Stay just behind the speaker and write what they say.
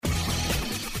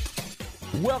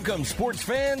Welcome, sports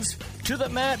fans, to the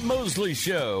Matt Mosley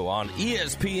Show on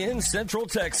ESPN Central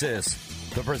Texas.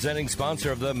 The presenting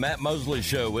sponsor of the Matt Mosley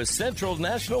Show is Central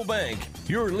National Bank,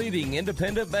 your leading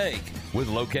independent bank, with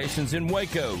locations in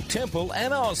Waco, Temple,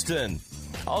 and Austin.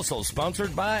 Also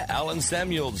sponsored by Allen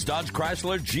Samuels, Dodge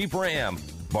Chrysler Jeep Ram,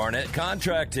 Barnett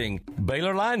Contracting,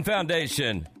 Baylor Line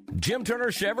Foundation, Jim Turner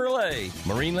Chevrolet,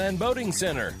 Marineland Boating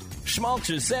Center,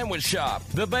 Schmaltz's Sandwich Shop,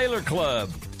 the Baylor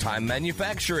Club, Time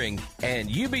Manufacturing, and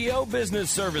UBO Business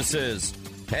Services.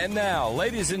 And now,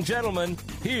 ladies and gentlemen,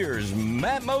 here's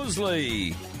Matt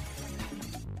Mosley.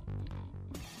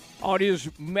 Oh, it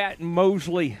is Matt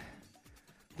Mosley.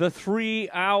 The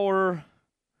 3-hour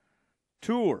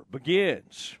tour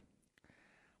begins.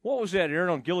 What was that,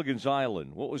 Aaron, on Gilligan's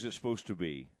Island? What was it supposed to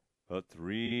be? A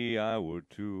 3-hour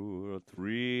tour, a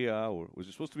 3-hour. Was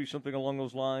it supposed to be something along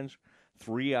those lines?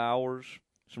 3 hours?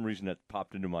 For some reason that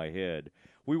popped into my head.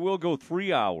 We will go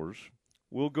 3 hours.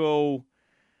 We'll go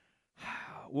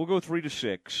 3 to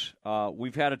 6.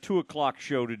 We've had a 2 o'clock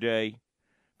show today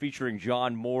featuring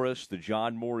John Morris, the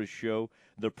John Morris Show.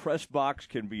 The press box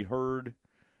can be heard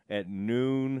at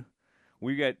noon.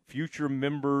 We got future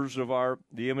members of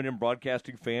the M&M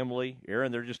Broadcasting family.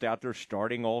 Aaron, they're just out there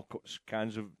starting all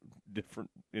kinds of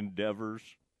different endeavors.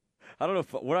 I don't know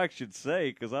what I should say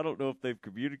because I don't know if they've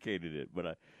communicated it,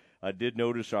 but I did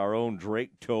notice our own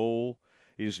Drake Toll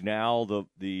is now the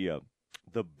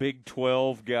Big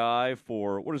 12 guy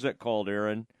for, what is that called,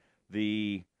 Aaron?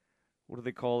 What do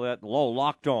they call that?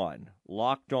 Locked On,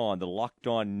 the Locked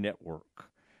On Network.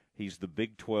 He's the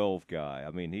Big 12 guy.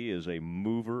 I mean, he is a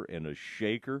mover and a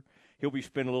shaker. He'll be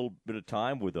spending a little bit of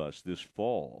time with us this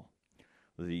fall.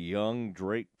 The young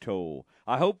Drake Toll.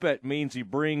 I hope that means he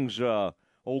brings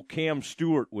old Cam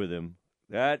Stewart with him.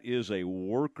 That is a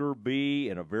worker bee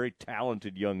and a very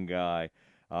talented young guy.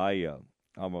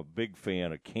 I'm a big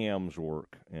fan of Cam's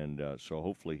work, and so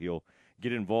hopefully he'll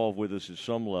get involved with us at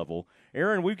some level.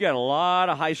 Aaron, we've got a lot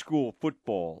of high school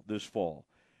football this fall.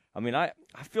 I mean, I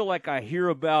feel like I hear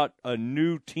about a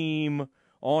new team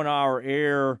on our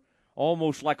air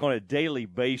almost like on a daily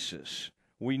basis.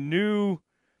 We knew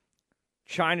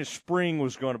China Spring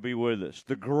was going to be with us.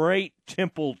 The great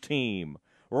Temple team,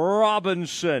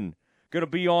 Robinson, going to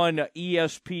be on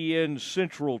ESPN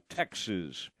Central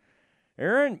Texas.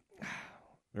 Aaron,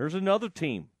 there's another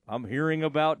team I'm hearing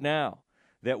about now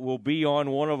that will be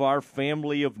on one of our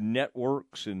family of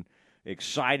networks, and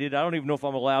excited. I don't even know if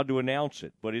I'm allowed to announce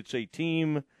it, but it's a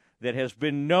team that has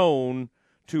been known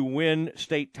to win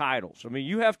state titles. I mean,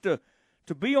 you have to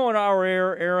be on our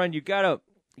air, Aaron, you got to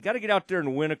get out there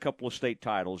and win a couple of state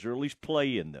titles or at least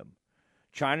play in them.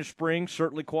 China Spring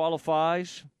certainly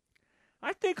qualifies.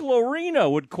 I think Lorena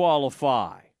would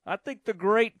qualify. I think the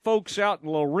great folks out in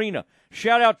Lorena.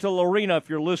 Shout out to Lorena if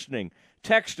you're listening.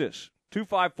 Text us,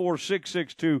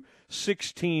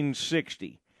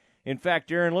 254-662-1660. In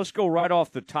fact, Aaron, let's go right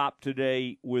off the top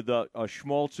today with a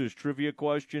Schmaltz's trivia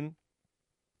question.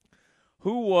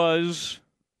 Who was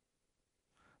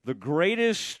the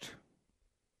greatest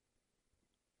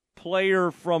player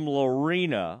from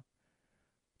Lorena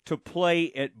to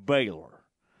play at Baylor?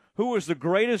 Who was the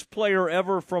greatest player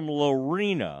ever from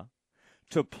Lorena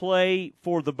to play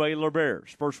for the Baylor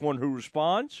Bears? First one who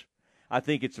responds. I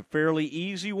think it's a fairly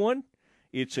easy one.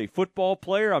 It's a football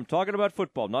player. I'm talking about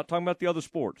football. I'm not talking about the other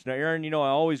sports. Now, Aaron, I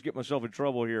always get myself in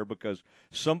trouble here because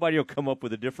somebody will come up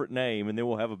with a different name, and then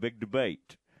we'll have a big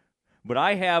debate. But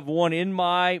I have one in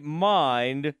my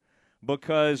mind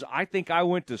because I think I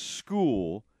went to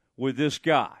school with this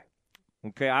guy.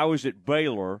 Okay, I was at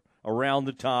Baylor around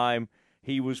the time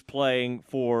he was playing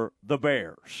for the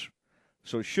Bears.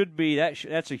 So it should be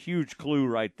that's a huge clue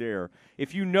right there.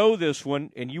 If you know this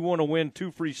one and you want to win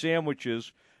 2 free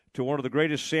sandwiches to one of the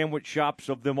greatest sandwich shops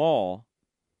of them all,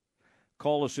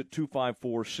 call us at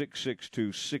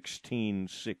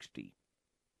 254-662-1660.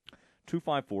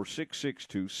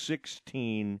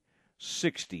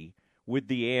 254-662-1660 with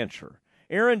the answer.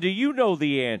 Aaron, do you know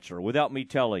the answer without me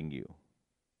telling you?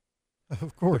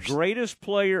 Of course. The greatest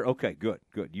player. Okay, good.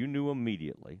 You knew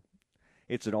immediately.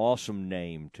 It's an awesome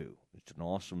name, too. It's an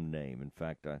awesome name. In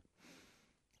fact, I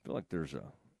feel like there's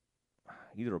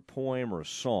either a poem or a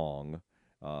song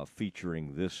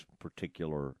featuring this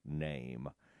particular name.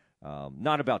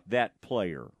 Not about that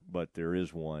player, but there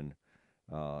is one,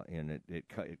 and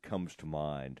it comes to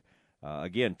mind.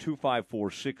 Again,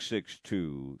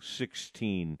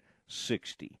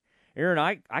 254-662-1660. Aaron,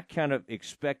 I kind of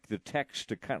expect the text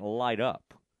to kind of light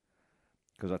up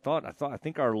because I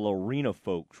think our Lorena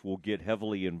folks will get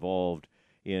heavily involved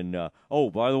in.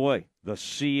 By the way, the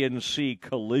CNC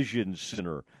Collision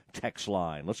Center text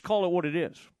line. Let's call it what it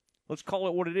is.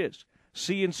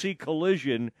 CNC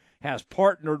Collision has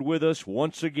partnered with us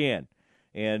once again,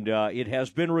 and it has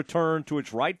been returned to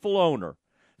its rightful owner,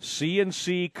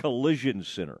 CNC Collision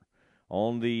Center.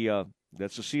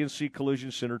 That's the CNC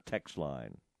Collision Center text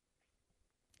line.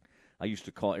 I used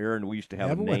to call Aaron. We used to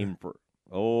have a name for.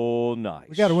 Oh, nice.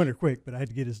 We got a winner quick, but I had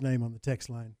to get his name on the text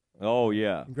line. Oh,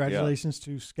 yeah. Congratulations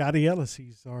to Scotty Ellis.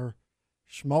 He's our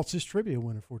Schmaltz's trivia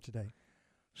winner for today.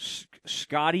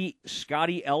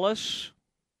 Scotty Ellis?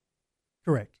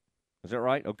 Correct. Is that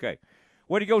right? Okay.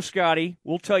 Way to go, Scotty.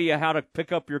 We'll tell you how to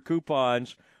pick up your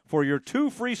coupons for your 2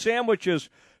 free sandwiches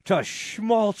to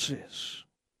Schmaltz's.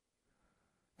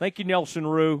 Thank you, Nelson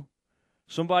Rue.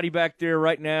 Somebody back there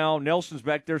right now, Nelson's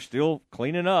back there still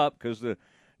cleaning up because the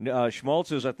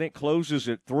Schmaltz's, I think, closes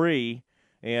at 3.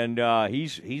 And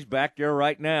he's back there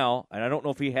right now, and I don't know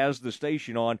if he has the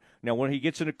station on. Now, when he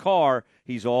gets in a car,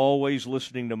 he's always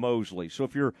listening to Mosley. So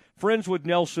if you're friends with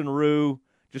Nelson Rue,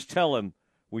 just tell him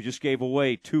we just gave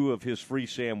away 2 of his free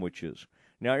sandwiches.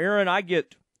 Now, Aaron, I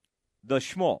get the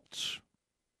Schmaltz.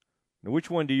 Now,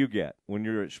 which one do you get when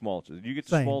you're at Schmaltz's? Do you get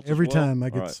the Same. Schmaltz Every as well? time I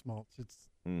get All the Schmaltz. It's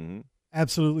Mm-hmm.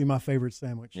 absolutely my favorite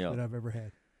sandwich that I've ever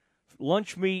had.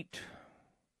 Lunch meat.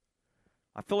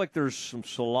 I feel like there's some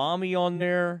salami on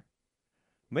there,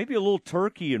 maybe a little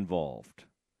turkey involved,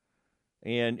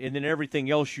 and then everything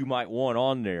else you might want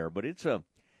on there. But it's a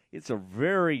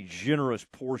very generous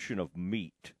portion of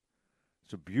meat.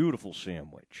 It's a beautiful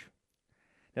sandwich.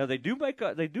 Now they do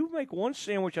make one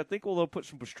sandwich. I think they'll put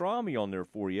some pastrami on there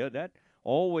for you. That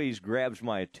always grabs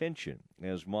my attention,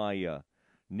 as my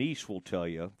niece will tell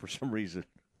you for some reason.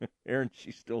 Aaron,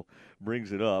 she still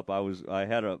brings it up. I was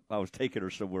taking her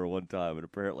somewhere one time, and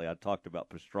apparently I talked about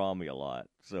pastrami a lot.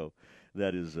 So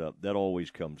that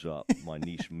always comes up. My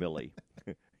niece Millie.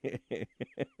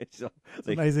 It's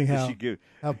amazing how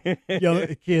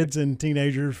young kids and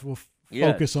teenagers will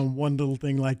focus on one little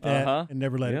thing like that and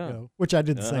never let it go. Which I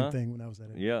did the same thing when I was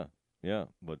at it. Yeah.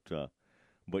 But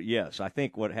yes, I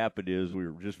think what happened is we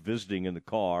were just visiting in the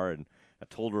car, and I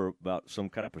told her about some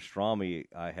kind of pastrami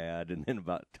I had, and then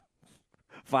about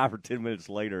 5 or 10 minutes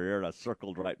later, Aaron, I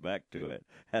circled right back to it.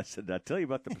 I said, did I tell you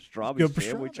about the pastrami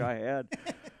sandwich I had?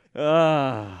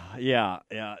 Yeah.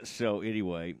 So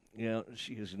anyway,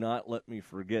 she has not let me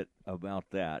forget about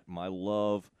that. My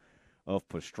love of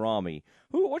pastrami.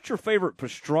 What's your favorite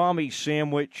pastrami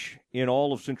sandwich in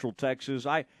all of Central Texas?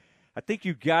 I think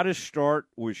you got to start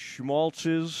with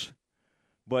Schmaltz's.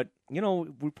 But, we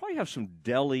probably have some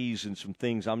delis and some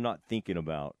things I'm not thinking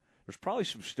about. There's probably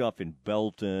some stuff in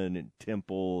Belton and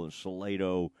Temple and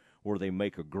Salado where they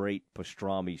make a great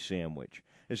pastrami sandwich.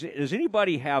 Does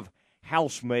anybody have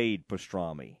house-made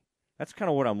pastrami? That's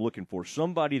kind of what I'm looking for,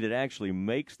 somebody that actually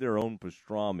makes their own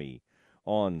pastrami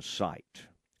on site.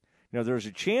 Now, there's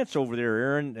a chance over there,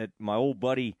 Aaron, that my old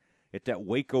buddy at that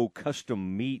Waco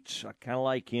Custom Meats, I kind of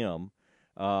like him.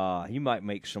 He might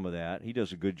make some of that. He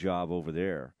does a good job over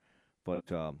there.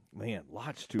 But, man,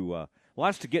 lots to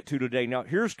get to today. Now,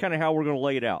 here's kind of how we're going to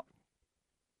lay it out.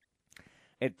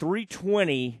 At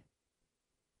 3:20,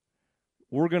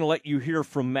 we're going to let you hear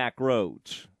from Mac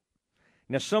Rhodes.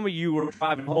 Now, some of you were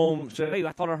driving home and said, hey,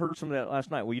 I thought I heard some of that last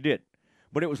night. Well, you did.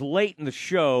 But it was late in the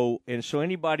show, and so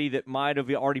anybody that might have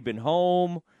already been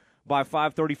home by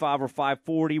 5:35 or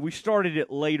 5:40, we started it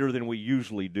later than we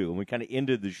usually do, and we kind of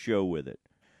ended the show with it.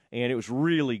 And it was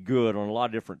really good on a lot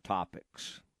of different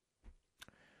topics.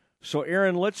 So,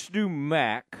 Aaron, let's do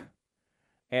Mac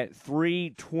at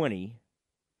 3:20.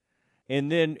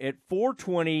 And then at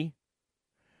 4:20,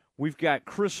 we've got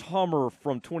Chris Hummer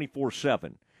from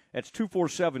 24/7. That's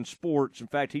 247 Sports. In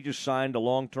fact, he just signed a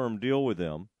long-term deal with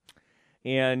them.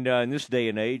 And in this day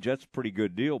and age, that's a pretty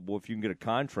good deal, boy, if you can get a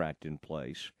contract in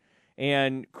place.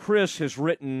 And Chris has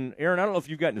written, Aaron, I don't know if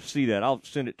you've gotten to see that. I'll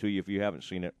send it to you if you haven't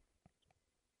seen it,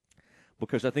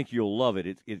 because I think you'll love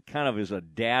it. It kind of is a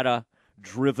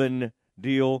data-driven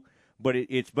deal, but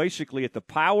it's basically at the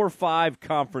Power 5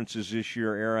 conferences this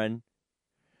year, Aaron,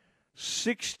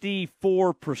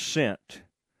 64%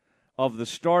 of the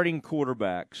starting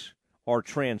quarterbacks are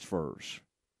transfers.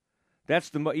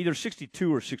 That's either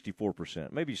 62 or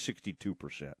 64%, maybe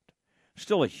 62%.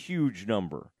 Still a huge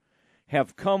number.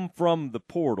 Have come from the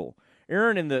portal.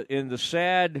 Aaron, in the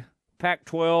sad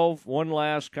Pac-12, one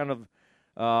last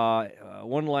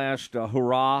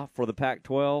hurrah for the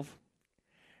Pac-12.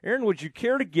 Aaron, would you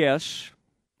care to guess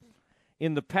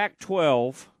in the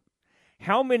Pac-12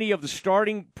 how many of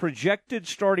the projected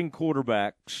starting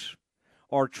quarterbacks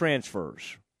are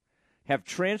transfers? Have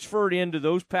transferred into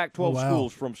those Pac-12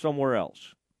 schools from somewhere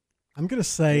else? I'm going to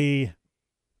say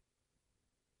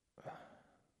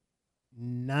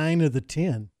 9 of the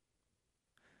 10.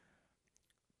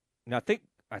 Now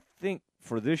I think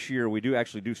for this year we do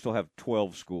still have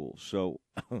 12 schools. So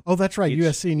oh, that's right,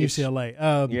 USC and UCLA.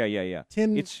 Yeah.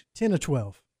 10 of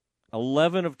 12.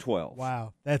 11 of 12.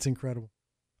 Wow, that's incredible.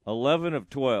 11 of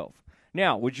 12.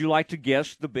 Now, would you like to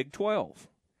guess the Big 12?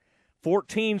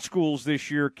 14 schools this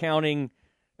year, counting,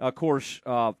 of course,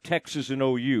 Texas and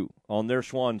OU on their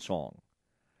swan song.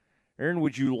 Aaron,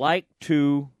 would you like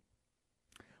to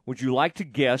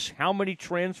guess how many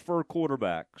transfer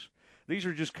quarterbacks? These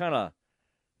are just kind of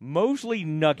Mosley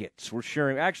nuggets we're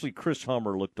sharing. Actually, Chris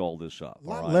Hummer looked all this up. A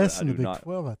lot less than the Big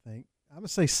 12, I think. I'm going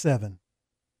to say 7.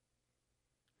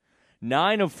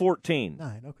 9 of 14.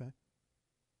 9, okay.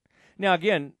 Now,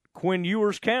 again, Quinn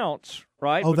Ewers counts,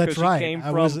 right? Oh, because that's right. He came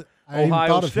from I Ohio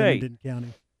thought of State. him and didn't count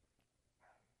him.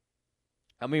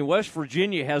 I mean, West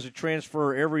Virginia has a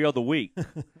transfer every other week.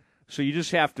 So you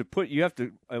just have to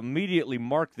immediately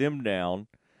mark them down.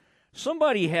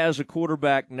 Somebody has a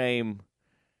quarterback named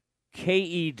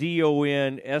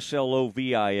Kedon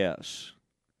Slovis.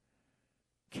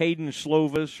 Caden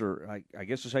Slovis, or I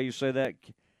guess is how you say that.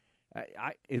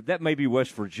 That may be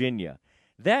West Virginia.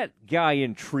 That guy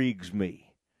intrigues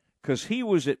me because he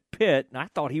was at Pitt, and I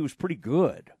thought he was pretty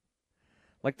good.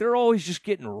 Like, they're always just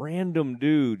getting random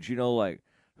dudes, like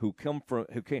who came.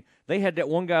 They had that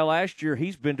one guy last year.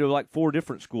 He's been to like 4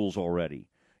 different schools already.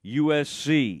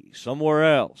 USC, somewhere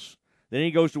else. Then he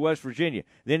goes to West Virginia.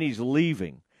 Then he's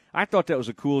leaving. I thought that was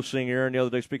the coolest thing, Aaron, the other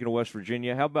day, speaking of West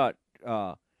Virginia. How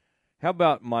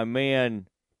about my man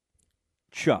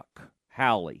Chuck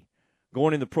Howley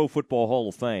going in the Pro Football Hall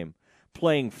of Fame,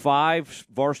 playing 5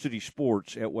 varsity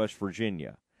sports at West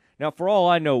Virginia? Now, for all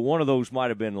I know, one of those might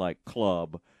have been like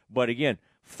club. But, again,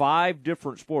 5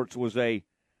 different sports. Was a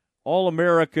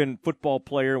All-American football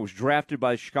player, was drafted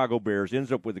by the Chicago Bears,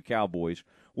 ends up with the Cowboys,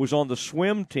 was on the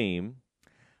swim team,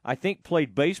 I think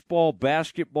played baseball,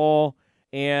 basketball,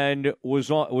 and was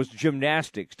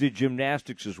gymnastics, did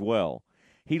gymnastics as well.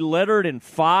 He lettered in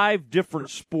 5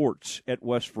 different sports at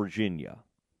West Virginia.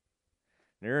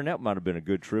 Aaron, that might have been a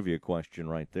good trivia question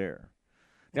right there.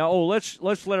 Now, let's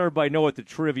let everybody know at the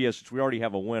trivia, since we already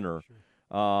have a winner.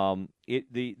 Sure.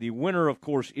 The winner, of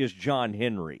course, is John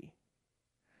Henry,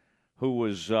 who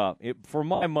was, for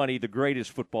my money, the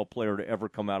greatest football player to ever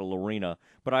come out of Lorena.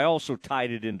 But I also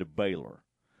tied it into Baylor.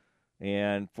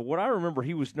 And for what I remember,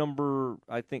 he was number,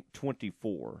 I think,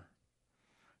 24.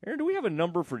 Aaron, do we have a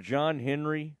number for John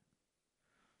Henry?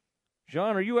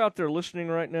 John, are you out there listening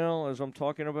right now as I'm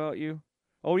talking about you?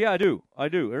 Oh, yeah, I do.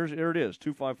 There it is,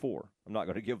 254. I'm not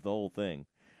going to give the whole thing.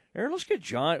 Aaron, let's get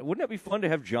John. Wouldn't that be fun to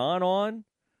have John on?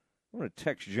 I'm going to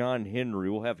text John Henry.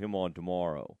 We'll have him on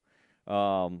tomorrow.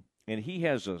 And he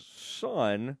has a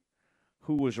son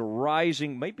who was a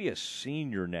rising, maybe a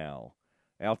senior now,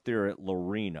 out there at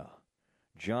Lorena.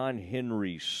 John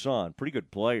Henry's son, pretty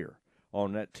good player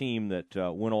on that team that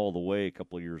went all the way a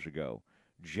couple of years ago.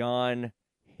 John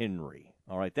Henry.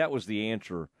 All right, that was the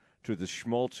answer to the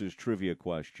Schmaltz's trivia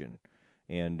question.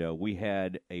 And we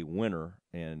had a winner,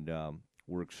 and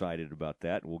we're excited about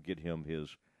that. We'll get him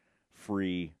his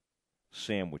free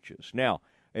sandwiches. Now,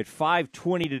 at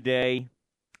 5:20 today,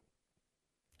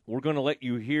 we're going to let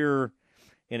you hear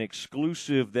an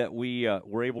exclusive that we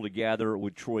were able to gather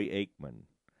with Troy Aikman.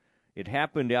 It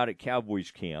happened out at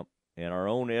Cowboys camp, and our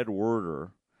own Ed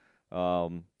Werder.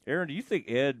 Aaron, do you think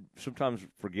Ed sometimes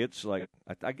forgets, like,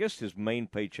 I guess his main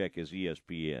paycheck is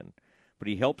ESPN, but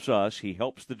he helps us. He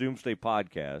helps the Doomsday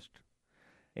Podcast,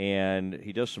 and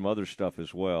he does some other stuff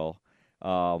as well.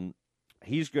 But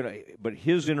his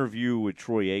interview with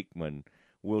Troy Aikman,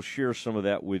 we'll share some of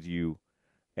that with you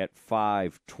at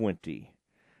 5:20.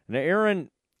 Now,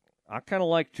 Aaron, I kind of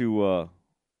like to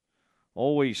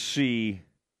always see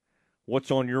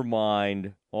what's on your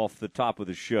mind off the top of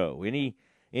the show.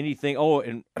 Anything? Oh,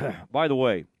 and by the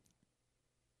way,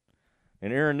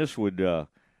 and Aaron, this would the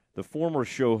former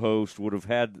show host would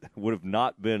have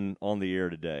not been on the air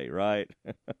today, right?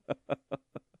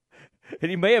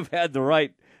 And he may have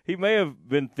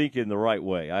been thinking the right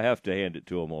way. I have to hand it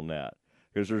to him on that,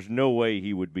 because there's no way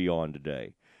he would be on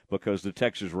today, because the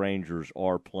Texas Rangers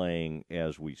are playing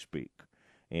as we speak.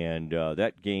 And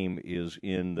that game is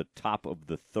in the top of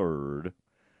the 3rd.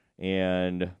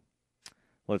 And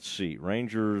let's see,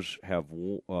 Rangers have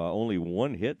only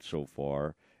 1 hit so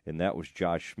far, and that was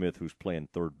Josh Smith, who's playing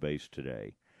third base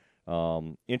today.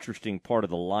 Interesting part of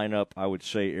the lineup, I would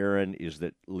say, Aaron, is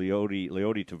that Leody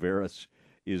Taveras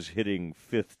is hitting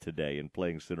 5th today and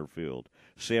playing center field.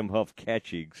 Sam Huff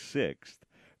catching 6th.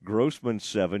 Grossman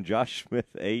 7, Josh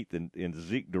Smith 8th, and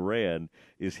Zeke Duran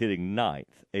is hitting 9th.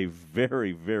 A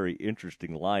very, very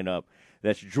interesting lineup.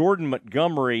 That's Jordan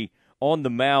Montgomery on the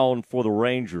mound for the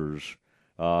Rangers.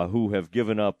 who have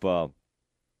given up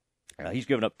he's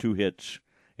given up 2 hits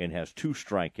and has 2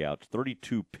 strikeouts,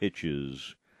 32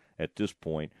 pitches at this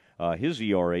point. His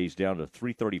ERA is down to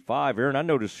 3.35. Aaron, I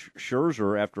noticed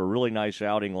Scherzer, after a really nice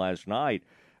outing last night,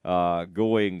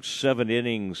 going 7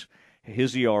 innings,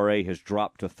 his ERA has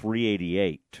dropped to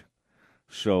 3.88.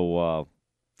 So,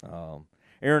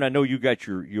 Aaron, I know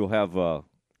you'll have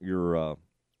your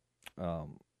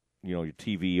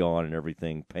TV on and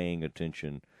everything, paying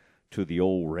attention to the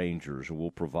old Rangers, and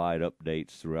we'll provide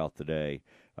updates throughout the day.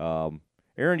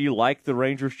 Aaron, do you like the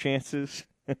Rangers' chances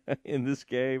in this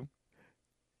game?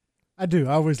 I do.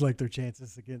 I always like their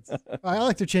chances against. I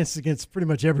like their chances against pretty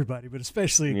much everybody, but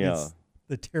especially against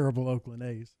the terrible Oakland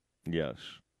A's. Yes.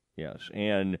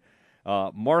 And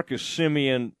Marcus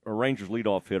Semien, a Rangers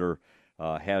leadoff hitter,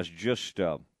 has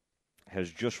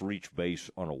just reached base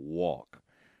on a walk,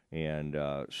 and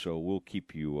so we'll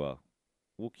keep you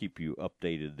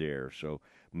updated there. So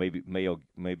maybe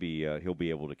he'll be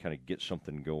able to kind of get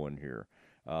something going here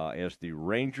as the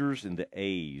Rangers and the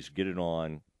A's get it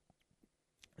on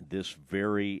this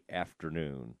very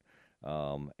afternoon,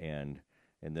 and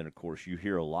then of course you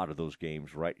hear a lot of those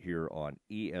games right here on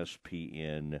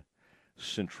ESPN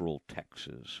Central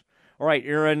Texas. All right,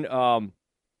 Aaron,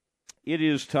 it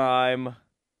is time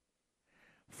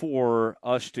for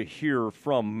us to hear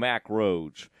from Mack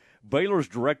Rhoades, Baylor's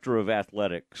director of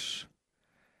athletics.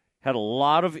 Had a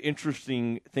lot of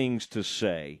interesting things to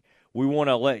say. We want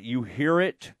to let you hear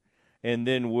it, and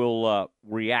then we'll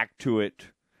react to it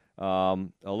a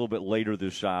little bit later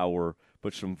this hour.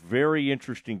 But some very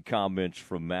interesting comments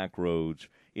from Mack Rhoades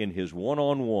in his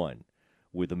one-on-one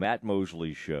with the Matt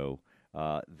Mosley Show.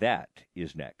 That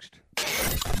is next.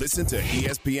 Listen to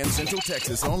ESPN Central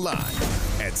Texas online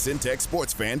at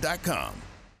centexsportsfan.com.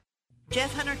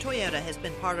 Jeff Hunter Toyota has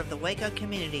been part of the Waco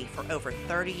community for over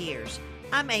 30 years.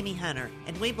 I'm Amy Hunter,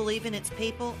 and we believe in its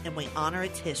people and we honor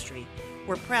its history.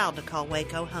 We're proud to call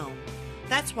Waco home.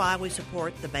 That's why we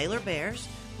support the Baylor Bears,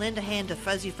 lend a hand to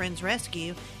Fuzzy Friends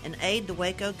Rescue, and aid the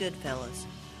Waco Goodfellas.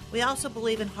 We also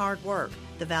believe in hard work,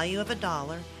 the value of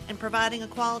 $1, and providing a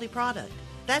quality product.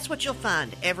 That's what you'll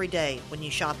find every day when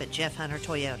you shop at Jeff Hunter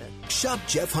Toyota. Shop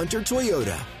Jeff Hunter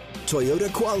Toyota.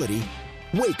 Toyota quality,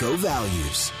 Waco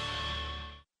values.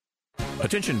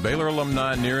 Attention Baylor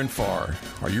alumni near and far.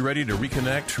 Are you ready to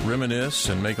reconnect, reminisce,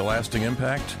 and make a lasting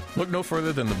impact? Look no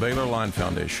further than the Baylor Line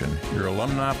Foundation, your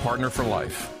alumni partner for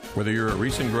life. Whether you're a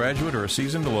recent graduate or a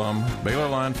seasoned alum, Baylor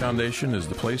Line Foundation is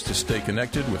the place to stay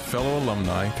connected with fellow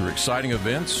alumni through exciting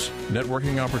events,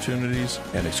 networking opportunities,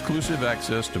 and exclusive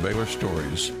access to Baylor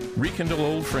stories. Rekindle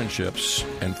old friendships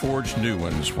and forge new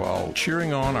ones while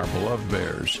cheering on our beloved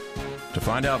Bears. To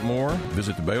find out more,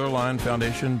 visit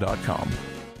theBaylorLineFoundation.com.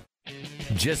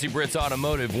 Jesse Britt's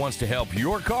Automotive wants to help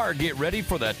your car get ready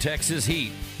for the Texas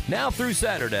heat. Now through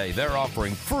Saturday, they're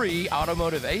offering free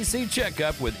automotive AC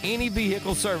checkup with any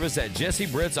vehicle service at Jesse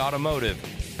Britt's Automotive.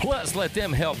 Plus, let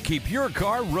them help keep your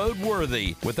car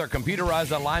roadworthy with their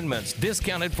computerized alignments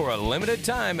discounted for a limited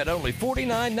time at only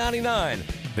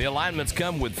 $49.99. The alignments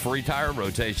come with free tire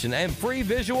rotation and free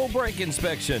visual brake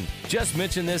inspection. Just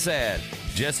mention this ad.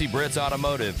 Jesse Britt's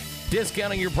Automotive.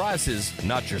 Discounting your prices,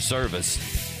 not your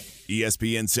service.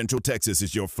 ESPN Central Texas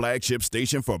is your flagship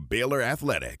station for Baylor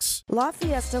athletics. La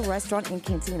Fiesta Restaurant and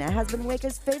Cantina has been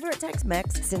Waco's favorite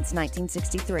Tex-Mex since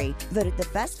 1963. Voted the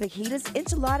best fajitas,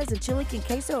 enchiladas, and chili con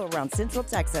queso around Central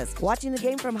Texas. Watching the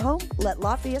game from home? Let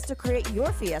La Fiesta create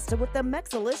your fiesta with the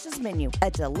Mexalicious menu, a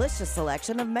delicious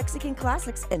selection of Mexican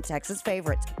classics and Texas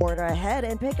favorites. Order ahead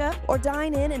and pick up, or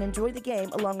dine in and enjoy the game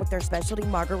along with their specialty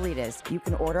margaritas. You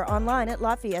can order online at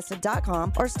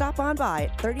lafiesta.com or stop on by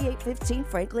at 3815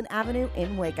 Franklin Avenue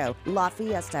in Waco. La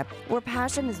Fiesta, where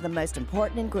passion is the most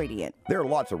important ingredient. There are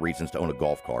lots of reasons to own a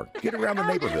golf cart. Get around the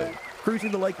neighborhood,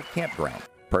 cruising the lake or campground.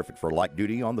 Perfect for light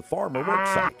duty on the farm or work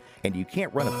site. And you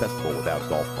can't run a festival without a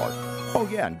golf cart. Oh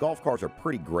yeah, and golf carts are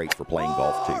pretty great for playing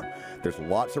golf too. There's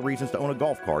lots of reasons to own a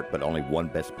golf cart, but only one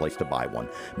best place to buy one.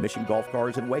 Mission Golf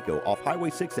Cars in Waco off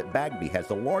Highway 6 at Bagby has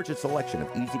the largest selection of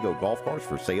easy-go golf cars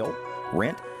for sale,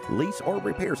 rent, lease, or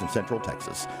repairs in Central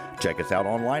Texas. Check us out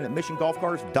online at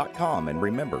missiongolfcars.com, and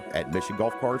remember, at Mission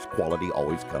Golf Cars, quality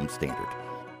always comes standard.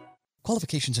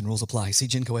 Qualifications and rules apply. See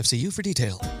Genco FCU for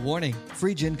detail. Warning,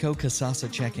 free Genco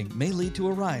Casasa checking may lead to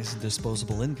a rise in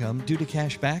disposable income due to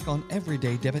cash back on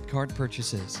everyday debit card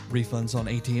purchases, refunds on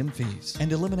ATM fees,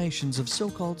 and eliminations of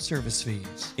so-called service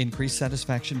fees. Increased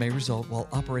satisfaction may result while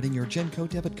operating your Genco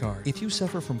debit card. If you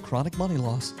suffer from chronic money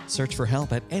loss, search for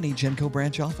help at any Genco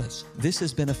branch office. This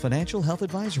has been a financial health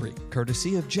advisory,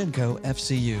 courtesy of Genco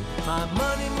FCU. My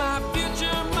money, my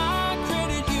future, my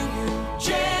credit union,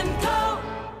 Genco.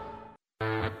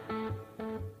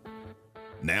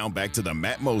 Now back to the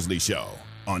Matt Mosley Show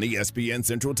on ESPN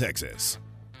Central Texas.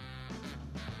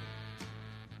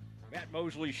 Matt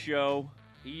Mosley Show,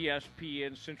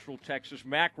 ESPN Central Texas.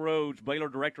 Mac Rhodes, Baylor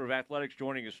Director of Athletics,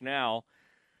 joining us now.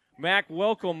 Mac,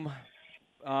 welcome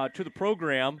to the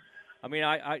program. I mean,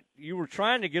 you were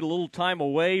trying to get a little time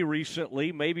away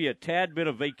recently, maybe a tad bit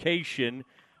of vacation.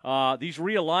 These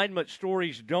realignment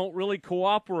stories don't really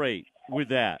cooperate with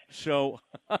that. So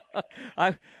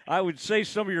I would say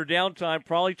some of your downtime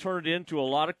probably turned into a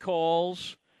lot of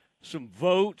calls, some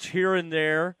votes here and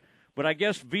there. But I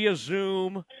guess via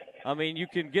Zoom, I mean, you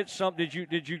can get some. Did you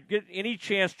get any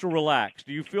chance to relax?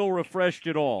 Do you feel refreshed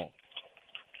at all?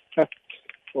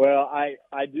 Well,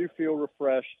 I do feel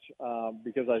refreshed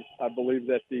because I believe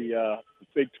that the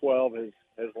Big 12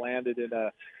 has landed in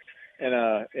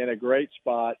a great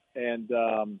spot, and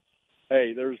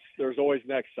hey, there's always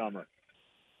next summer.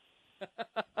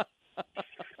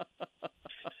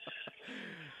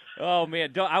 Oh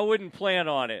man, I wouldn't plan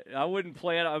on it. I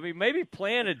mean, maybe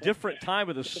plan a different time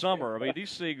of the summer. I mean,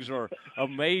 these things are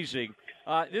amazing.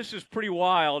 This is pretty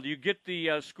wild. You get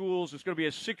the schools. It's going to be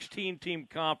a 16-team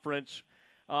conference.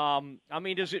 I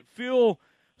mean, does it feel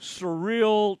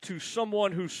surreal to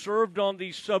someone who served on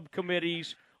these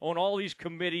subcommittees, on all these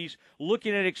committees,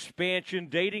 looking at expansion,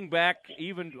 dating back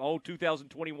even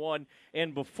 2021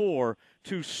 and before,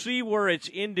 to see where it's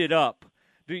ended up?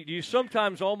 Do you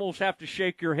sometimes almost have to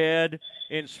shake your head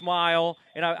and smile?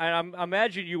 And I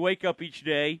imagine you wake up each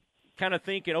day kind of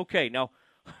thinking, okay, now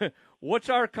what's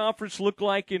our conference look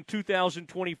like in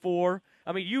 2024?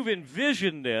 I mean, you've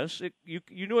envisioned this. You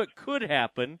knew it could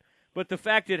happen, but the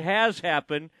fact it has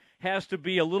happened has to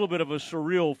be a little bit of a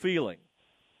surreal feeling.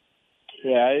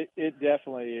 Yeah, it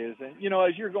definitely is. And,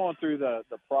 as you're going through the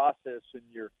process and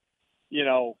you're,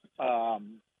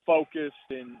 focused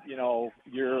and,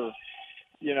 you're,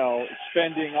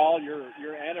 spending all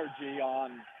your energy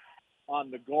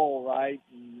on the goal, right,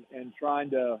 and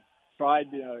trying to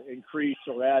increase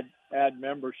or add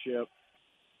membership,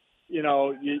 you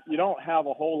don't have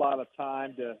a whole lot of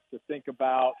time to think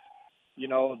about,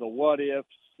 the what ifs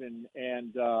and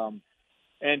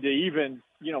to even,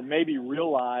 maybe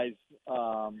realize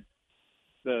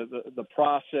the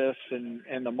process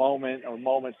and the moment or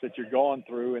moments that you're going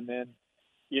through. And then,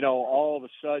 all of a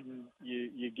sudden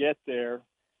you get there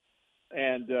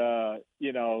and,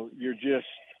 you're just,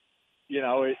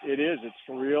 it's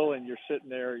surreal. And you're sitting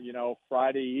there,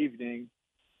 Friday evening,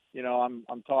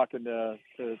 I'm talking to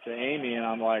Amy and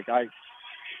I'm like, I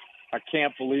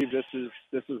can't believe this is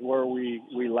where we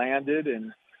landed.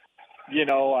 And,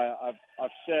 I've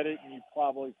said it and you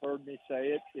probably heard me say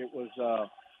it. It was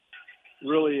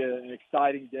really an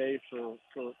exciting day for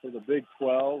the Big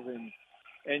 12.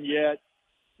 And yet,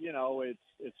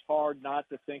 it's hard not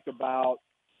to think about,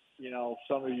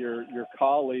 some of your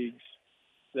colleagues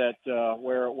that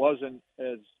where it wasn't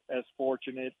as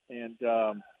fortunate and,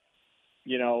 the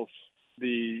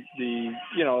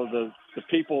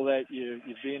people that you've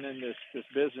been in this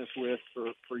business with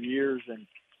for years. And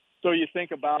so you think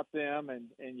about them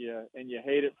and you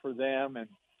hate it for them.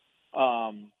 And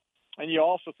you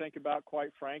also think about,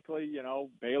 quite frankly,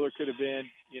 Baylor could have been,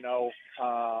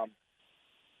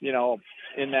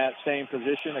 in that same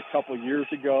position a couple of years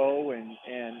ago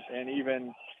and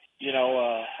even,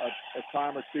 a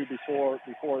time or two before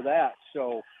that.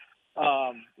 So,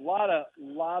 lot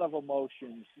of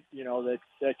emotions,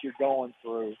 that you're going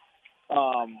through.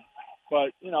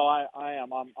 But,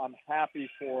 I'm happy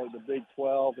for the Big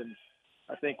 12, and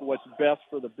I think what's best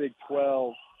for the Big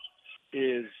 12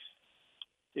 is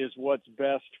what's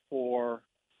best for,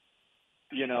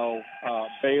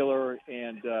 Baylor.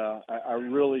 And I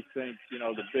really think,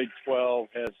 the Big 12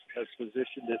 has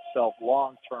positioned itself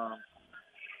long-term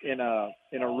in a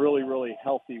really, really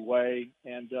healthy way.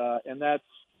 And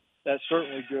that's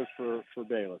certainly good for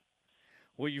Baylor.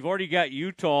 Well, you've already got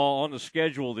Utah on the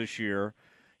schedule this year.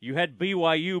 You had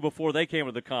BYU before they came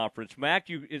to the conference.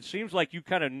 Mac, it seems like you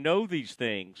kind of know these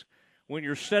things when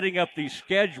you're setting up these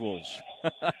schedules.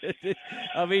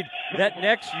 I mean, that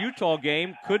next Utah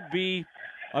game could be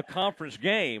a conference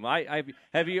game.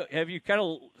 Have you kind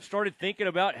of started thinking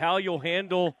about how you'll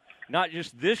handle not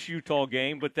just this Utah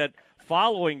game, but that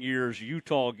following year's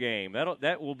Utah game?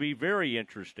 That will be very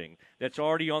interesting. That's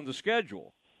already on the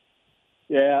schedule.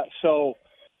 Yeah, so,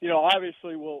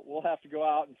 obviously we'll have to go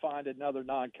out and find another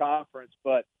non-conference,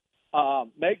 but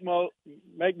make no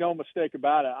mistake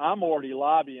about it. I'm already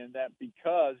lobbying that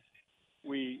because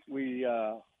we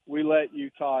let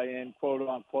Utah in, quote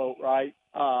unquote, right?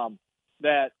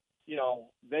 That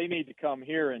they need to come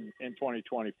here in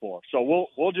 2024. So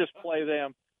we'll just play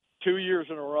them 2 years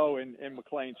in a row in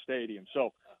McLean Stadium.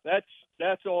 So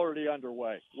that's already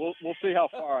underway. We'll see how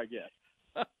far I get.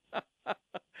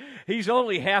 He's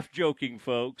only half joking,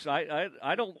 folks. I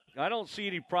don't see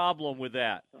any problem with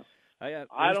that.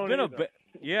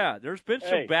 There's been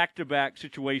some back-to-back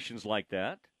situations like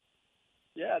that.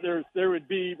 Yeah, there would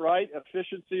be, right,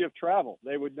 efficiency of travel.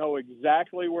 They would know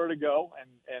exactly where to go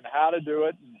and how to do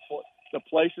it, and the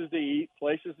places to eat,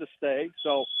 places to stay.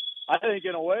 So I think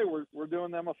in a way we're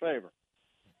doing them a favor.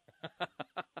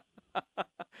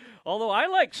 Although I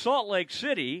like Salt Lake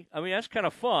City. I mean, that's kind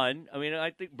of fun. I mean,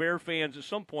 I think Bear fans at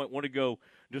some point want to go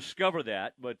discover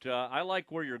that. But I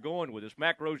like where you're going with this.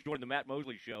 Mac Rose joined the Matt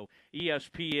Mosley Show,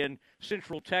 ESPN,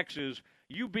 Central Texas.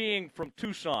 You being from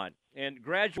Tucson and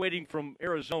graduating from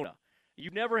Arizona,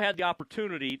 you've never had the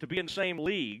opportunity to be in the same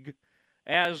league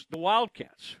as the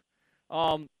Wildcats.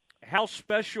 How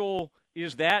special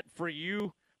is that for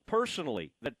you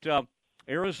personally, that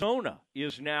Arizona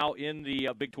is now in the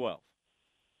Big 12?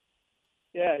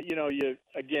 Yeah,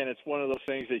 again, it's one of those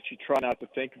things that you try not to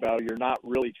think about. You're not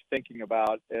really thinking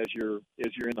about as you're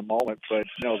in the moment. But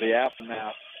the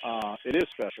aftermath, it is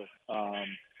special.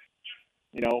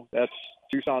 That's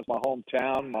Tucson's my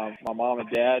hometown. My mom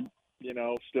and dad,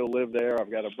 still live there.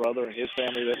 I've got a brother and his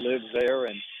family that lives there,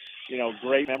 and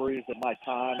great memories of my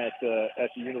time at the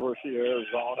University of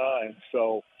Arizona. And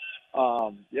so,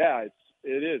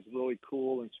 it is really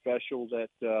cool and special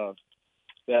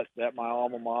that my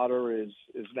alma mater is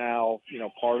now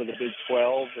part of the Big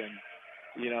 12, and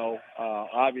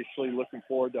obviously looking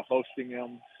forward to hosting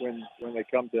them when they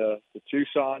come to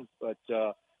Tucson, but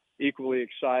equally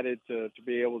excited to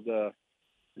be able to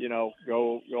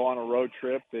go on a road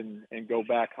trip and go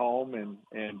back home and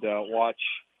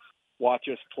watch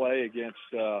us play against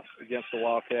the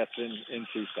Wildcats in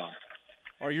Tucson.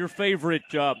 Are your favorite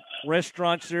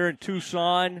restaurants there in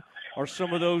Tucson? Are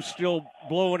some of those still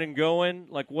blowing and going?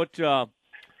 Like what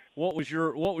was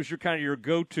your kind of your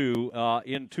go-to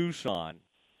in Tucson?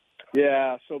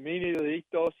 Yeah, so Mini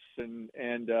Delitos and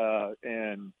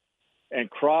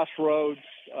Crossroads,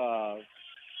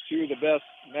 two of the best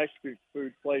Mexican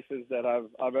food places that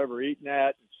I've ever eaten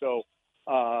at. So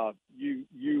you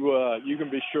can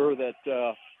be sure that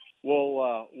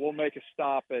we'll make a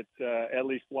stop at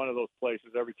least one of those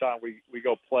places every time we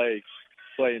go play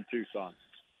in Tucson.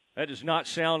 That does not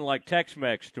sound like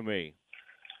Tex-Mex to me.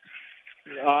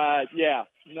 Yeah,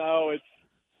 no,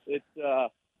 it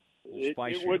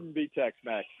wouldn't be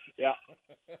Tex-Mex. Yeah.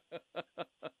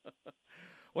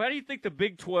 Well, how do you think the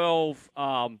Big 12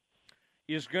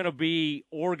 is going to be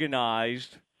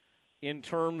organized in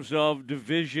terms of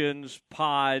divisions,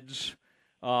 pods?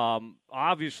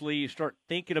 Obviously, you start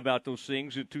thinking about those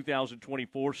things in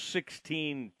 2024,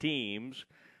 16 teams.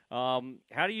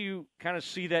 How do you kind of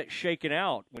see that shaking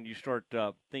out when you start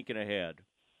thinking ahead?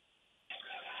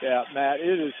 Yeah, Matt,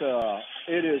 it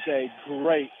is a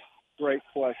great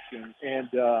question, and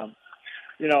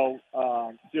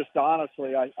just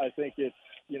honestly, I think it's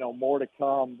more to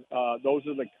come. Those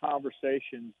are the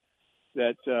conversations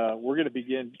that we're going to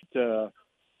begin to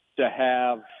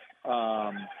have,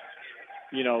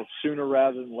 sooner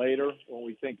rather than later. When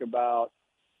we think about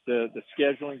the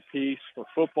scheduling piece for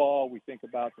football, we think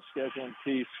about the scheduling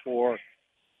piece for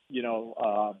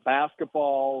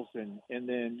basketballs and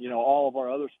then all of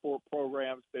our other sport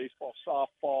programs, baseball,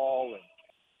 softball,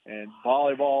 and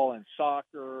volleyball and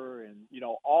soccer, and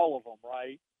all of them,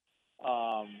 right?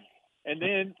 And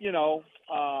then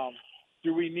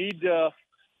do we need to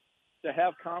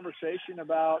have conversation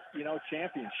about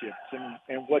championships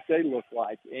and what they look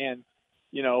like, and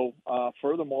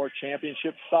furthermore,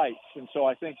 championship sites. And so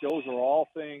I think those are all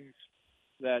things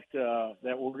that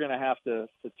we're going to have to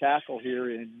tackle here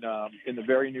in the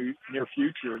very near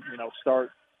future.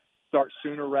 Start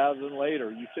sooner rather than later.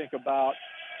 You think about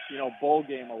bowl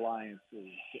game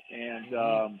alliances and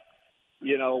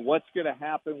what's going to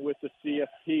happen with the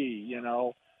CFP. And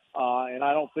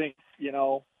I don't think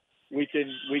we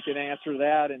can answer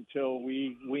that until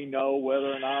we know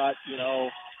whether or not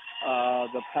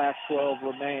the Pac-12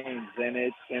 remains and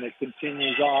it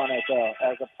continues on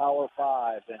as a Power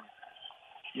 5, and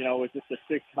it's just the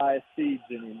 6 highest seeds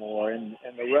anymore and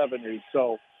the revenue.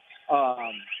 So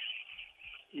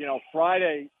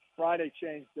Friday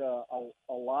changed a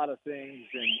lot of things,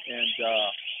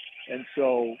 and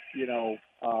so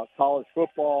college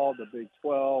football, the Big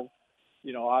 12,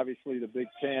 obviously the Big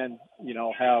 10,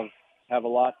 have a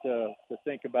lot to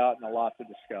think about and a lot to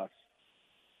discuss.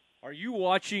 Are you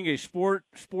watching a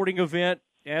sporting event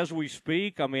as we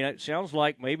speak? I mean, it sounds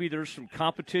like maybe there's some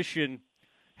competition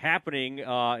happening. It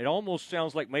almost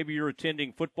sounds like maybe you're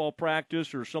attending football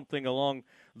practice or something along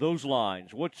those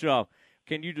lines.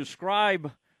 Can you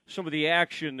describe some of the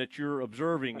action that you're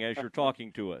observing as you're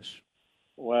talking to us?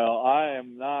 Well, I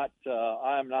am not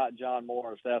John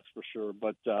Morris, that's for sure.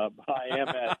 But I am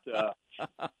at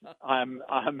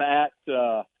I'm at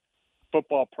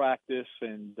football practice,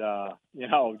 and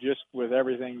just with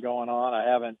everything going on, I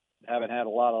haven't had a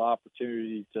lot of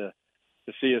opportunity to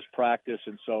see us practice,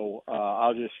 and so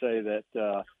I'll just say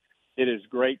that it is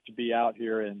great to be out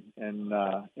here and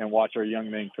watch our young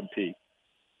men compete.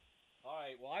 All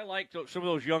right. Well, I like some of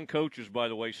those young coaches, by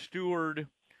the way. Stewart,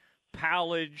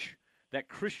 Powledge, that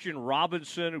Christian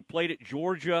Robinson who played at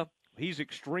Georgia. He's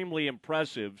extremely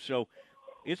impressive. So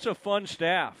it's a fun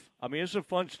staff.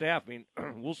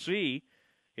 We'll see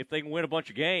if they can win a bunch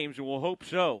of games, and we'll hope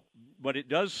so. But it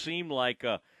does seem like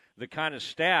the kind of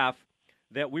staff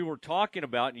that we were talking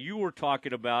about and you were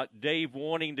talking about, Dave,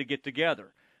 wanting to get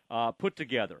together, put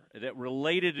together, that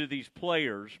related to these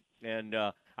players. And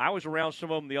I was around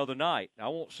some of them the other night. I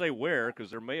won't say where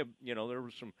because there may have, there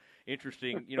was some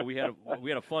interesting, we had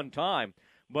a fun time.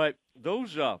 But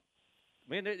those,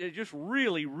 they're just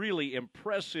really, really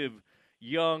impressive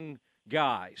young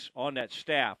guys on that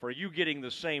staff. Are you getting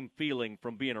the same feeling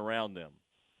from being around them?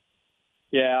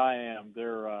 Yeah, I am.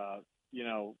 They're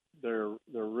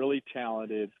really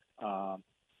talented,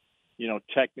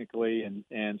 technically,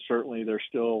 and certainly they're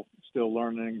still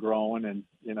learning and growing. And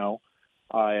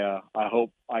I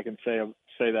hope I can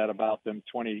say that about them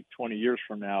 20 years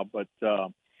from now. But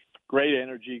great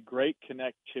energy, great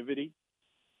connectivity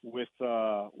with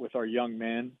our young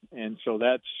men, and so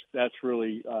that's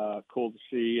really cool to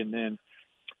see. And then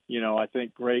I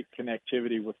think great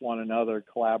connectivity with one another,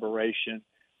 collaboration.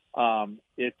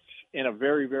 It's in a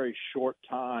very, very short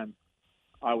time,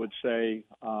 I would say,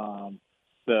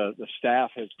 the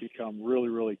staff has become really,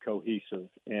 really cohesive.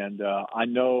 And I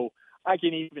know I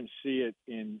can even see it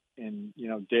in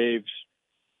Dave's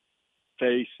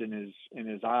face and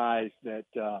his eyes that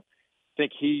I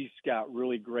think he's got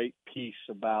really great peace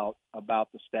about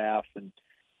the staff and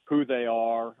who they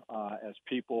are as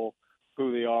people,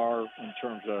 who they are in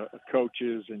terms of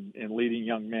coaches and leading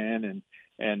young men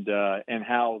and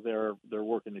how they're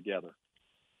working together.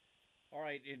 All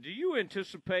right. Do you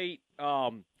anticipate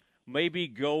maybe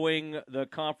the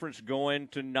conference going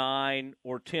to 9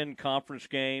 or 10 conference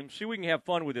games? See, we can have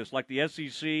fun with this, like the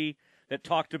SEC that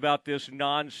talked about this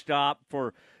nonstop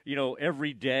for,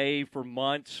 every day for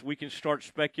months. We can start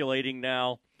speculating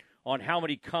now on how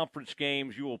many conference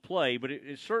games you will play, but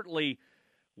it certainly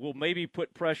will maybe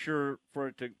put pressure for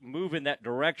it to move in that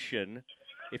direction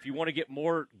if you want to get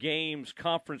more games,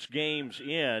 conference games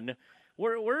in.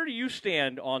 Where do you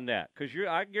stand on that? Because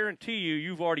I guarantee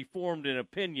you've already formed an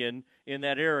opinion in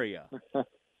that area.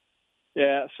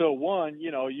 Yeah. So one,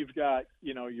 you've got,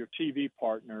 your TV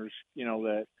partners,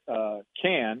 that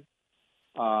can,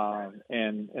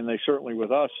 and they certainly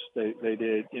with us, they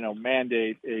did,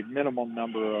 mandate a minimum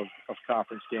number of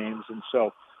conference games. And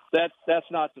so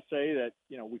that's not to say that,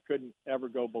 we couldn't ever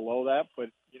go below that, but,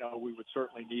 we would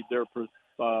certainly need their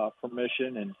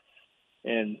permission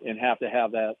and have to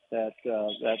have that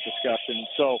discussion.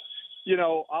 So,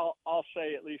 I'll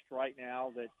say at least right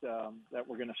now that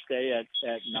we're going to stay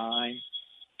at 9.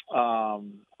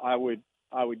 I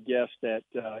would guess that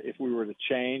if we were to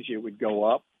change, it would go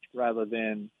up rather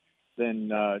than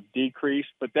decrease.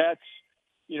 But that's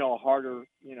harder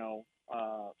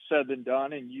said than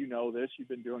done. And this, you've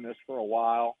been doing this for a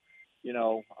while.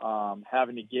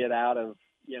 Having to get out of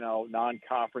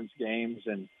non-conference games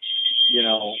and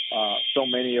so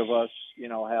many of us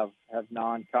have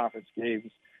non-conference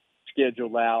games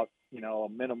scheduled out a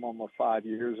minimum of 5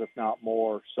 years, if not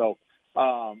more. So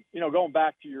going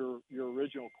back to your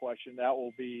original question, that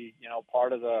will be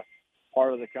part of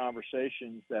the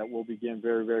conversations that will begin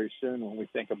very, very soon when we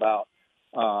think about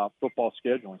football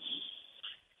scheduling.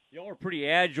 Y'all were pretty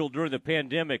agile during the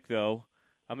pandemic, though.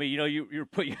 I mean,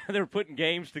 they're putting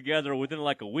games together within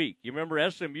like a week. You remember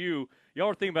SMU? Y'all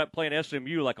were thinking about playing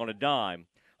SMU like on a dime.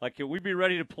 Like, can we be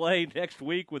ready to play next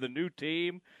week with a new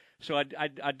team? So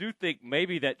I do think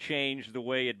maybe that changed the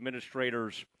way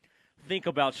administrators think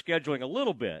about scheduling a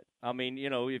little bit. I mean,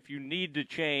 if you need to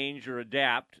change or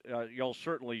adapt, y'all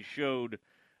certainly showed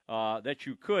that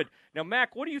you could. Now,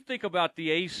 Mac, what do you think about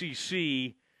the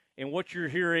ACC and what you're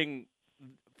hearing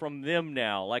from them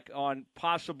now, like on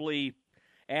possibly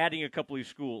adding a couple of these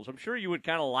schools? I'm sure you would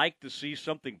kind of like to see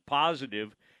something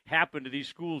positive happen to these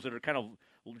schools that are kind of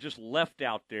just left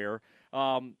out there.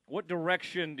 What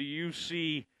direction do you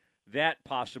see that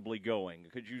possibly going?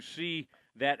 Could you see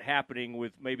that happening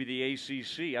with maybe the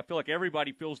ACC. I feel like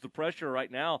everybody feels the pressure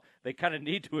right now. They kind of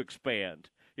need to expand.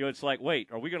 It's like, wait,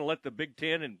 are we going to let the Big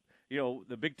Ten and,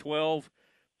 the Big 12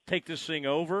 take this thing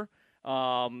over?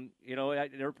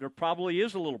 There probably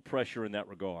is a little pressure in that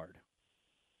regard.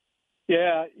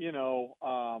 Yeah,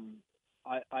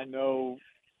 I know,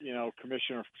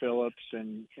 Commissioner Phillips,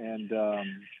 and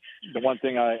the one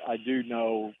thing I do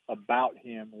know about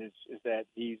him is that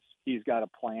he's got a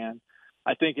plan.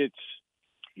 I think it's,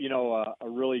 a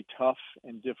really tough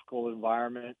and difficult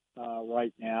environment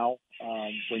right now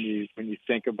when you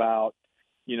think about,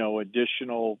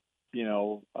 additional,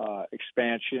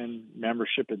 expansion,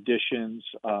 membership additions.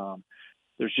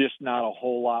 There's just not a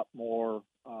whole lot more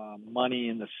money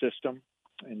in the system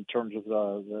in terms of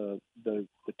the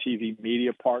TV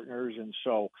media partners. And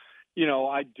so,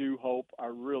 I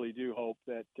really do hope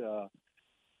that,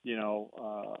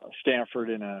 Stanford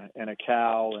and a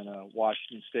Cal and a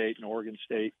Washington State and Oregon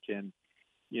State can,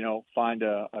 find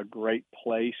a great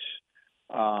place.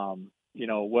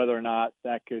 Whether or not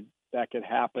that could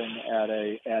happen at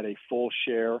a full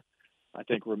share, I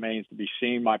think remains to be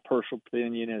seen. My personal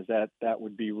opinion is that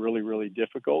would be really, really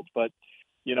difficult, but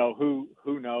who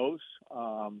knows?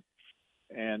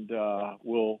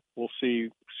 We'll see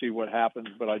what happens.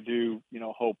 But I do,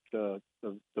 hope the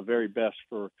very best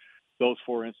for those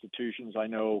four institutions. I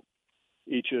know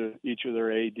each of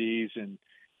their ADs and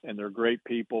they're great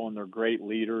people and they're great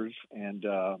leaders, and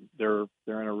they're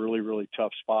in a really, really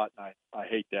tough spot. And I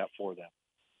hate that for them.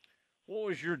 What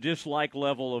was your dislike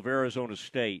level of Arizona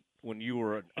State when you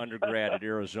were an undergrad at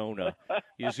Arizona?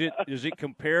 Is it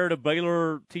compared to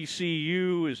Baylor,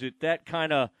 TCU? Is it that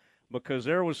kind of, because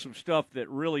there was some stuff that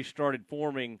really started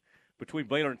forming between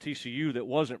Baylor and TCU that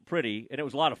wasn't pretty, and it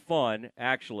was a lot of fun,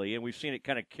 actually, and we've seen it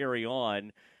kind of carry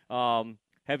on.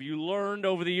 Have you learned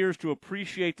over the years to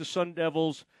appreciate the Sun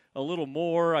Devils a little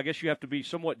more? I guess you have to be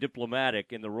somewhat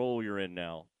diplomatic in the role you're in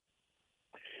now.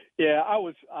 Yeah, I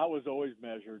was always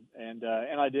measured, and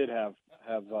I did have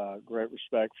great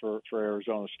respect for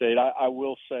Arizona State. I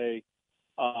will say,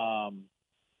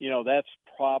 that's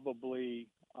probably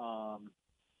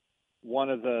one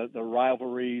of the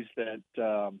rivalries that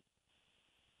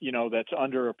that's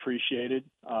underappreciated.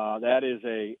 That is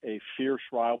a fierce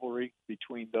rivalry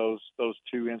between those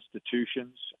two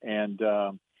institutions, and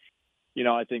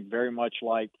I think very much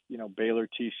like Baylor,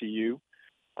 TCU.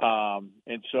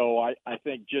 And so I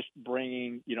think just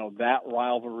bringing, that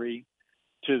rivalry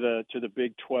to the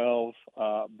Big 12,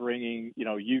 bringing,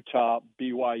 Utah,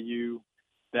 BYU,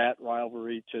 that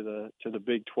rivalry to the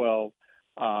Big 12.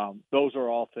 Those are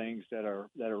all things that are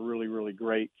really, really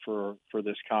great for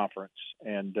this conference.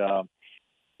 And,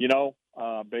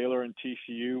 Baylor and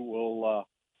TCU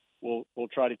will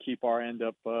try to keep our end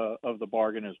up of the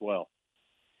bargain as well.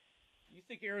 You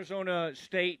think Arizona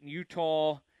State and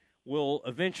Utah will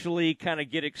eventually kind of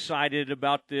get excited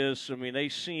about this? I mean, they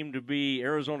seem to be –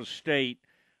 Arizona State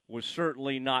was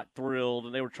certainly not thrilled,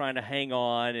 and they were trying to hang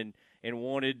on and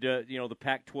wanted, the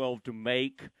Pac-12 to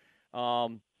make.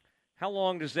 How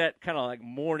long does that kind of like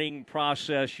mourning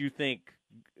process, you think,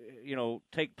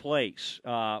 take place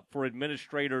for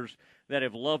administrators that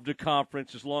have loved a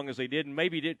conference as long as they did, and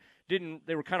maybe didn't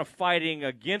they were kind of fighting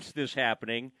against this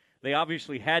happening? They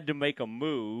obviously had to make a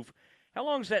move. How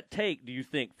long does that take, do you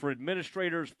think, for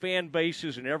administrators, fan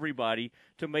bases, and everybody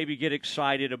to maybe get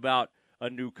excited about a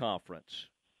new conference?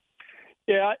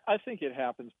 Yeah, I think it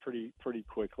happens pretty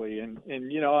quickly, and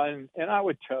I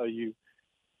would tell you,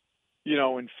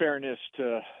 in fairness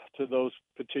to those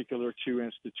particular two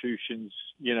institutions,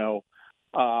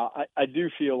 I do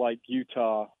feel like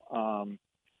Utah,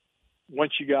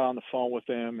 once you got on the phone with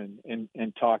them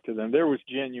and talked to them, there was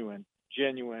genuine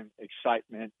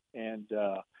excitement and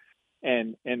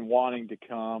wanting to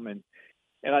come. And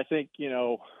I think,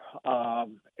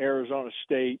 Arizona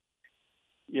State,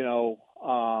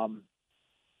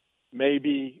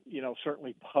 maybe,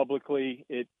 certainly publicly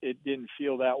it didn't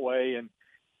feel that way.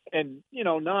 And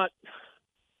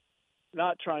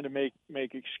not trying to make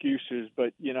excuses,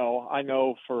 but, I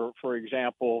know for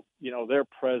example, their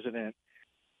president,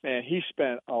 man, he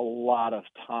spent a lot of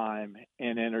time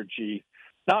and energy,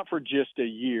 not for just a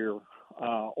year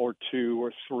or two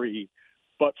or three,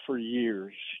 but for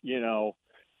years,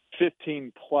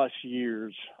 15 plus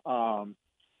years,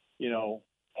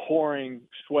 pouring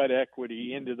sweat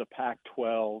equity into the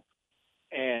Pac-12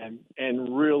 and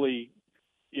really,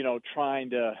 trying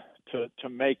to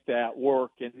make that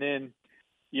work. And then,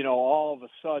 all of a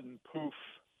sudden, poof,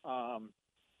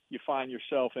 you find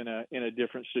yourself in a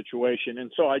different situation.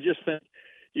 And so I just think,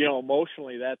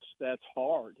 emotionally that's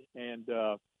hard. And,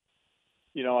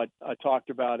 I talked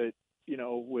about it,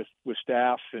 with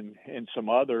staff and some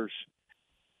others,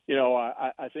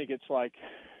 I think it's like,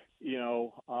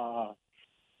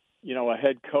 a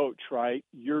head coach, right?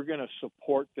 You're going to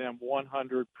support them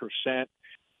 100%.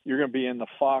 You're going to be in the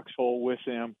foxhole with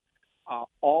them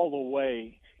all the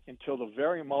way until the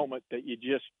very moment that you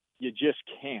just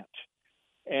can't.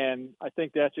 And I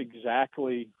think that's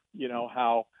exactly,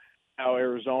 how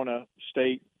Arizona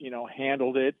State,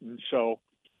 handled it. And so,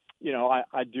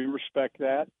 I do respect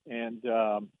that, and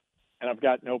I've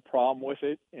got no problem with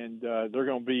it. And they're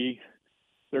going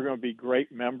to be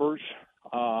great members.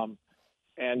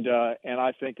 And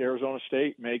I think Arizona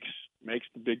State makes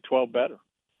the Big 12 better.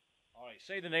 All right,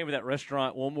 say the name of that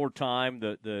restaurant one more time,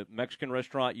 the Mexican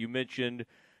restaurant you mentioned,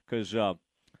 because I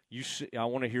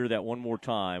want to hear that one more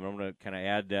time. I'm going to kind of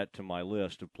add that to my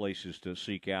list of places to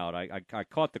seek out. I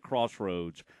caught the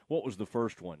Crossroads. What was the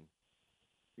first one?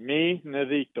 Mi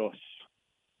Naditos.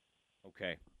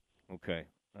 Okay.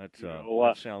 That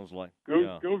sounds like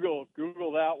Google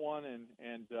that one,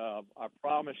 and I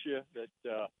promise you that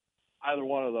either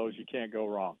one of those you can't go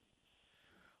wrong.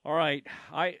 All right,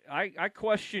 I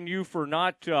question you for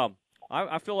not.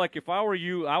 I feel like if I were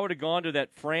you, I would have gone to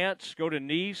that France, go to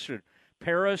Nice or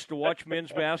Paris to watch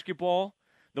men's basketball.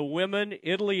 The women,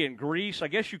 Italy and Greece. I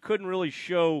guess you couldn't really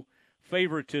show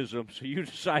favoritism, so you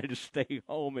decided to stay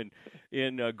home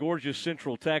in gorgeous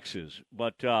Central Texas.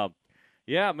 But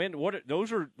yeah, man,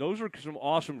 those are some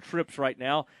awesome trips right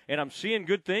now, and I'm seeing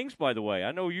good things. By the way,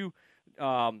 I know you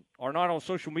are not on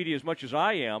social media as much as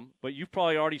I am, but you've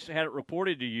probably already had it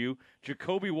reported to you.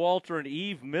 Jacoby Walter and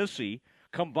Eve Missy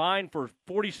combined for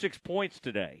 46 points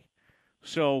today.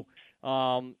 So,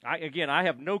 I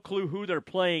have no clue who they're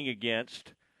playing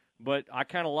against, but I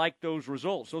kind of like those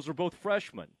results. Those are both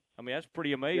freshmen. I mean, that's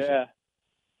pretty amazing. Yeah.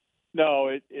 No,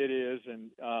 it is,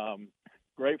 and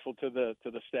grateful to the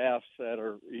staffs that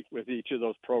are with each of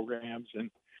those programs, and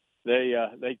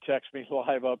they text me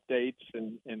live updates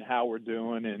and how we're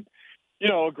doing, and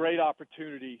a great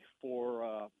opportunity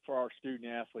for our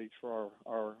student athletes, for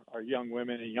our young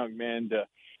women and young men to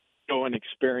go and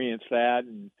experience that,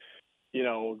 and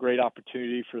a great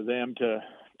opportunity for them to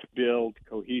build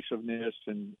cohesiveness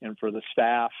and for the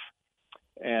staff,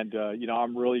 and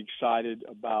I'm really excited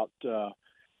about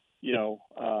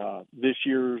this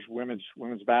year's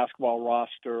women's basketball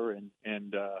roster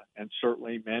and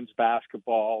certainly men's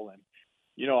basketball, and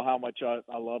how much I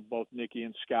love both Nikki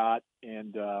and Scott,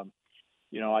 and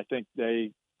I think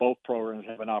both programs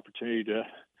have an opportunity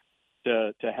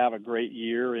to have a great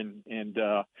year, and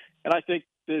I think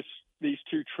these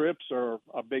two trips are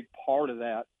a big part of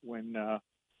that when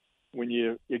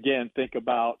you again think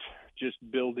about just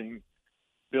building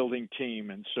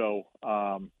team, and so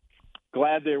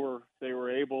glad they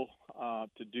were able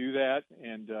to do that,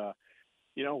 and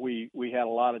we had a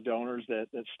lot of donors that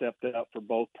stepped up for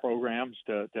both programs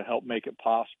to help make it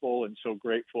possible, and so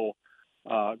grateful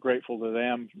to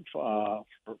them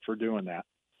for doing that.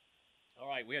 All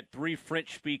right, we had 3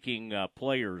 French-speaking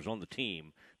players on the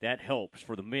team. That helps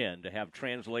for the men to have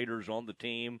translators on the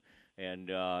team, and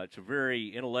it's a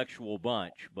very intellectual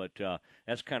bunch. But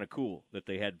that's kind of cool that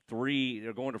they had 3.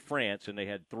 They're going to France, and they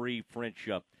had 3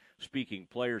 French-speaking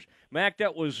players. Mac,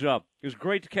 it was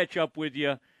great to catch up with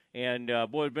you. And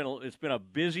boy, it's been a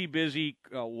busy,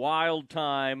 wild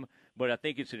time. But I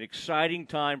think it's an exciting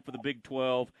time for the Big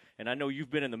 12, and I know you've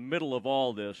been in the middle of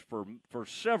all this for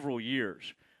several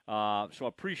years. So I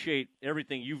appreciate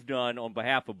everything you've done on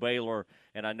behalf of Baylor,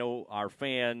 and I know our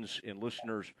fans and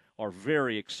listeners are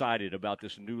very excited about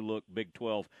this new look Big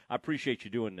 12. I appreciate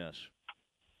you doing this.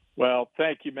 Well,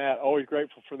 thank you, Matt. Always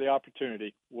grateful for the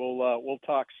opportunity. We'll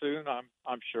talk soon,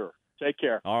 I'm sure. Take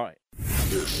care. All right.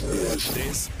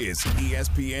 This is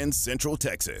ESPN Central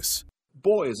Texas.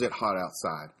 Boy, is it hot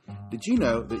outside. Did you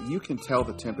know that you can tell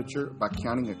the temperature by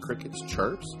counting a cricket's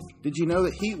chirps? Did you know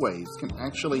that heat waves can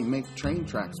actually make train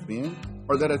tracks bend?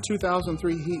 Or that a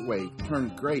 2003 heat wave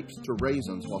turned grapes to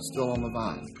raisins while still on the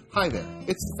vine? Hi there,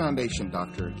 it's the Foundation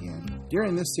Doctor again.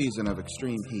 During this season of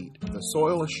extreme heat, the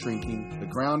soil is shrinking, the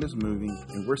ground is moving,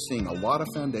 and we're seeing a lot of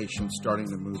foundations starting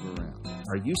to move around.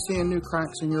 Are you seeing new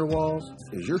cracks in your walls?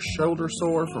 Is your shoulder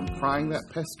sore from prying that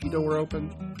pesky door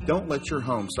open? Don't let your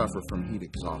home suffer from heat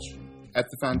exhaustion. At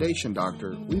the Foundation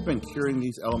Doctor, we've been curing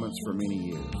these ailments for many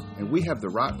years, and we have the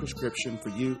right prescription for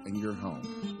you and your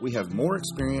home. We have more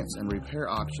experience and repair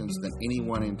options than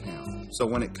anyone in town. So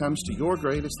when it comes to your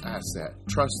greatest asset,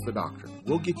 trust the doctor.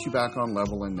 We'll get you back on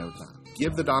level in no time.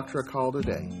 Give the doctor a call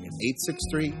today at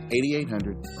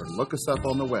 863-8800 or look us up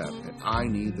on the web at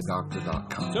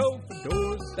ineedthedoctor.com. So for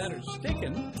doors that are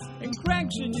sticking and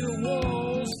cracks in your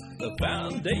walls, the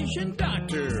Foundation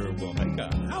Doctor will make a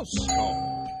house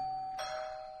call.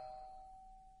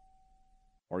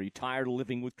 Are you tired of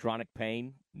living with chronic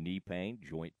pain, knee pain,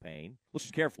 joint pain?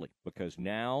 Listen carefully, because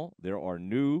now there are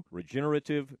new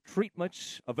regenerative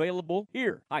treatments available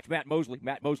here. Hi, it's Matt Mosley,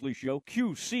 Matt Mosley Show.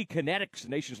 QC Kinetics, the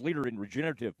nation's leader in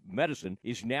regenerative medicine,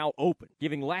 is now open,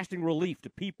 giving lasting relief to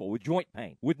people with joint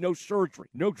pain, with no surgery,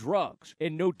 no drugs,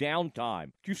 and no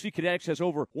downtime. QC Kinetics has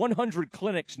over 100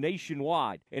 clinics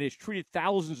nationwide and has treated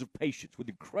thousands of patients with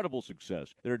incredible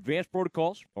success. Their advanced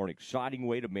protocols are an exciting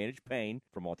way to manage pain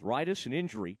from arthritis and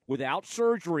injury without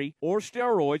surgery or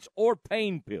steroids or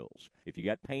pain pills. If you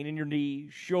got pain in your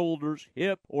knees, shoulders,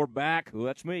 hip, or back, well,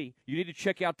 that's me, you need to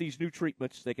check out these new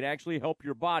treatments. They can actually help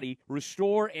your body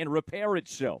restore and repair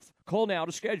itself. Call now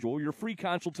to schedule your free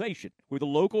consultation with the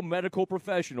local medical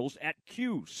professionals at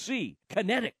QC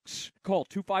Kinetics. Call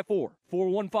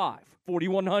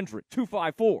 254-415-4100,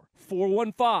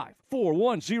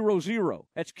 254-415-4100.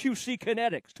 That's QC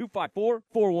Kinetics,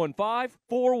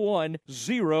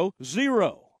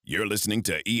 254-415-4100. You're listening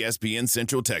to ESPN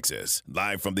Central Texas,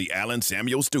 live from the Allen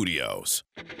Samuel Studios.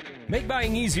 Make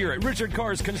buying easier at Richard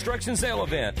Carr's construction sale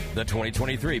event. The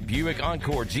 2023 Buick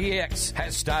Encore GX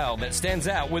has style that stands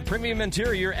out with premium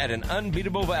interior at an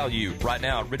unbeatable value. Right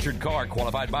now, Richard Carr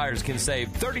qualified buyers can save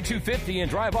 $3,250 and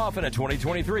drive off in a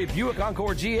 2023 Buick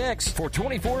Encore GX for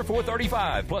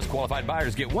 $24,435. Plus, qualified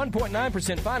buyers get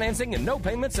 1.9% financing and no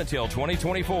payments until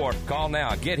 2024. Call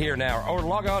now, get here now, or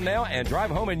log on now and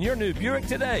drive home in your new Buick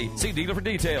today. See dealer for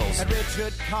details. At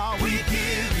Richard Carr, we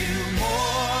give you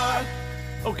more.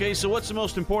 Okay, so what's the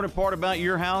most important part about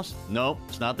your house? Nope,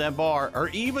 it's not that bar or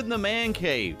even the man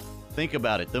cave. Think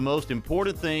about it. The most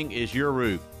important thing is your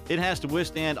roof. It has to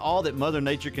withstand all that Mother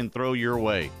Nature can throw your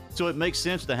way. So it makes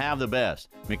sense to have the best.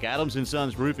 McAdams &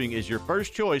 Sons Roofing is your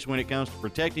first choice when it comes to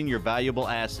protecting your valuable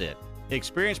asset.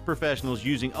 Experienced professionals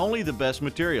using only the best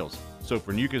materials. So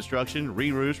for new construction,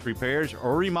 re-roofs, repairs,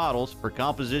 or remodels for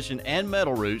composition and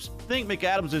metal roofs, think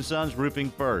McAdams & Sons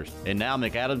Roofing first. And now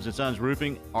McAdams & Sons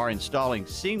Roofing are installing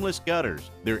seamless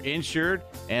gutters. They're insured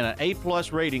and an A+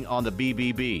 rating on the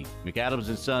BBB.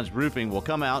 McAdams & Sons Roofing will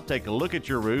come out, take a look at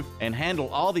your roof, and handle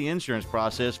all the insurance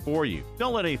process for you.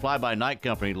 Don't let any fly-by-night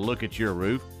company look at your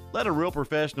roof. Let a real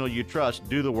professional you trust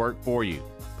do the work for you.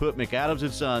 Put McAdams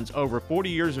 & Sons over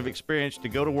 40 years of experience to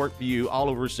go to work for you all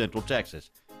over Central Texas.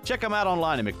 Check them out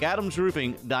online at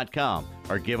McAdamsRoofing.com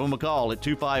or give them a call at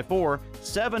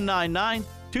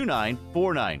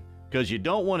 254-799-2949 because you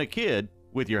don't want a kid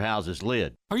with your house's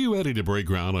lid. Are you ready to break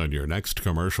ground on your next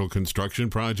commercial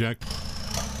construction project?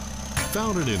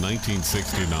 Founded in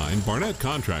 1969, Barnett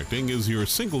Contracting is your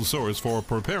single source for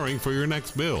preparing for your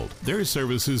next build. Their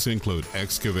services include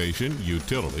excavation,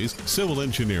 utilities, civil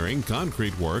engineering,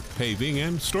 concrete work, paving,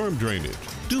 and storm drainage.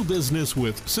 Do business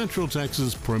with Central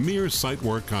Texas' premier site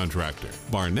work contractor,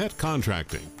 Barnett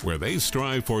Contracting, where they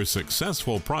strive for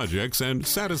successful projects and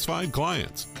satisfied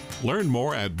clients. Learn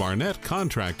more at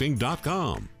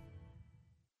barnettcontracting.com.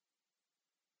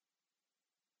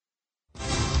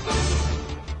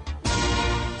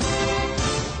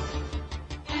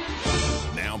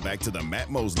 Back to the Matt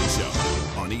Mosley Show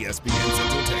on ESPN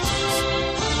Central Texas.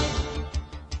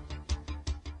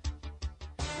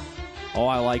 Oh,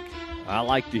 I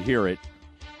like to hear it.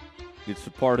 It's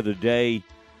the part of the day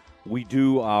we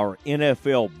do our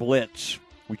NFL Blitz.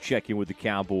 We check in with the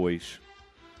Cowboys.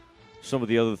 Some of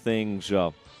the other things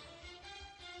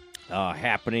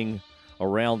happening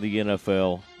around the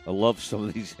NFL. I love some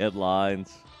of these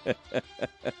headlines.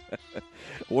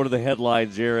 One of the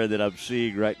headlines, Aaron, that I'm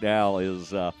seeing right now is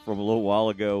from a little while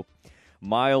ago.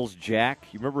 Miles Jack,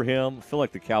 you remember him? I feel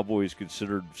like the Cowboys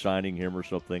considered signing him or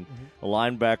something. Mm-hmm. A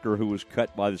linebacker who was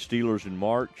cut by the Steelers in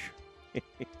March.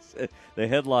 The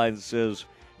headline says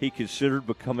he considered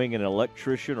becoming an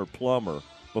electrician or plumber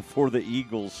before the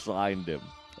Eagles signed him.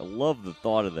 I love the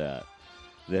thought of that.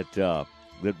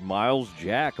 That Miles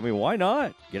Jack, I mean, why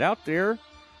not? Get out there.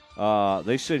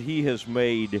 They said he has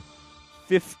made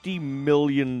 $50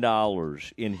 million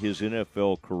in his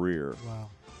NFL career. Wow.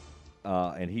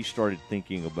 And he started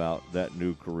thinking about that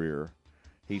new career.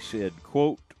 He said,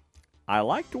 quote, "I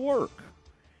like to work.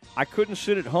 I couldn't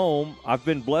sit at home. I've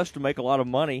been blessed to make a lot of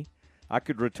money. I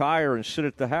could retire and sit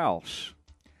at the house."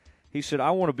 He said,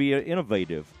 I want to be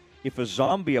innovative. If a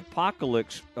zombie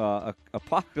apocalypse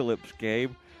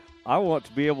came, I want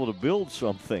to be able to build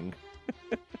something.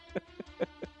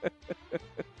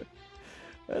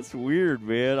 That's weird,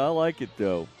 man. I like it,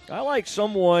 though. I like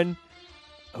someone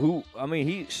who,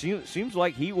 he seems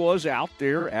like he was out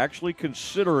there actually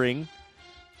considering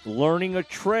learning a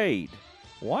trade.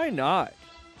 Why not?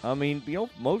 I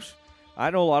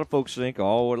know a lot of folks think,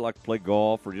 oh, I'd like to play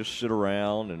golf or just sit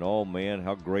around, and, oh, man,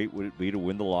 how great would it be to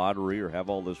win the lottery or have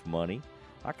all this money?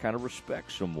 I kind of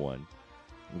respect someone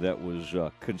that was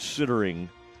considering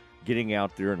getting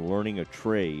out there and learning a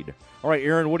trade. All right,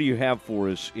 Aaron, what do you have for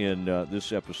us in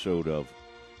this episode of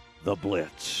The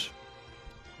Blitz?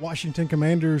 Washington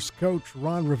Commanders coach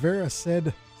Ron Rivera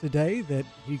said today that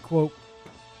he, quote,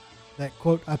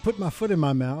 I put my foot in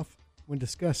my mouth when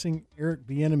discussing Eric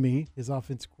Bieniemy, his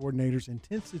offensive coordinator's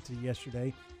intensity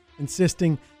yesterday,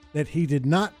 insisting that he did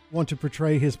not want to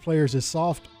portray his players as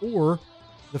soft or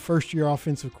the first-year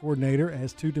offensive coordinator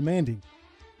as too demanding.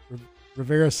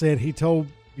 Rivera said he told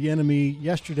Bieniemy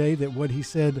yesterday that what he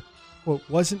said, quote,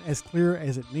 wasn't as clear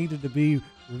as it needed to be.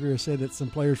 Rivera said that some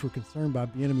players were concerned by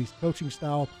Bieniemy's coaching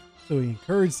style, so he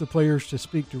encouraged the players to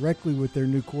speak directly with their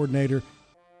new coordinator.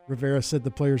 Rivera said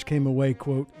the players came away,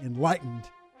 quote, enlightened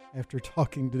after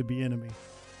talking to Bieniemy.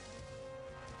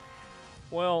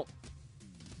 Well,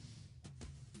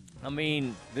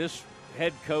 this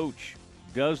head coach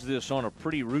does this on a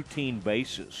pretty routine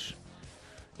basis.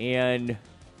 And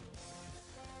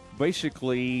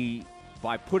basically,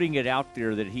 by putting it out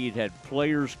there that he had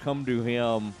players come to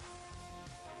him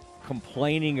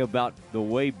complaining about the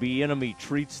way Bieniemy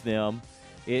treats them,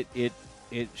 it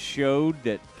showed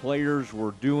that players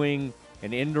were doing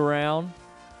an end around,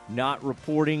 not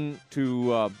reporting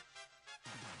to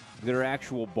their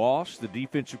actual boss, the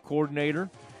defensive coordinator,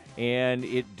 and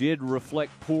it did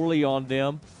reflect poorly on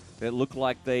them. It looked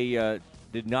like they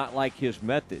did not like his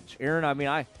methods. Aaron,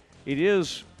 I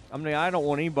don't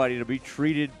want anybody to be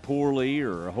treated poorly,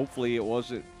 or hopefully it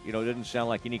wasn't, it didn't sound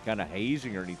like any kind of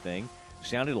hazing or anything. It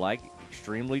sounded like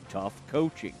extremely tough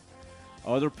coaching.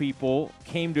 Other people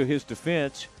came to his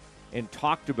defense and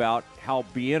talked about how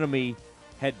Bieniemy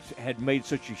had made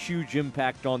such a huge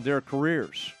impact on their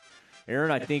careers.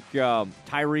 Aaron, I think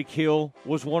Tyreek Hill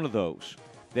was one of those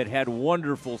that had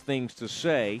wonderful things to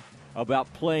say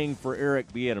about playing for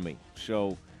Eric Bieniemy.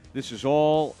 So this is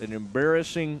all an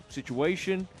embarrassing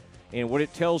situation, and what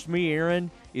it tells me, Aaron,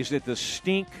 is that the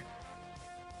stink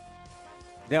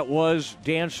that was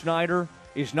Dan Snyder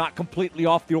is not completely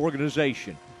off the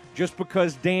organization. Just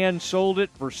because Dan sold it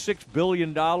for $6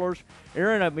 billion.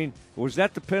 Aaron, was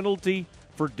that the penalty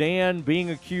for Dan being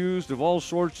accused of all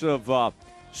sorts of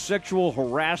sexual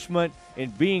harassment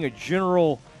and being a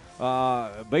general,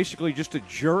 basically just a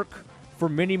jerk for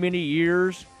many, many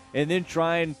years, and then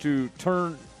trying to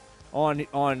turn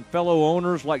on fellow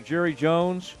owners like Jerry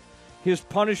Jones? His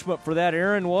punishment for that,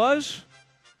 Aaron, was?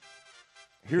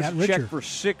 Here's a check for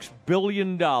 $6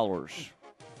 billion.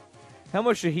 How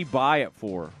much did he buy it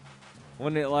for?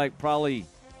 Wasn't it probably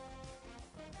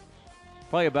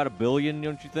about $1 billion,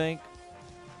 don't you think?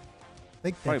 I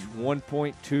think probably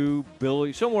 1.2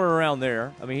 billion, somewhere around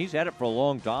there. He's had it for a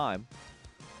long time,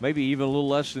 maybe even a little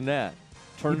less than that.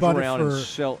 Turns around and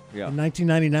sell. Yeah. In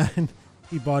 1999,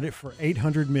 he bought it for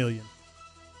 $800 million.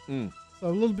 So a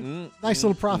little bit, nice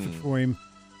little profit for him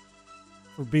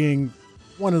for being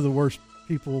one of the worst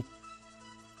people.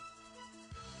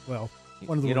 Well,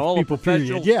 one of the in worst all people. Of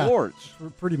professional period. sports. Yeah,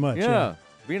 pretty much. Yeah,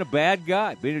 being a bad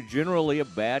guy, generally a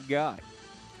bad guy.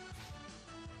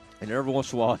 And every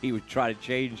once in a while, he would try to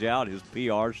change out his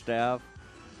PR staff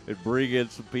and bring in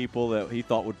some people that he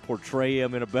thought would portray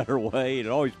him in a better way. And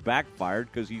it always backfired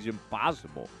because he's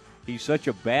impossible. He's such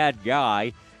a bad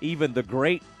guy. Even the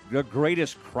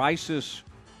greatest crisis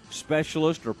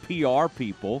specialist or PR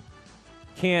people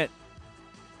can't,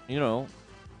 you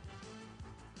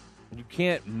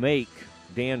can't make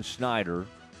Dan Snyder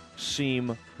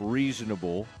seem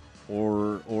reasonable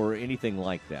or anything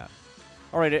like that.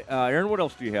 All right, Aaron, what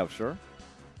else do you have, sir?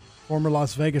 Former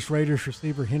Las Vegas Raiders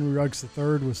receiver Henry Ruggs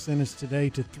III was sentenced today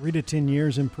to 3 to 10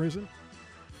 years in prison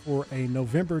for a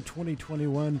November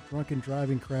 2021 drunken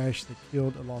driving crash that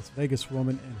killed a Las Vegas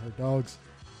woman and her dog.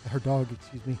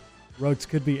 Ruggs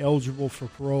could be eligible for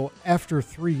parole after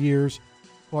 3 years.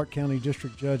 Clark County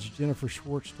District Judge Jennifer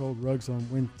Schwartz told Ruggs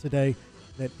on today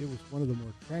that it was one of the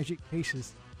more tragic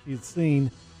cases she had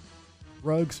seen.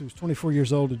 Ruggs, who was 24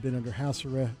 years old, had been under house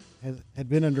arrest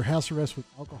with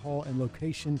alcohol and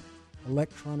location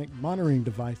electronic monitoring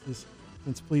devices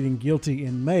since pleading guilty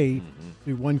in May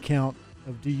to one count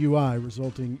of DUI,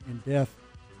 resulting in death.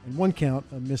 and one count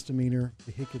of misdemeanor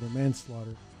vehicular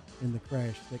manslaughter in the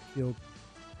crash that killed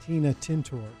Tina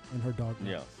Tintor and her dog.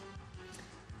 Yeah.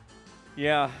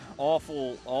 Yeah,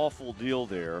 awful deal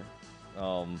there.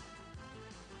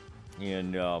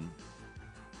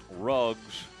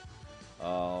 Ruggs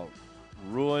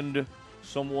ruined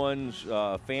someone's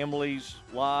family's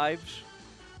lives,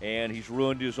 and he's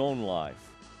ruined his own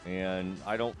life. And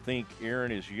I don't think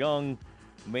Aaron, as young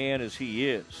man as he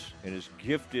is, and as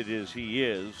gifted as he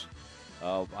is,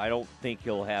 I don't think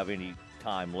he'll have any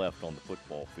time left on the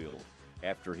football field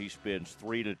after he spends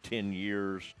 3 to 10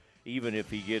 years, even if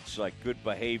he gets like good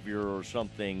behavior or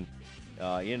something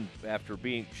after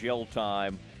being jail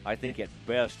time. I think at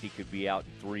best he could be out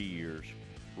in 3 years.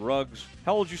 Ruggs,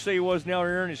 how old did you say he was now,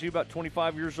 Aaron? Is he about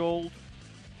 25 years old?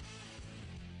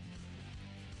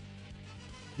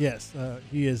 Yes,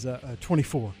 he is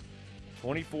 24.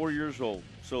 24 years old.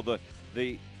 So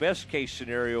the best case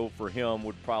scenario for him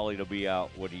would probably to be out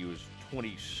when he was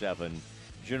 27.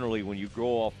 Generally, when you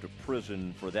go off to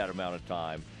prison for that amount of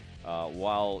time,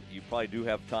 while you probably do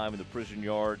have time in the prison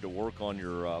yard to work on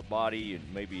your body and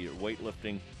maybe your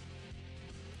weightlifting,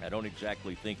 I don't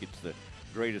exactly think it's the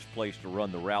greatest place to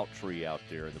run the route tree out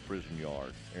there in the prison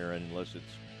yard, Aaron, unless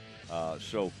it's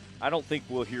so I don't think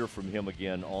we'll hear from him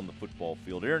again on the football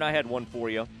field. Aaron, I had one for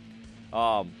you.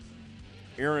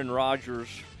 Aaron Rodgers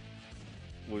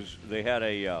they had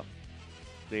a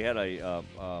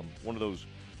one of those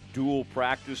dual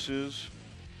practices,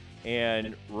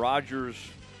 and Rodgers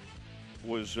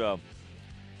was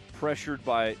pressured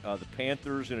by the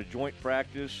Panthers in a joint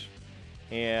practice,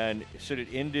 and said it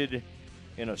ended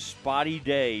in a spotty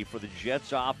day for the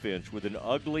Jets offense with an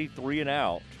ugly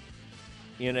 3-and-out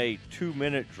in a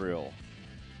 2-minute drill.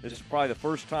 This is probably the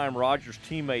first time Rodgers'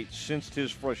 teammates sensed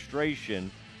his frustration.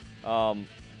 Who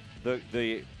do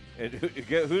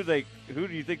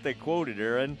you think they quoted,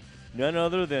 Aaron? None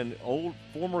other than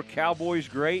former Cowboys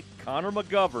great Connor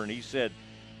McGovern. He said,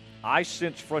 "I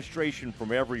sense frustration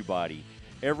from everybody.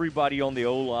 Everybody on the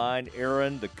O-line,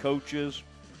 Aaron, the coaches.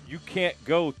 You can't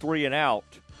go 3-and-out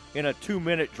in a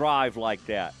 2-minute drive like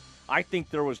that." I think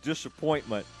there was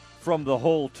disappointment from the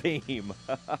whole team.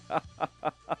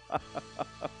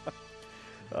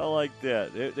 I like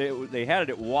that. They had it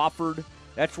at Wofford.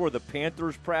 That's where the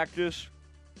Panthers practice.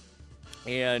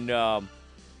 And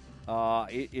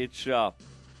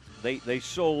they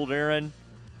sold, Aaron,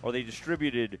 or they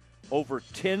distributed over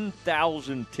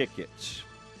 10,000 tickets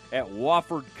at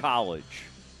Wofford College.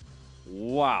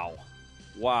 Wow.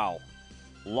 A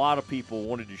lot of people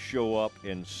wanted to show up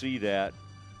and see that.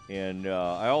 And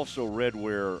I also read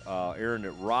where Aaron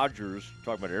Rodgers,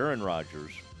 talking about Aaron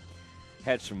Rodgers,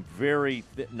 had some very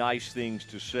nice things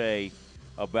to say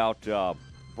about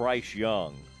Bryce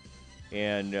Young.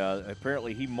 And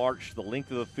apparently he marched the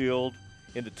length of the field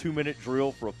in the 2-minute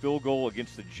drill for a field goal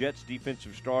against the Jets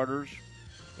defensive starters.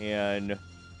 And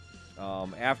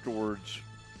afterwards,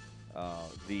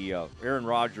 Aaron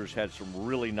Rodgers had some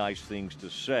really nice things to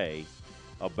say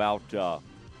about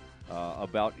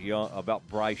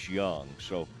Bryce Young.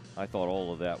 So I thought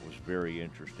all of that was very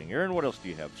interesting. Aaron, what else do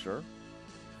you have, sir?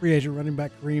 Free agent running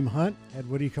back Kareem Hunt had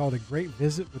what he called a great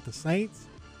visit with the Saints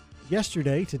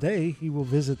today, he will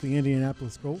visit the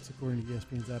Indianapolis Colts. According to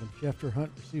ESPN's Adam Schefter,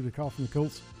 Hunt received a call from the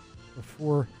Colts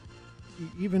before he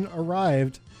even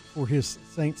arrived for his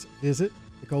Saints visit.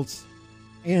 The Colts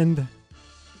and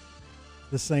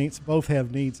the Saints both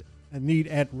have a need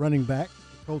at running back.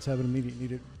 The Colts have an immediate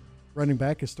need at running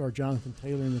back as star Jonathan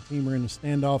Taylor and the team are in a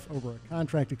standoff over a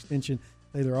contract extension.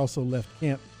 Taylor also left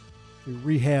camp to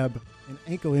rehab an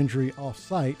ankle injury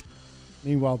off-site.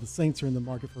 Meanwhile, the Saints are in the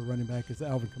market for a running back as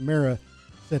Alvin Kamara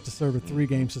set to serve a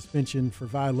 3-game suspension for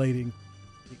violating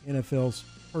the NFL's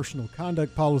personal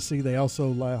conduct policy. They also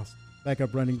lost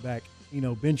backup running back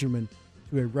Eno Benjamin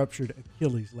to a ruptured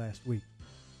Achilles last week.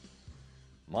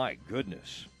 My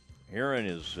goodness. Aaron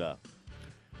is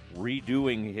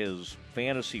redoing his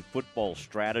fantasy football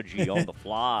strategy on the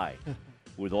fly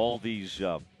with all these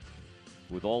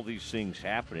things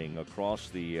happening across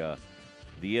the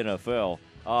NFL.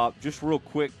 Just real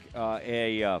quick,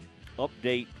 a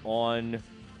update on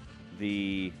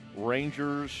the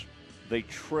Rangers. They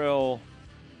trail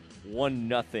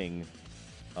 1-0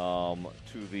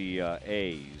 to the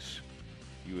A's.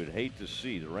 You would hate to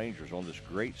see the Rangers on this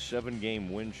great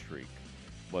 7-game win streak,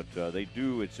 but they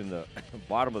do. It's in the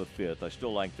bottom of the 5th. I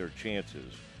still like their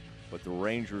chances, but the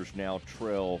Rangers now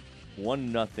trail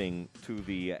 1-0 to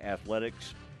the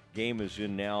Athletics. Game is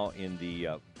now in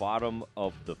the bottom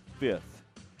of the 5th.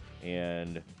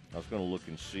 And I was going to look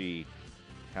and see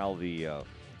how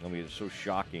it's so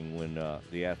shocking when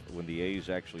the A's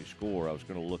actually score. I was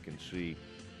going to look and see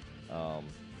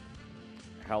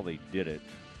how they did it.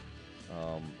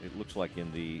 It looks like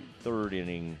in the third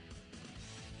inning,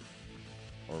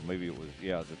 or maybe it was,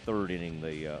 the third inning,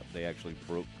 they actually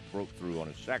broke through on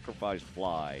a sacrifice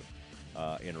fly,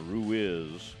 and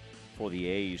Ruiz for the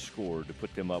A's scored to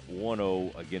put them up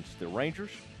 1-0 against the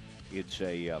Rangers. It's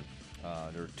there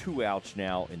are 2 outs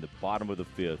now in the bottom of the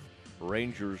 5th.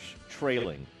 Rangers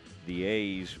trailing the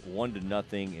A's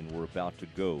 1-0, and we're about to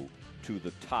go to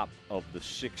the top of the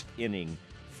 6th inning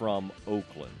from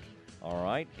Oakland. All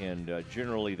right, and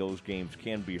generally those games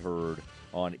can be heard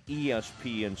on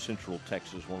ESPN Central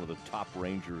Texas, one of the top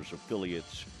Rangers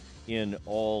affiliates in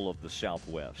all of the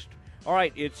Southwest. All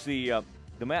right, it's the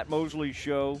Matt Mosley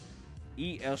Show,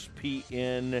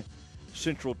 ESPN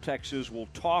Central Texas. We'll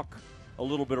talk a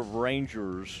little bit of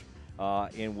Rangers,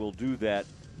 and we'll do that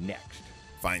next.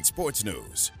 Find sports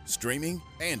news, streaming,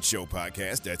 and show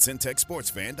podcast at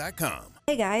centexsportsfan.com.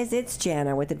 Hey guys, it's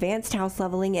Jana with Advanced House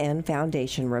Leveling and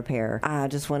Foundation Repair. I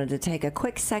just wanted to take a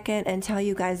quick second and tell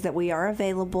you guys that we are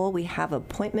available. We have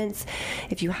appointments.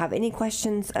 If you have any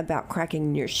questions about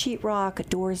cracking your sheetrock,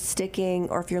 doors sticking,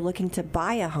 or if you're looking to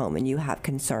buy a home and you have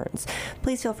concerns,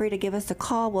 please feel free to give us a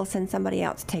call. We'll send somebody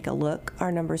out to take a look.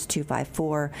 Our number is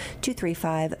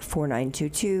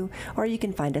 254-235-4922, or you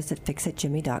can find us at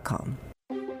fixitjimmy.com.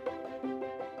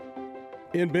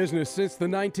 In business since the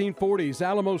 1940s,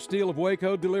 Alamo Steel of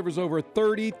Waco delivers over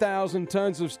 30,000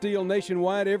 tons of steel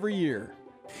nationwide every year.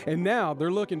 And now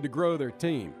they're looking to grow their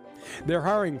team. They're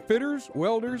hiring fitters,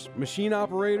 welders, machine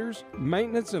operators,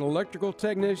 maintenance and electrical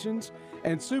technicians,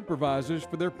 and supervisors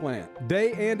for their plant.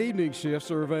 Day and evening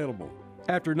shifts are available.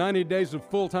 After 90 days of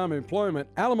full-time employment,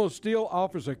 Alamo Steel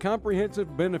offers a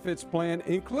comprehensive benefits plan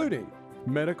including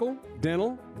medical,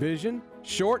 dental, vision,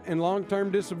 short and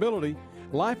long-term disability,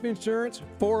 life insurance,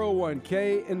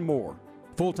 401k, and more.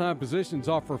 Full-time positions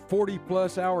offer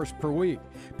 40-plus hours per week.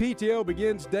 PTO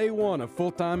begins day one of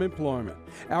full-time employment.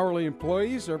 Hourly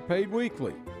employees are paid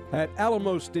weekly. At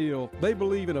Alamo Steel, they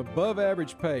believe in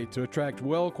above-average pay to attract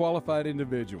well-qualified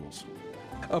individuals.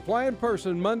 Apply in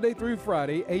person Monday through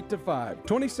Friday, 8 to 5,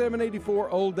 2784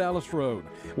 Old Dallas Road,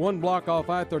 1 block off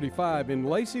I-35 in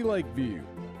Lacey Lakeview.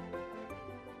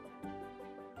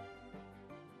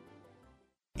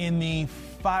 In the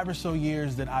 5 or so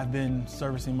years that I've been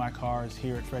servicing my cars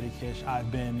here at Freddie Kish,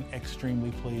 I've been extremely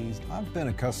pleased. I've been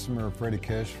a customer of Freddie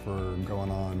Kish for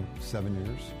going on 7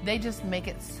 years. They just make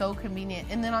it so convenient.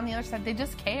 And then on the other side, they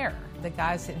just care. The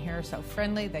guys in here are so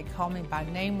friendly. They call me by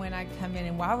name when I come in,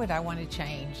 and why would I want to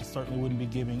change? I certainly wouldn't be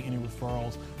giving any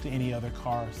referrals to any other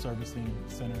car servicing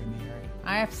center in the area.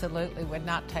 I absolutely would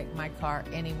not take my car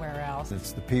anywhere else.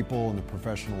 It's the people and the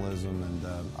professionalism, and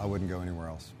I wouldn't go anywhere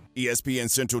else. ESPN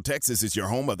Central Texas is your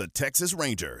home of the Texas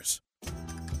Rangers.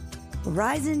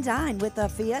 Rise and dine with a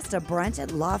Fiesta brunch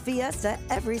at La Fiesta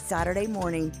every Saturday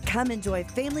morning. Come enjoy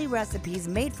family recipes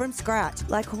made from scratch,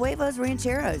 like huevos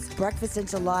rancheros, breakfast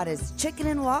enchiladas, chicken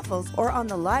and waffles, or on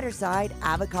the lighter side,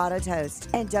 avocado toast.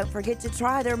 And don't forget to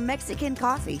try their Mexican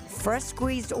coffee, fresh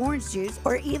squeezed orange juice,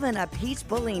 or even a peach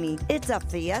Bellini. It's a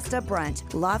Fiesta brunch.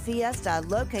 La Fiesta,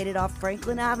 located off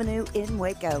Franklin Avenue in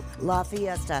Waco. La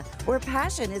Fiesta, where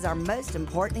passion is our most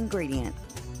important ingredient.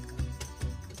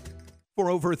 For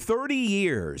over 30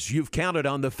 years, you've counted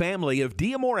on the family of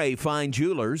D'Amore Fine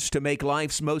Jewelers to make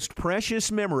life's most precious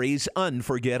memories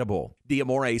unforgettable.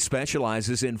 D'Amore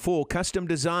specializes in full custom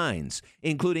designs,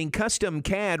 including custom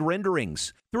CAD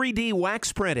renderings, 3D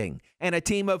wax printing, and a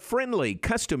team of friendly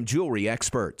custom jewelry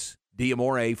experts.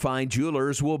 D'Amore Fine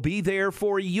Jewelers will be there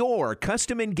for your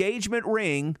custom engagement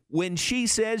ring when she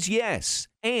says yes,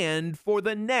 and for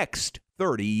the next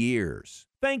 30 years.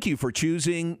 Thank you for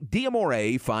choosing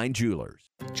D'Amore Fine Jewelers.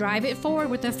 Drive it forward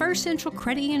with the First Central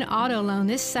Credit Union Auto Loan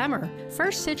this summer.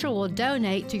 First Central will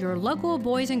donate to your local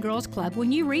Boys and Girls Club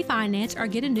when you refinance or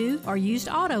get a new or used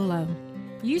auto loan.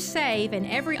 You save, and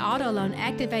every auto loan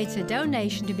activates a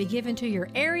donation to be given to your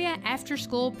area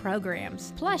after-school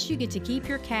programs. Plus, you get to keep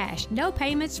your cash. No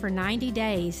payments for 90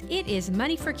 days. It is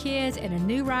money for kids and a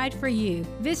new ride for you.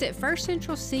 Visit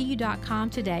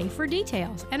firstcentralcu.com today for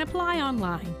details and apply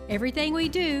online. Everything we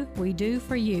do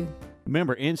for you.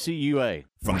 Member NCUA.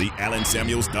 From the Allen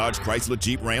Samuels Dodge Chrysler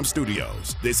Jeep Ram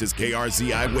Studios, this is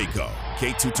KRZI Waco,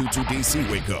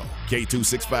 K222DC Waco,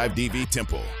 K265DV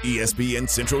Temple, ESPN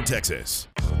Central Texas.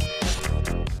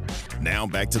 Now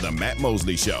back to the Matt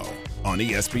Mosley Show on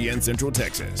ESPN Central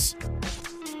Texas.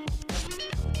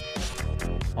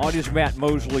 On his Matt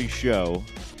Mosley Show,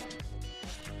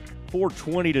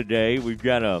 4:20 today, we've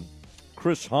got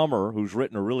Chris Hummer, who's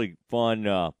written a really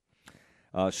fun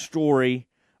story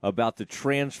about the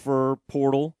transfer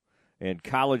portal and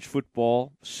college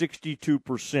football.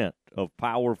 62% of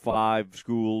Power 5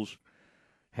 schools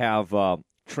have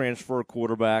transfer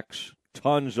quarterbacks,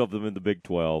 tons of them in the Big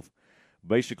 12,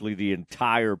 basically the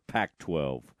entire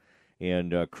Pac-12.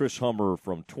 And Chris Hummer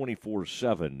from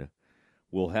 24/7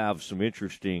 will have some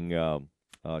interesting,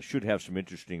 should have some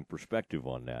interesting perspective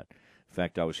on that. In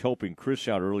fact, I was helping Chris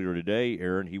out earlier today,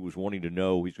 Aaron. He was wanting to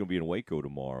know, he's going to be in Waco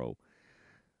tomorrow,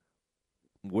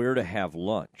 where to have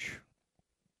lunch.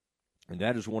 And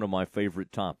that is one of my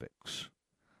favorite topics,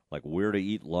 like where to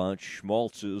eat lunch.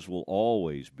 Schmaltz's will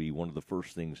always be one of the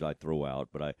first things I throw out,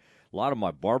 but a lot of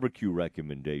my barbecue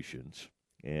recommendations.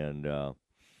 And,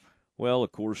 well,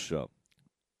 of course,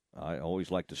 I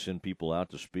always like to send people out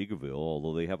to Speakerville,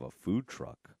 although they have a food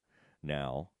truck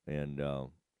now, and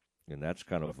that's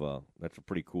kind of that's a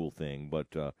pretty cool thing.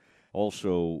 But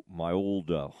also my old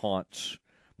haunts,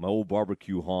 my old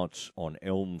barbecue haunts on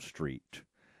Elm Street.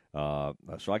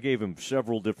 So I gave him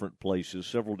several different places,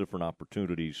 several different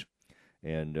opportunities,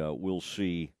 and we'll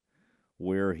see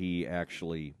where he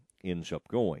actually ends up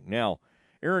going. Now,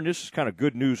 Aaron, this is kind of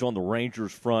good news on the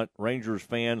Rangers front. Rangers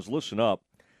fans, listen up.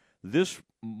 This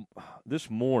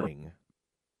morning,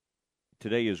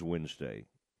 today is Wednesday.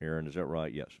 Aaron, is that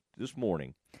right? Yes. This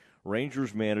morning,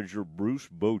 Rangers manager Bruce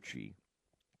Bochy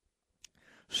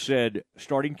said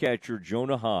starting catcher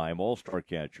Jonah Heim, all-star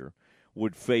catcher,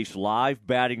 would face live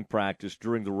batting practice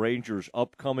during the Rangers'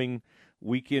 upcoming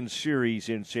weekend series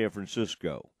in San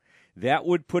Francisco. That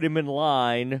would put him in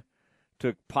line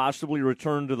to possibly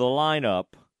return to the lineup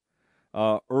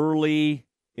early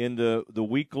in the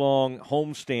week-long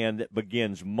homestand that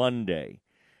begins Monday.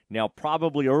 Now,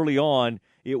 probably early on,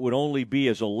 it would only be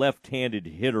as a left-handed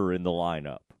hitter in the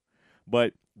lineup.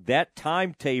 But that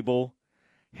timetable,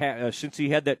 since he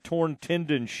had that torn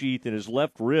tendon sheath in his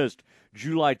left wrist,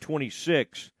 July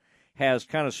 26, has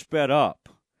kind of sped up.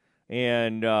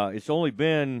 And it's only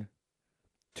been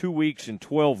 2 weeks and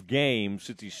 12 games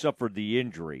since he suffered the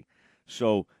injury.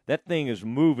 So that thing is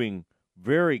moving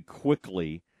very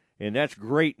quickly, and that's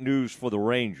great news for the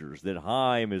Rangers, that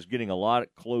Heim is getting a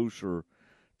lot closer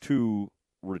to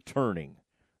returning.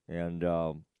 And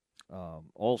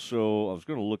also, I was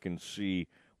going to look and see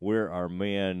where our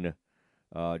man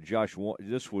Josh,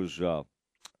 this was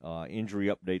injury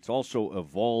updates. Also,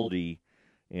 Evaldi,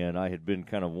 and I had been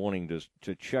kind of wanting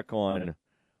to check on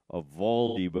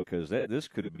Evaldi because this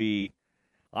could be,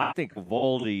 I think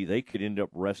Evaldi, they could end up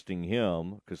resting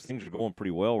him because things are going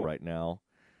pretty well right now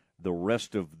the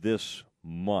rest of this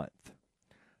month.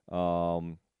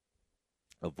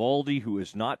 Evaldi, who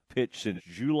has not pitched since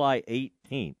July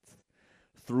 18th,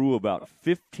 threw about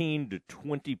 15 to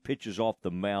 20 pitches off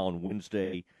the mound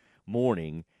Wednesday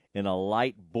morning in a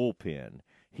light bullpen.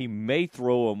 He may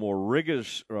throw a more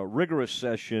rigorous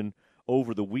session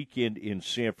over the weekend in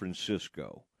San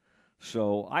Francisco.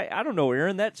 So I don't know,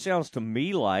 Aaron. That sounds to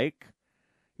me like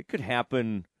it could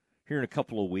happen here in a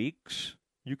couple of weeks.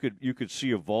 You could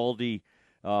see Evaldi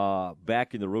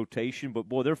back in the rotation, but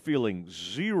boy, they're feeling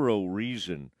zero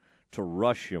reason to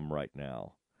rush him right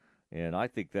now, and I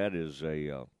think that is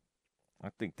a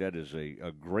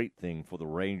great thing for the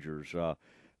Rangers.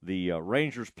 The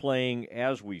Rangers playing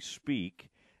as we speak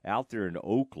out there in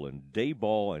Oakland, day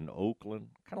ball in Oakland.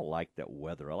 Kind of like that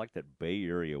weather. I like that Bay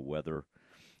Area weather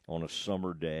on a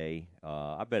summer day.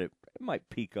 I bet it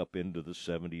might peak up into the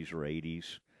 70s or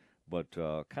 80s, but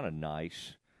kind of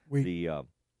nice. We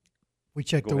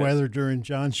checked the weather during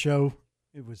John's show.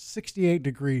 It was 68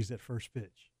 degrees at first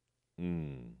pitch.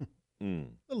 A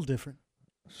little different.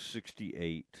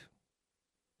 68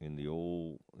 in the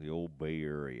old Bay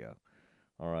Area.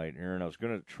 All right, Aaron, I was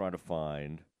going to try to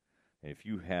find, and if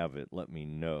you have it, let me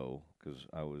know, because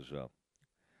I was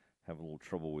having a little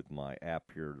trouble with my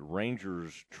app here. The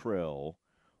Rangers trail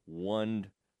 1-0,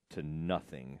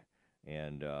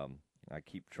 and I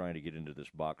keep trying to get into this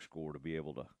box score to be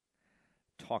able to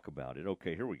talk about it.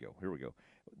 Okay, here we go.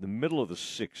 The middle of the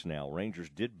sixth now. Rangers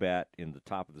did bat in the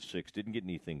top of the sixth, didn't get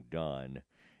anything done,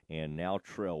 and now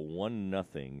trail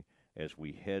 1-0 as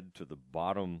we head to the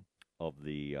bottom of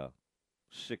the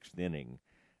sixth inning.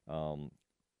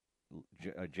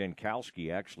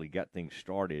 Jankowski actually got things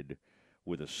started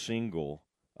with a single,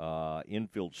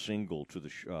 infield single to the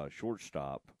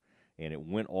shortstop, and it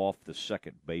went off the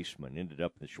second baseman, ended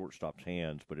up in the shortstop's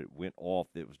hands, but it went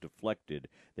off. It was deflected.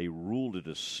 They ruled it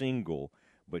a single,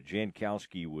 but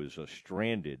Jankowski was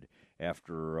stranded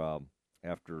after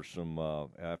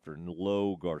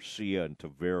Lowe, Garcia, and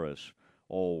Taveras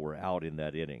all were out in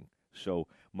that inning. So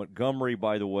Montgomery,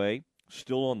 by the way,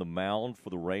 still on the mound for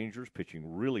the Rangers,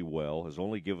 pitching really well, has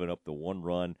only given up the one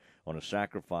run on a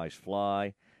sacrifice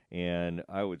fly, And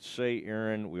I would say,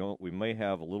 Aaron, we may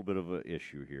have a little bit of an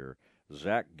issue here.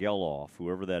 Zach Geloff,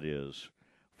 whoever that is,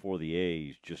 for the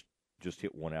A's, just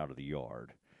hit one out of the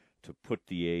yard to put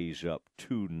the A's up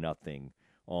 2-0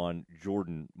 on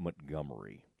Jordan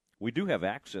Montgomery. We do have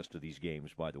access to these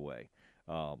games, by the way.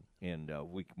 And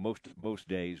we most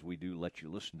days we do let you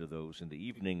listen to those in the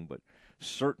evening, but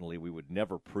certainly we would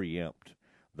never preempt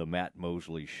the Matt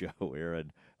Mosley show,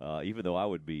 Aaron, even though I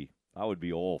would be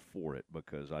all for it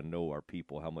because I know our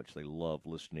people, how much they love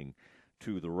listening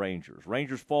to the Rangers.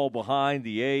 Rangers fall behind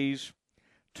the A's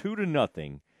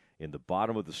 2-0 in the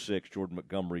bottom of the sixth. Jordan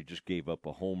Montgomery just gave up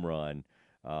a home run.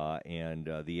 And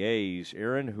the A's,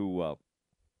 Aaron, who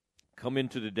come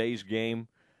into today's game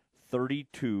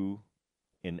 32-82.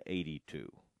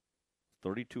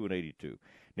 32-82.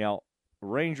 Now,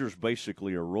 Rangers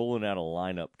basically are rolling out a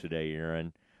lineup today,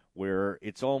 Aaron, where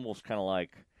it's almost kind of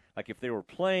like if they were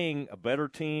playing a better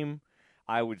team,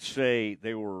 I would say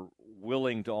they were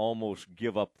willing to almost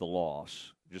give up the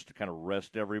loss just to kind of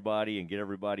rest everybody and get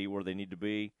everybody where they need to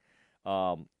be.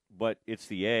 But it's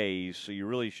the A's, so you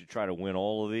really should try to win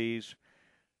all of these.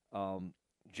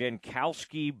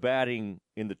 Jankowski batting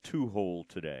in the 2-hole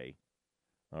today.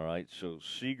 All right, so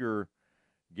Seager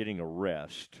getting a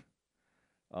rest.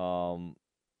 And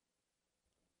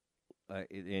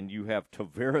you have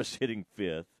Taveras hitting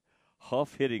 5th,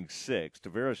 Huff hitting 6th.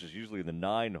 Taveras is usually in the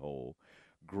 9-hole.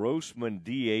 Grossman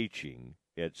DHing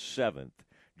at 7th.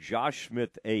 Josh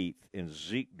Smith 8th, and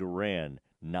Zeke Duran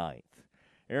 9th.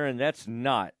 Aaron, that's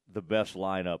not the best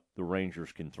lineup the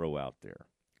Rangers can throw out there.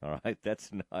 All right,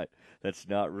 that's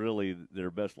not really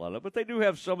their best lineup, but they do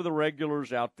have some of the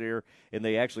regulars out there, and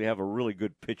they actually have a really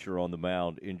good pitcher on the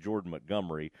mound in Jordan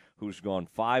Montgomery, who's gone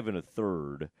 5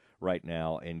 1/3 right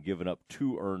now and given up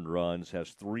 2 earned runs, has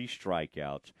 3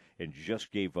 strikeouts, and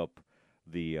just gave up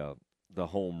the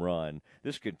home run.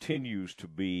 This continues to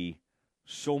be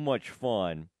so much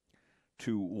fun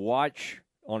to watch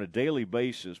on a daily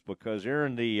basis because,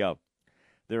 Aaron,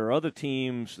 there are other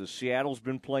teams. The Seattle's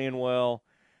been playing well.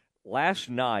 Last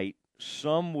night,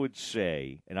 some would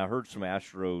say, and I heard some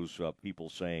Astros people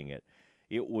saying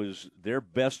it was their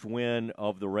best win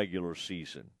of the regular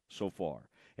season so far.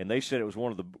 And they said it was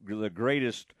one of the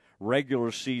greatest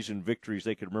regular season victories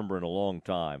they could remember in a long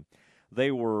time.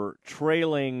 They were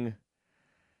trailing,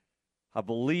 I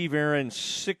believe, Aaron,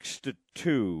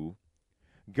 6-2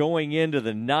 going into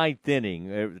the 9th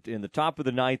inning. In the top of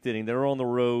the 9th inning, they're on the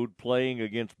road playing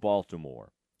against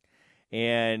Baltimore.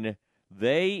 And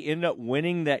they end up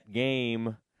winning that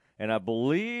game, and I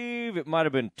believe it might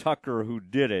have been Tucker who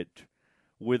did it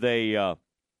with a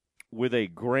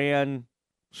grand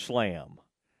slam.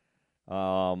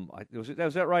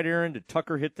 Was that right, Aaron? Did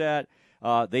Tucker hit that?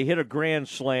 They hit a grand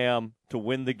slam to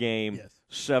win the game, yes.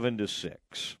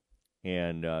 7-6,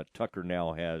 and Tucker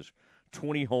now has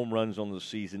 20 home runs on the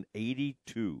season,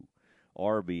 82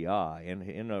 RBI, and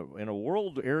in a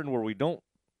world, Aaron, where we don't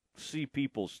see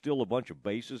people steal a bunch of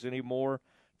bases anymore.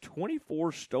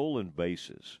 24 stolen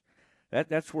bases.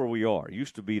 That's where we are. It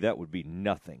used to be that would be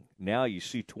nothing. Now you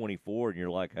see 24 and you're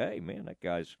like, hey man, that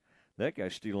guy's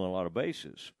stealing a lot of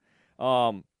bases.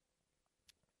 The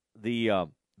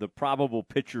probable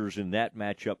pitchers in that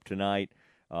matchup tonight,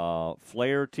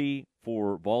 Flaherty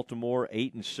for Baltimore,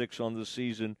 8-6 on the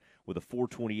season with a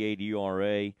 4.28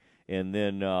 ERA, and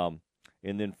then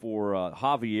for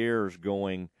Javier's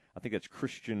going. I think that's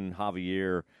Christian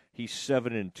Javier. He's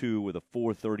 7-2 with a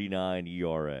 4.39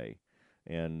 ERA.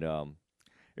 And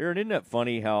Aaron, isn't that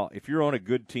funny how if you're on a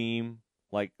good team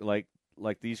like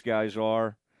these guys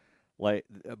are, like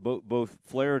both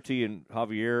Flaherty and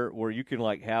Javier, where you can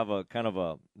like have a kind of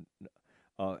a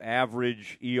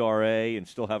average ERA and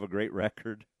still have a great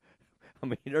record. I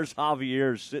mean, there's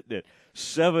Javier sitting at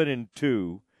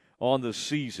 7-2 on the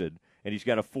season, and he's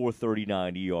got a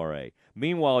 4.39 ERA.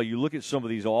 Meanwhile, you look at some of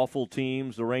these awful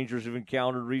teams the Rangers have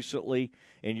encountered recently,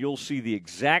 and you'll see the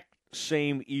exact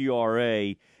same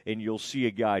ERA, and you'll see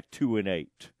a guy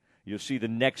 2-8. You'll see the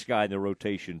next guy in the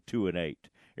rotation 2-8.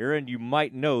 Aaron, you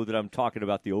might know that I'm talking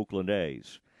about the Oakland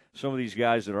A's. Some of these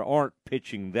guys that aren't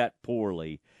pitching that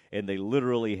poorly, and they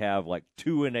literally have like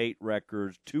 2-8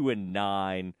 records,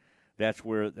 2-9. That's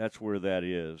where that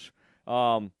is.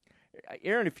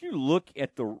 Aaron, if you look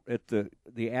at the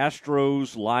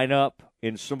Astros lineup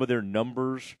and some of their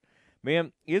numbers,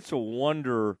 man, it's a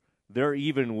wonder they're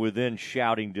even within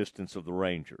shouting distance of the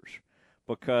Rangers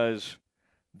because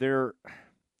they're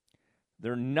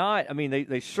not. I mean,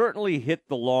 they certainly hit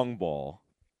the long ball,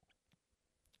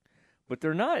 but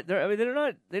they're not. They're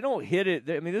not. They don't hit it.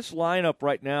 This lineup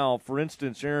right now, for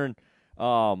instance, Aaron,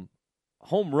 home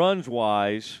runs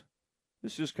wise,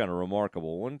 This is kind of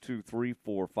remarkable. 1, 2, 3,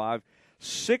 4, 5,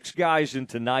 6 guys in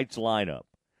tonight's lineup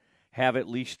have at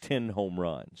least 10 home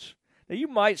runs. Now, you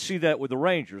might see that with the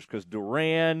Rangers because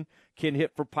Duran can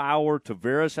hit for power.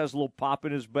 Taveras has a little pop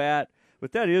in his bat.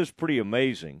 But that is pretty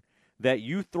amazing that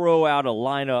you throw out a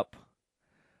lineup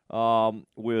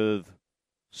with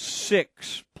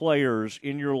 6 players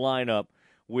in your lineup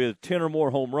with 10 or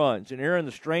more home runs. And, Aaron,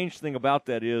 the strange thing about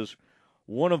that is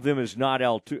one of them is not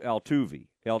Altuve.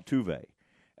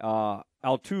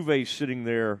 Altuve's sitting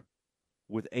there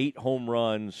with 8 home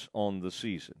runs on the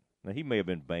season. Now, he may have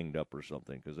been banged up or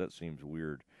something because that seems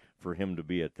weird for him to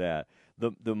be at that.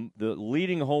 The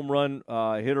leading home run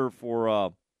hitter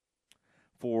for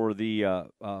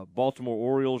the Baltimore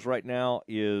Orioles right now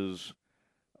is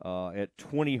at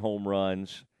 20 home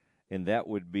runs, and that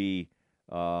would be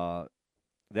Anthony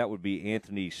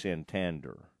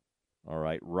Santander. All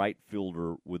right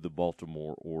fielder with the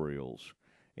Baltimore Orioles,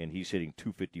 and he's hitting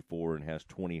 .254 and has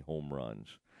 20 home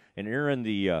runs. And Aaron,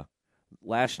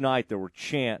 last night there were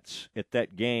chants at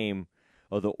that game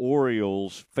of the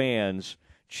Orioles fans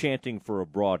chanting for a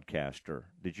broadcaster.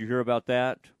 Did you hear about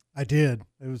that? I did.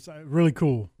 It was really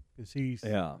cool because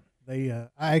I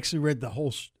actually read the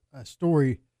whole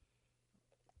story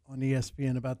on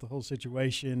ESPN about the whole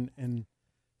situation and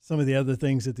some of the other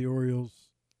things that the Orioles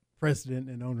president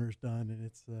and owner's done, and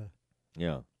it's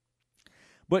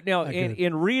But now,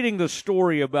 in reading the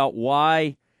story about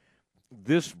why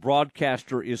this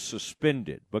broadcaster is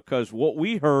suspended, because what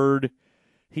we heard,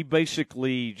 he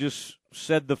basically just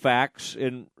said the facts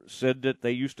and said that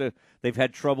they've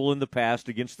had trouble in the past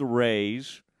against the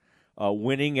Rays,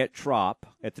 winning at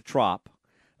the Trop,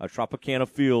 Tropicana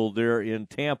Field there in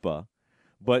Tampa,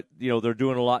 but they're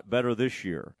doing a lot better this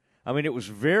year. I mean, it was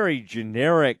very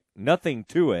generic, nothing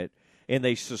to it, and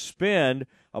they suspend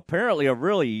apparently a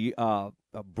really a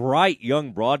bright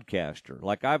young broadcaster.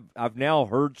 Like I've now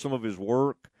heard some of his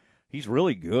work. He's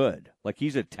really good. Like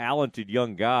he's a talented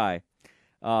young guy,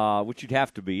 which you'd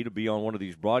have to be on one of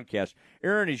these broadcasts.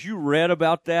 Aaron, as you read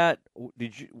about that,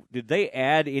 did they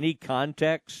add any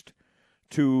context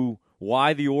to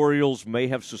why the Orioles may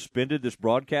have suspended this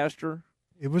broadcaster?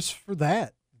 It was for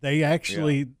that. They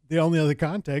actually, the only other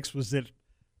context was that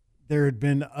there had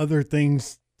been other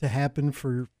things to happen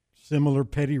for similar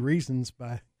petty reasons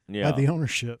by the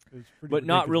ownership. But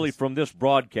not really from this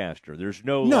broadcaster. There's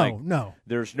no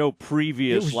There's no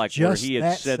previous where he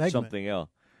had said segment. Something else.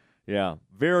 Yeah,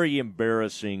 very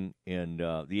embarrassing, and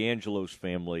the Angelos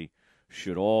family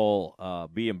should all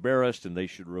be embarrassed, and they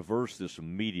should reverse this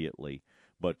immediately.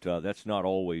 But that's not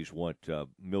always what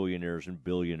millionaires and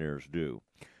billionaires do.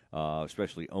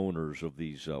 Especially owners of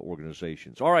these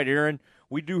organizations. All right, Aaron,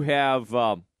 we do have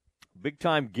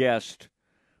big-time guest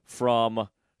from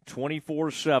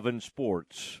 24/7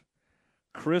 Sports,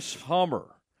 Chris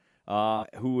Hummer,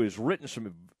 who has written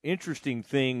some interesting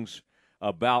things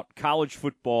about college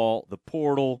football, the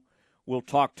portal. We'll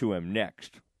talk to him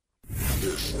next.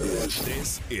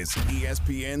 This is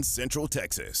ESPN Central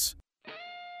Texas.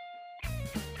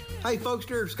 Hey folks,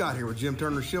 Derek Scott here with Jim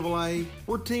Turner Chevrolet.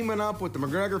 We're teaming up with the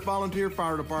McGregor Volunteer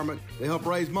Fire Department to help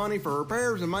raise money for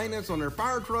repairs and maintenance on their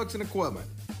fire trucks and equipment.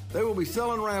 They will be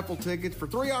selling raffle tickets for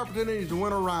 3 opportunities to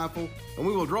win a rifle, and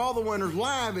we will draw the winners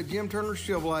live at Jim Turner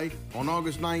Chevrolet on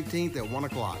August 19th at 1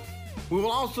 o'clock. We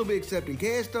will also be accepting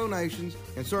cash donations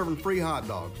and serving free hot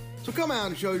dogs. So come out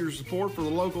and show your support for the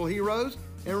local heroes,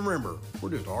 and remember, we're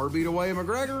just a heartbeat away at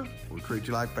McGregor. We'll treat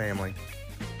you like family.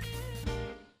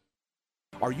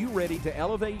 Are you ready to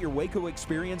elevate your Waco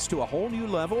experience to a whole new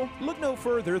level? Look no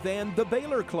further than the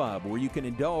Baylor Club, where you can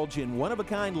indulge in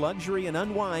one-of-a-kind luxury and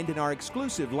unwind in our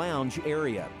exclusive lounge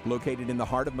area. Located in the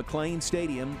heart of McLean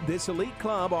Stadium, this elite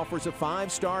club offers a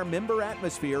 5-star member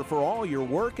atmosphere for all your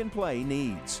work and play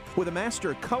needs. With a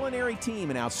master culinary team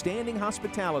and outstanding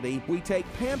hospitality, we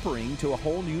take pampering to a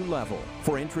whole new level.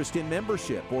 For interest in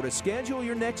membership or to schedule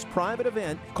your next private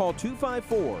event, call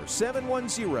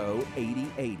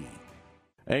 254-710-8080.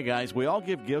 Hey guys, we all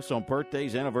give gifts on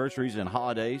birthdays, anniversaries, and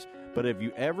holidays, but have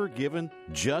you ever given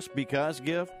just because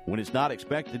gift? When it's not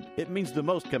expected, it means the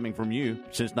most coming from you.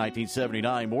 Since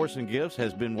 1979, Morrison Gifts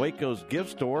has been Waco's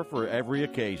gift store for every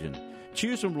occasion.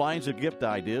 Choose from lines of gift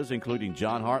ideas including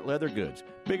John Hart leather goods,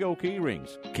 big old key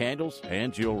rings, candles,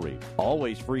 and jewelry.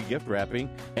 Always free gift wrapping,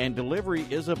 and delivery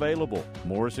is available.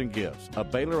 Morrison Gifts, a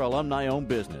Baylor alumni-owned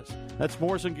business. That's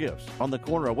Morrison Gifts on the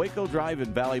corner of Waco Drive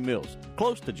and Valley Mills,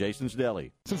 close to Jason's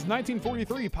Deli. Since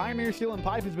 1943, Pioneer Steel and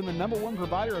Pipe has been the #1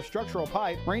 provider of structural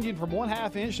pipe, ranging from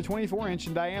 1/2 inch to 24 inch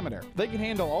in diameter. They can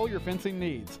handle all your fencing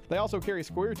needs. They also carry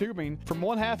square tubing from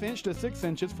 1/2 inch to 6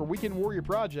 inches for weekend warrior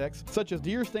projects such as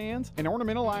deer stands and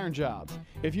ornamental iron jobs.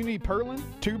 If you need purlin,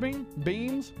 tubing,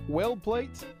 beams, weld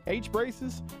plates,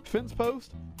 H-braces, fence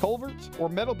posts, culverts, or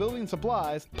metal building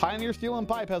supplies, Pioneer Steel and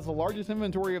Pipe has the largest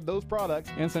inventory of those products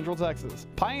in Central Texas.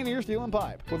 Pioneer Steel and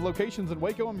Pipe, with locations in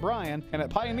Waco and Bryan and at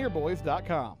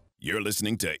pioneerboys.com. You're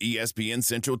listening to ESPN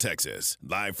Central Texas,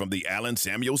 live from the Allen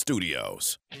Samuel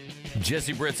Studios.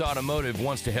 Jesse Britt's Automotive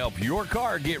wants to help your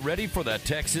car get ready for the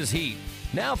Texas heat.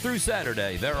 Now through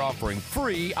Saturday, they're offering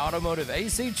free automotive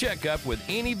AC checkup with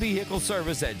any vehicle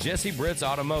service at Jesse Britt's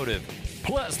Automotive.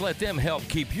 Plus, let them help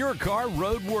keep your car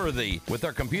roadworthy with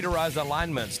their computerized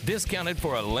alignments discounted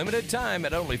for a limited time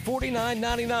at only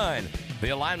 $49.99. The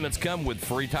alignments come with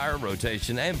free tire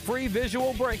rotation and free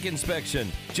visual brake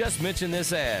inspection. Just mention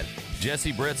this ad.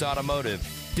 Jesse Britt's Automotive.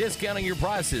 Discounting your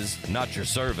prices, not your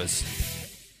service.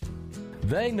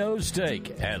 They know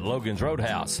steak at Logan's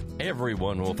Roadhouse.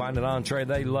 Everyone will find an entree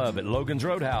they love at Logan's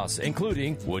Roadhouse,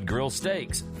 including wood grill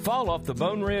steaks, fall off the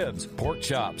bone ribs, pork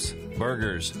chops,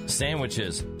 burgers,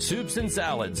 sandwiches, soups and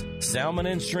salads, salmon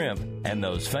and shrimp, and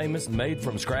those famous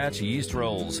made-from-scratch yeast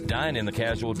rolls. Dine in the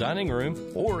casual dining room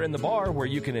or in the bar where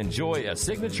you can enjoy a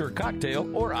signature cocktail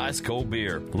or ice-cold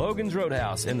beer. Logan's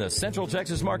Roadhouse in the Central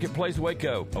Texas Marketplace,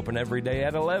 Waco. Open every day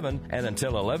at 11 and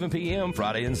until 11 p.m.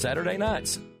 Friday and Saturday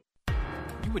nights.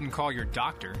 You wouldn't call your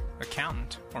doctor,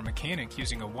 accountant, or mechanic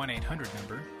using a 1-800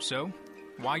 number, so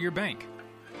why your bank?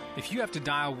 If you have to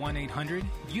dial 1-800,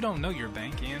 you don't know your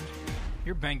bank and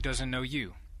your bank doesn't know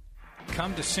you.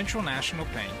 Come to Central National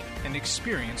Bank and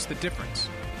experience the difference.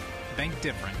 Bank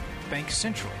different. Bank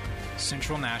Central.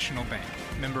 Central National Bank.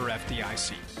 Member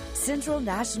FDIC. Central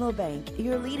National Bank,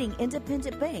 your leading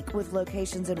independent bank with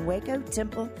locations in Waco,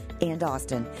 Temple, and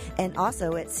Austin, and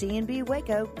also at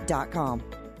cnbwaco.com.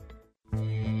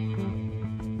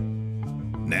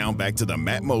 Now back to the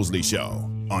Matt Mosley Show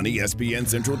on ESPN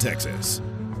Central Texas.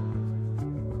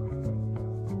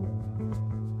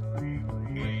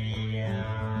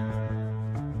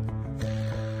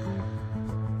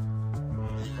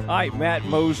 All right, Matt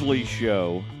Mosley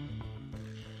Show.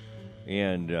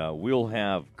 And we'll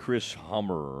have Chris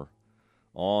Hummer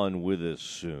on with us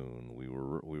soon. We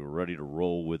were ready to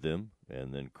roll with him,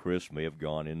 and then Chris may have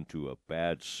gone into a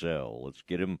bad cell. Let's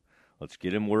get him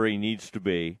where he needs to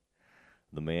be.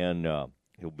 The man,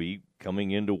 he'll be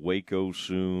coming into Waco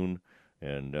soon,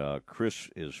 and Chris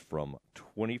is from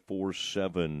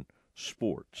 24/7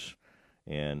 Sports.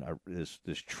 And this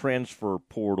transfer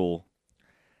portal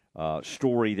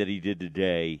story that he did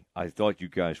today, I thought you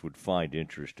guys would find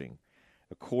interesting.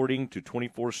 According to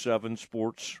 24/7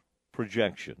 Sports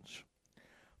projections,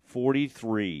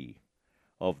 43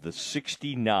 of the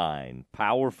 69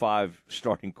 Power 5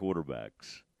 starting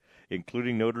quarterbacks,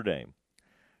 including Notre Dame,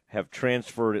 have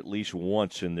transferred at least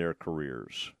once in their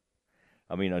careers.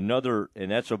 I mean,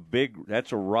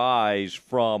 that's a rise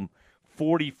from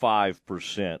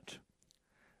 45%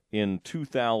 in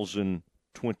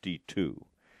 2022.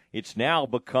 It's now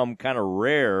become kind of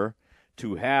rare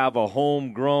to have a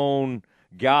homegrown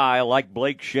guy like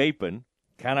Blake Shapen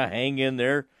kind of hang in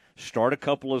there, start a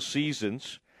couple of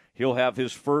seasons. He'll have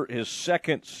his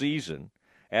second season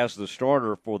as the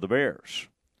starter for the Bears.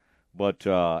 But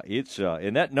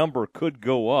and that number could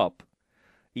go up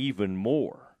even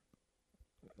more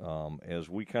as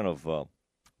we kind of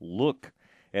look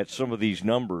at some of these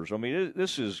numbers. I mean,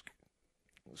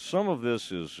 some of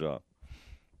this is, and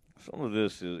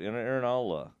Aaron,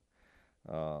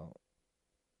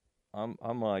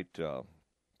 I might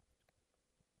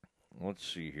let's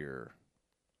see here.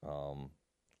 I'll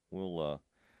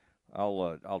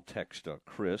text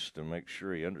Chris to make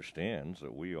sure he understands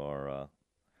that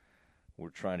we're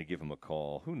trying to give him a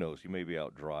call. Who knows? He may be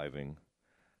out driving,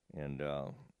 and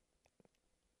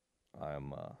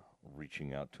I'm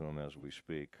reaching out to him as we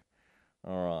speak.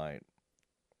 All right.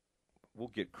 We'll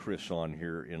get Chris on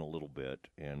here in a little bit,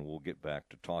 and we'll get back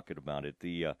to talking about it.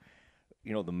 The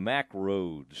Mac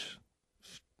Rhodes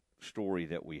story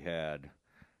that we had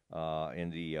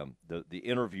and the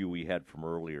interview we had from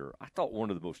earlier, I thought one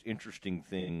of the most interesting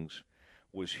things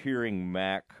was hearing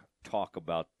Mac talk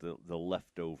about the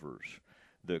leftovers,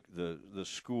 the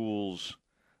schools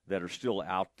that are still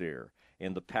out there,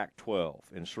 and the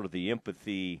Pac-12, and sort of the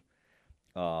empathy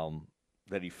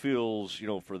that he feels,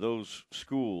 for those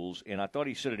schools. And I thought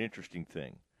he said an interesting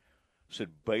thing. said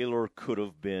Baylor could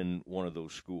have been one of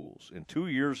those schools. And 2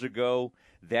 years ago,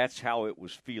 that's how it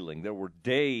was feeling. There were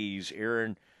days,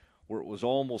 Aaron, where it was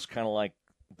almost kind of like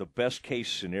the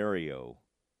best-case scenario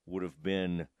would have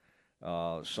been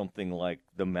something like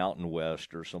the Mountain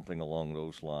West or something along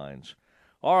those lines.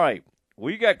 All right,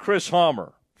 we got Chris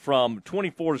Hummer from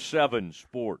 24/7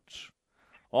 Sports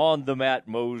on the Matt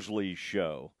Mosley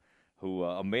Show, who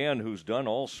a man who's done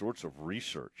all sorts of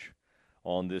research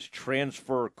on this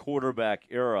transfer quarterback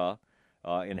era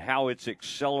and how it's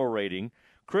accelerating.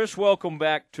 Chris, welcome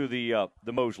back to the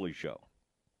Mosley Show.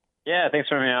 Yeah, thanks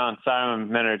for having me on. Sorry I'm a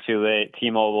minute or two late.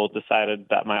 T-Mobile decided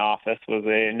that my office was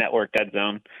a network dead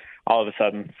zone all of a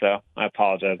sudden, so I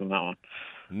apologize on that one.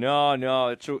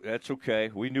 No, that's okay.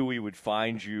 We knew we would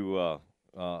find you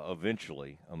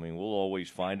eventually. I mean, we'll always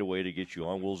find a way to get you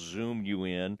on. We'll Zoom you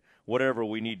in, whatever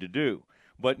we need to do.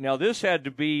 But now this had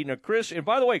to be – now, Chris, and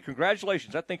by the way,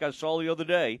 congratulations. I think I saw the other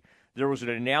day there was an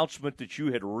announcement that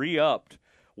you had re-upped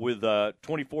with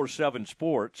 24/7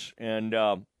 Sports, and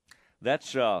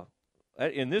that's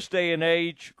in this day and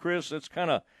age, Chris, that's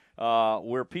kind of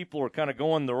where people are kind of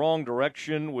going the wrong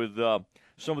direction with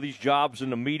some of these jobs in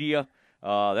the media.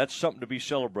 That's something to be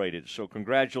celebrated. So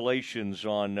congratulations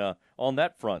on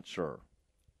that front, sir.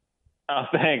 Oh,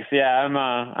 thanks. Yeah,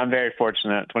 I'm very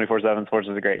fortunate. 24/7 Sports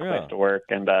is a great place to work,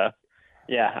 and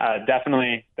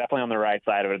definitely on the right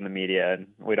side of it in the media.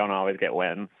 And we don't always get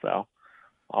wins, so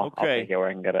I'll take it where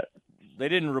I can get it. They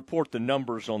didn't report the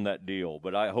numbers on that deal,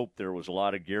 but I hope there was a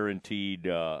lot of guaranteed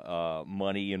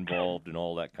money involved and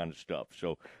all that kind of stuff.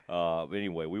 So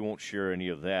anyway, we won't share any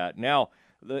of that. Now,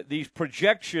 these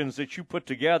projections that you put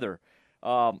together,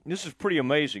 this is pretty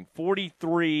amazing.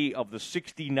 43 of the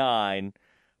 69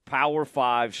 Power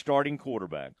 5 starting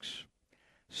quarterbacks,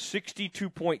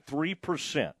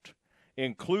 62.3%,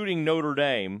 including Notre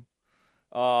Dame,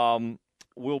 will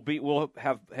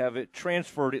have it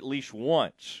transferred at least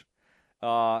once.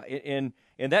 And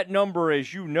that number,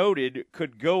 as you noted,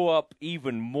 could go up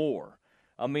even more.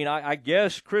 I mean, I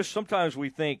guess, Chris, sometimes we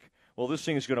think, well, this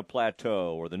thing is going to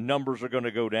plateau or the numbers are going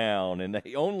to go down, and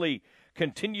they only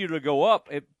continue to go up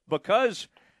because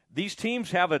these teams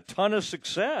have a ton of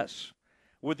success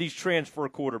with these transfer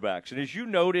quarterbacks. And as you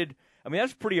noted, I mean,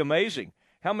 that's pretty amazing.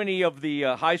 How many of the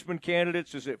Heisman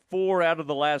candidates, is it 4 out of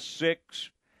the last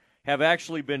 6, have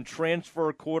actually been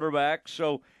transfer quarterbacks?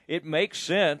 So it makes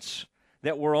sense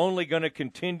that we're only going to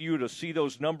continue to see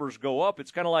those numbers go up.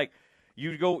 It's kind of like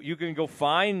you can go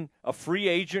find a free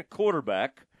agent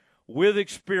quarterback with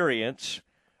experience,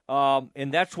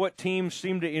 and that's what teams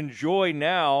seem to enjoy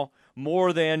now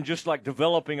more than just like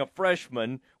developing a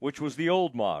freshman, which was the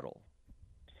old model.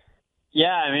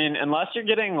 Yeah, I mean, unless you're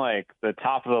getting like the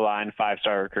top of the line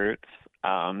 5-star recruits,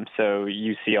 so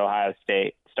you see Ohio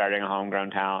State starting a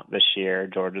homegrown talent this year,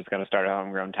 Georgia's going to start a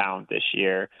homegrown talent this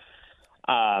year.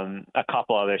 A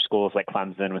couple other schools like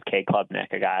Clemson with Cade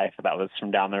Klubnik, a guy that was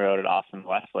from down the road at Austin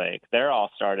Westlake, they're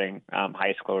all starting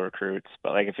high school recruits.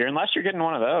 But like, unless you're getting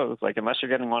one of those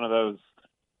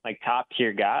like top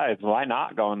tier guys, why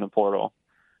not go in the portal?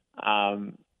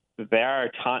 There are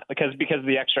a ton because of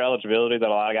the extra eligibility that a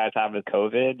lot of guys have with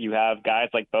COVID. You have guys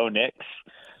like Bo Nix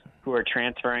who are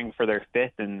transferring for their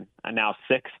 5th and now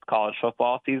 6th college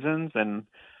football seasons, and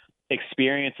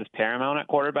experience is paramount at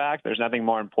quarterback. There's nothing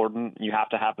more important. You have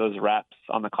to have those reps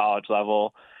on the college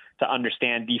level to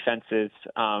understand defenses,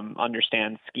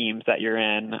 understand schemes that you're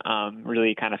in,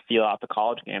 really kind of feel out the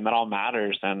college game. That all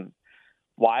matters. And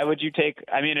why would you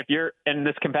if you're in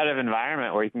this competitive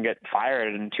environment where you can get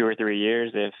fired in 2 or 3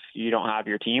 years if you don't have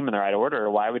your team in the right order,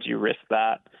 why would you risk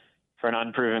that for an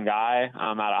unproven guy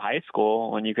out of high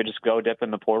school when you could just go dip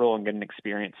in the portal and get an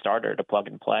experienced starter to plug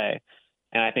and play?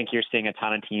 And I think you're seeing a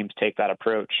ton of teams take that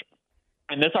approach.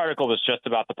 And this article was just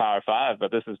about the Power 5,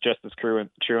 but this is just as true in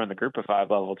the Group of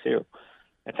 5 level too.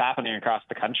 It's happening across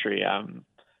the country.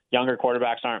 Younger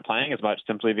quarterbacks aren't playing as much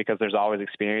simply because there's always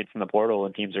experience in the portal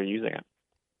and teams are using it.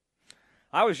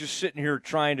 I was just sitting here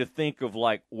trying to think of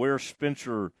like where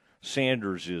Spencer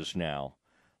Sanders is now.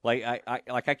 Like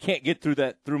I can't get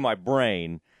through my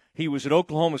brain. He was at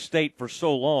Oklahoma State for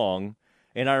so long,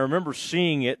 and I remember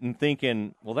seeing it and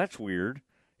thinking, well, that's weird.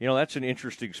 That's an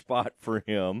interesting spot for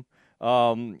him.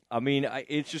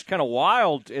 It's just kind of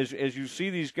wild as you see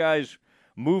these guys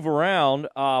move around.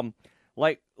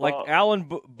 Like Alan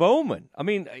Bowman.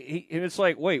 It's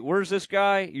like, wait, where's this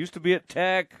guy? Used to be at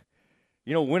Tech.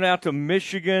 Went out to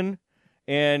Michigan,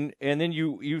 and then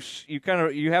you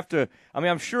have to.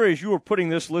 I'm sure as you were putting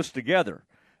this list together,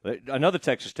 another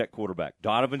Texas Tech quarterback,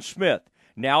 Donovan Smith,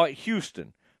 now at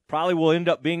Houston, probably will end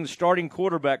up being the starting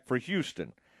quarterback for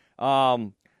Houston.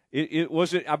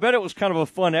 I bet it was kind of a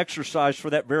fun exercise for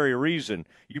that very reason.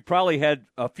 You probably had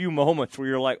a few moments where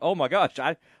you're like, oh, my gosh,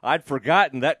 I'd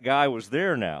forgotten that guy was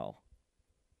there now.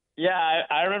 Yeah,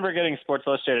 I remember getting Sports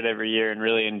Illustrated every year and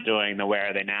really enjoying the Where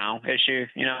Are They Now issue.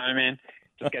 You know what I mean?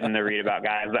 Just getting to read about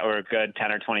guys that were good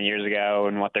 10 or 20 years ago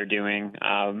and what they're doing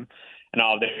and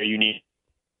all of their unique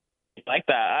like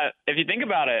that. If you think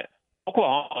about it,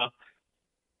 Oklahoma,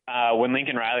 when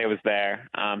Lincoln Riley was there,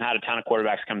 had a ton of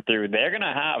quarterbacks come through. They're going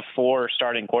to have 4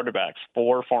 starting quarterbacks.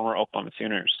 4 former Oklahoma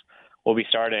Sooners will be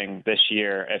starting this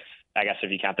year. If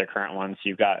you count their current ones,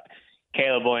 you've got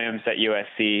Caleb Williams at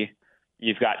USC.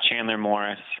 You've got Chandler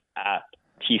Morris at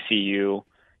TCU.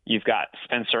 You've got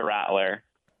Spencer Rattler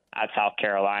at South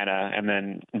Carolina, and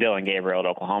then Dylan Gabriel at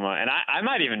Oklahoma. And I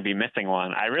might even be missing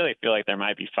one. I really feel like there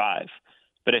might be 5.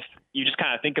 But if you just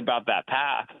kind of think about that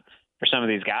path for some of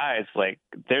these guys, like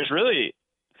there's really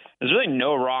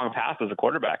no wrong path as a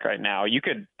quarterback right now. You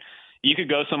could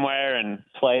go somewhere and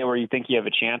play where you think you have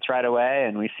a chance right away,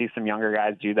 and we see some younger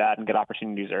guys do that and get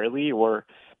opportunities early, or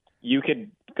you could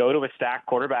go to a stacked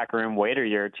quarterback room, wait a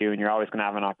year or two, and you're always going to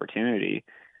have an opportunity.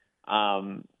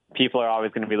 People are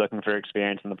always going to be looking for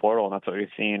experience in the portal, and that's what we've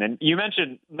seen. And you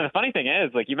mentioned, the funny thing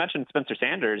is, like you mentioned Spencer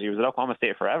Sanders, he was at Oklahoma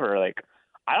State forever. Like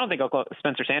I don't think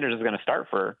Spencer Sanders is going to start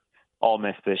for Ole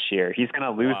Miss this year. He's going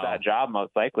to lose that job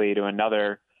most likely to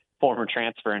another former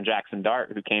transfer in Jackson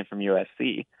Dart who came from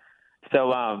USC.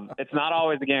 So it's not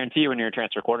always a guarantee when you're a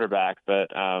transfer quarterback, but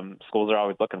schools are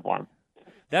always looking for him.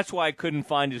 That's why I couldn't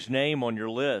find his name on your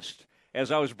list.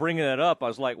 As I was bringing that up, I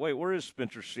was like, wait, where is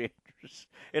Spencer Sanders?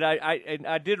 And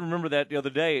I did remember that the other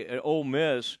day at Ole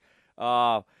Miss.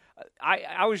 I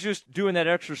was just doing that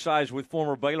exercise with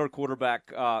former Baylor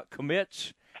quarterback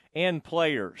commits and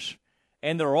players,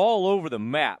 and they're all over the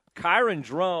map. Kyron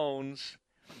Drones,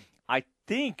 I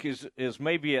think, is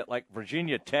maybe at like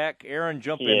Virginia Tech. Aaron,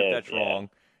 jump in if that's wrong.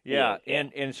 Yeah,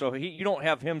 and so you don't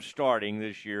have him starting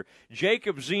this year.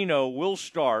 Jacob Zeno will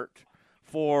start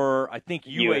for, I think,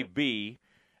 UAB.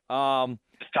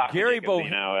 Gary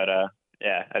Bohannon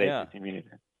at ACC Media.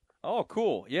 Oh,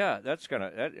 cool. Yeah, that's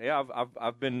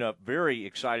I've been very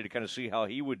excited to kind of see how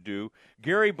he would do.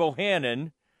 Gary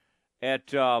Bohannon at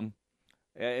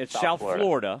South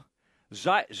Florida.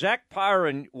 Zach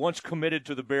Pyron once committed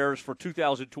to the Bears for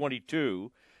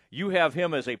 2022. You have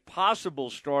him as a possible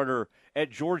starter at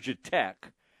Georgia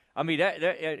Tech. I mean,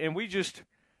 and we just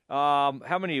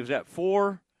how many was that?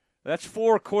 4? That's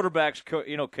 4 quarterbacks,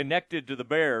 connected to the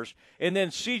Bears. And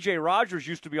then C.J. Rogers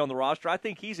used to be on the roster. I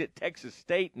think he's at Texas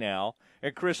State now.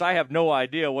 And, Chris, I have no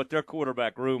idea what their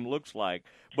quarterback room looks like.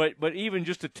 But even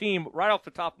just a team, right off the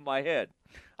top of my head,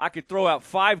 I could throw out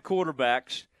 5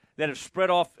 quarterbacks that have spread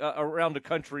off around the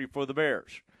country for the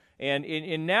Bears.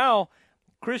 And now,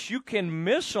 Chris, you can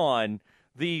miss on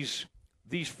these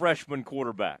freshman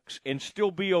quarterbacks and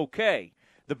still be okay.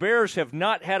 The Bears have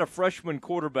not had a freshman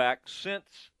quarterback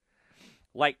since –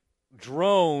 like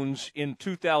Drones in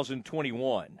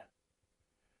 2021.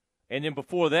 And then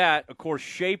before that, of course,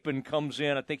 Shapen comes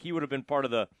in. I think he would have been part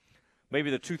of maybe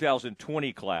the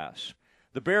 2020 class.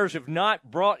 The Bears have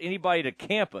not brought anybody to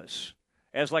campus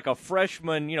as like a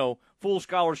freshman, full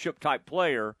scholarship type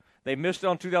player. They missed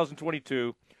on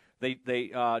 2022. They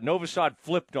Novosad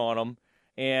flipped on them,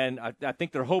 and I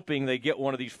think they're hoping they get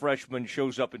one of these freshmen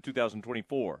shows up in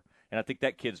 2024. And I think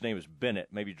that kid's name is Bennett,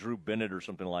 maybe Drew Bennett or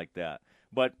something like that.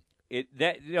 But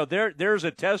there's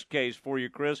a test case for you,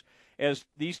 Chris, as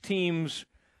these teams,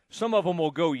 some of them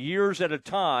will go years at a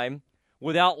time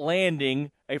without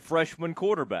landing a freshman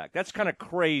quarterback. That's kind of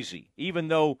crazy. Even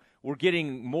though we're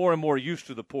getting more and more used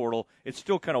to the portal, it's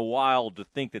still kind of wild to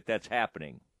think that that's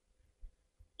happening.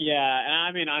 Yeah, and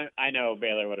I mean, I know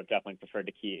Baylor would have definitely preferred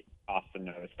to keep Austin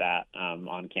Novosad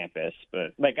on campus.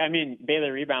 But,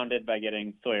 Baylor rebounded by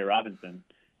getting Sawyer Robinson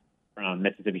from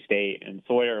Mississippi State, and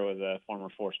Sawyer was a former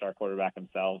 4-star quarterback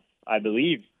himself. I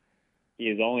believe he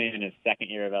is only in his 2nd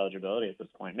year of eligibility at this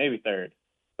point, maybe 3rd.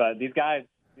 But these guys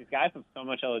have so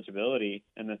much eligibility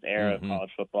in this era of college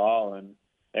football, and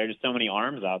there are just so many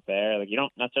arms out there. Like, you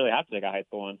don't necessarily have to take a high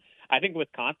school one. I think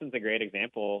Wisconsin's a great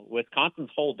example. Wisconsin's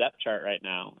whole depth chart right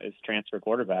now is transfer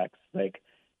quarterbacks. Like,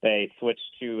 they switched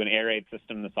to an air raid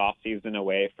system this offseason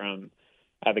away from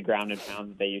the ground and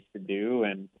pound that they used to do,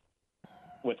 and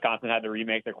Wisconsin had to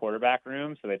remake their quarterback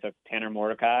room, so they took Tanner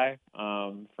Mordecai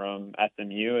from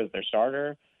SMU as their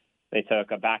starter. They took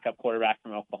a backup quarterback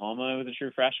from Oklahoma who was a true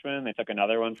freshman. They took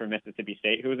another one from Mississippi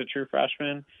State who was a true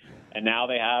freshman. And now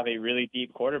they have a really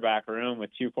deep quarterback room with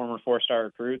 2 former 4-star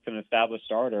recruits and an established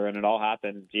starter, and it all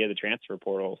happens via the transfer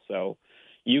portal. So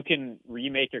you can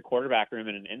remake your quarterback room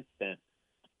in an instant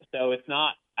So it's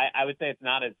not. I would say it's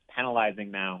not as penalizing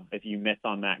now if you miss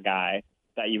on that guy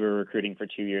that you were recruiting for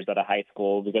 2 years at a high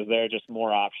school, because there are just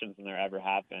more options than there ever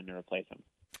have been to replace him.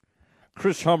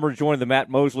 Chris Hummer joined the Matt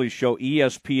Mosley Show,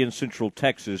 ESPN Central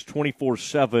Texas,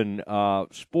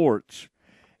 24/7 sports.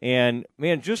 And,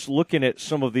 man, just looking at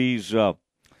some of these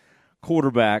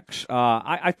quarterbacks,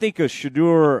 I think of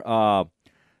Shadur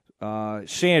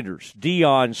Sanders,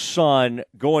 Deion's son,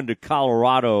 going to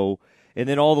Colorado, and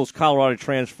then all those Colorado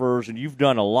transfers, and you've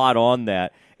done a lot on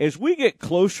that. As we get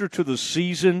closer to the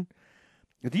season,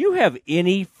 do you have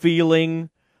any feeling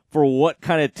for what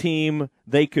kind of team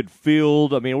they could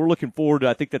field? I mean, we're looking forward to,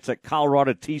 I think that's that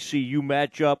Colorado-TCU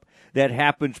matchup that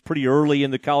happens pretty early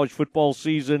in the college football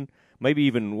season. Maybe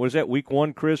even, was that week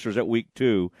 1, Chris, or is that week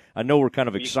 2? I know we're kind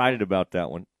of excited about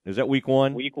that one. Is that week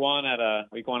 1? Week 1 at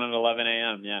 11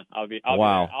 a.m. Yeah, I'll be at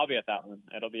that one.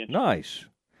 It'll be interesting.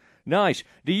 Nice.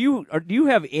 Do you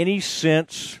have any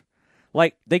sense,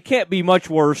 like, they can't be much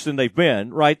worse than they've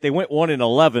been, right? They went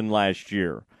 1-11 last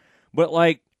year. But,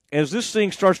 like, as this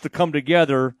thing starts to come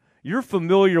together, you're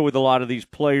familiar with a lot of these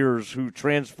players who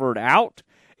transferred out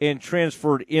and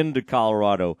transferred into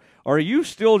Colorado. Are you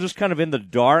still just kind of in the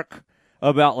dark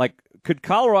about, like, could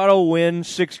Colorado win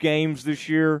 6 games this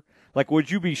year? Like,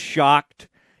 would you be shocked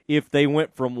if they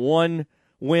went from 1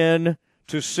 win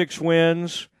to 6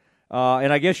 wins?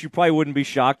 And I guess you probably wouldn't be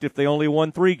shocked if they only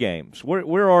won 3 games.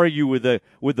 Where are you with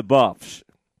the Buffs?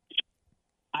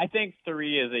 I think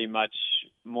 3 is a much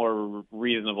more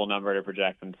reasonable number to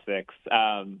project than 6.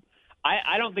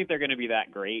 I don't think they're going to be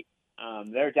that great.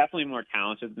 They're definitely more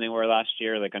talented than they were last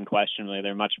year. Like, unquestionably,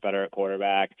 they're much better at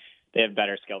quarterback. They have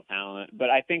better skill talent. But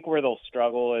I think where they'll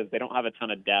struggle is they don't have a ton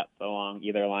of depth along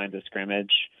either lines of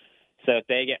scrimmage. So if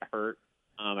they get hurt,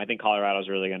 I think Colorado's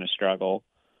really going to struggle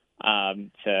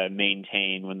to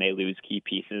maintain when they lose key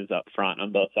pieces up front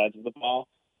on both sides of the ball.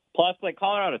 Plus, like,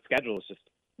 Colorado's schedule is just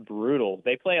brutal.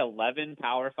 They play 11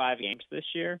 Power 5 games this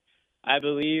year, I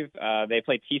believe. They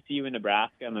play TCU and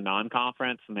Nebraska in the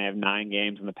non-conference, and they have 9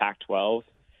 games in the Pac-12.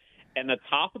 And the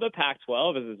top of the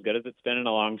Pac-12 is as good as it's been in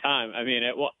a long time. I mean,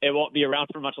 it won't be around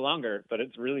for much longer, but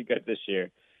it's really good this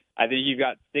year. I think you've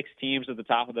got 6 teams at the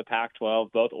top of the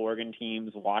Pac-12, both Oregon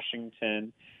teams,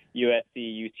 Washington,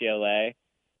 USC, UCLA,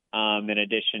 in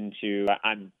addition to,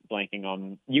 I'm blanking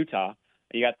on Utah.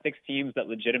 You got 6 teams that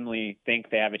legitimately think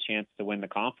they have a chance to win the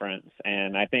conference.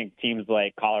 And I think teams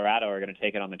like Colorado are going to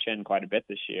take it on the chin quite a bit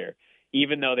this year,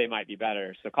 even though they might be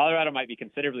better. So Colorado might be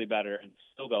considerably better and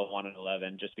still go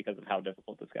 1-11 just because of how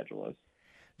difficult the schedule is.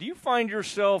 Do you find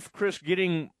yourself, Chris,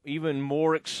 getting even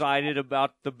more excited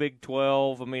about the Big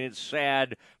 12? I mean, it's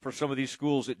sad for some of these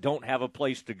schools that don't have a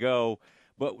place to go.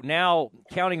 But now,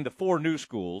 counting the 4 new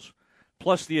schools,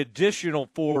 plus the additional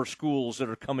 4 schools that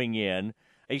are coming in,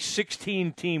 a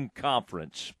 16-team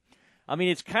conference. I mean,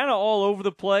 it's kind of all over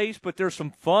the place, but there's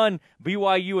some fun.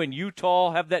 BYU and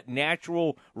Utah have that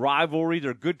natural rivalry.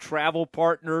 They're good travel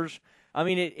partners. I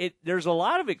mean, there's a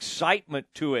lot of excitement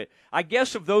to it. I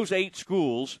guess of those 8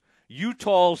 schools,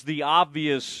 Utah's the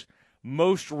obvious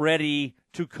most ready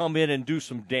to come in and do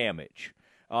some damage.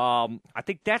 I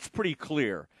think that's pretty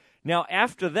clear. Now,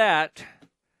 after that,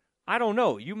 I don't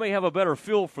know. You may have a better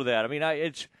feel for that. I mean,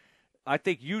 I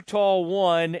think Utah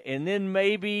won, and then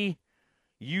maybe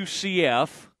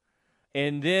UCF,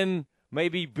 and then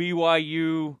maybe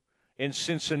BYU and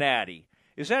Cincinnati.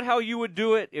 Is that how you would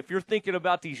do it? If you're thinking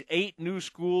about these 8 new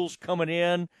schools coming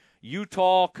in,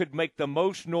 Utah could make the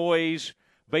most noise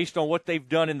based on what they've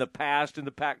done in the past in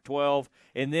the Pac-12,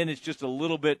 and then it's just a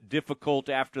little bit difficult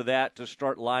after that to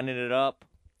start lining it up?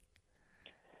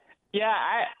 Yeah,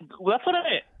 that's what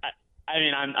I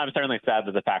mean, I'm certainly sad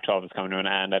that the Pac-12 is coming to an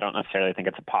end. I don't necessarily think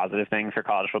it's a positive thing for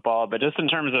college football, but just in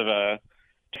terms of a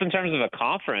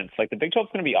conference, like, the Big 12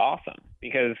 is going to be awesome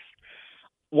because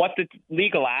what the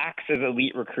league lacks is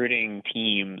elite recruiting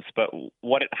teams, but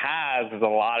what it has is a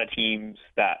lot of teams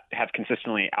that have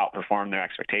consistently outperformed their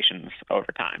expectations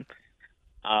over time.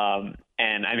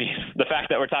 And I mean, the fact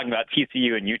that we're talking about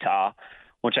TCU and Utah,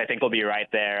 which I think will be right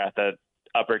there at the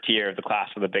upper tier of the class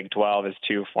of the Big 12 as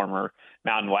 2 former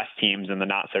Mountain West teams in the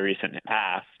not so recent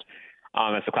past,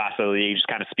 as the class of the league just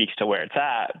kind of speaks to where it's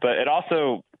at. But it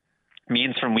also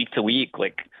means from week to week,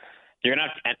 like, you're going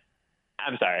to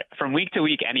from week to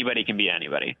week, anybody can beat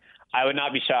anybody. I would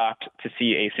not be shocked to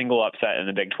see a single upset in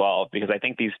the Big 12 because I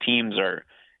think these teams are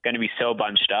going to be so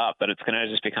bunched up that it's going to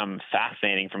just become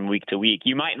fascinating from week to week.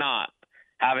 You might not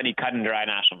have any cut and dry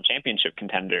national championship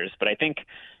contenders, but I think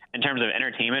in terms of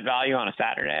entertainment value on a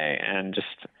Saturday and just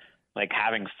like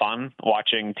having fun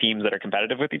watching teams that are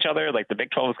competitive with each other, like, the Big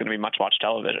 12 is going to be much watched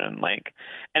television. Like,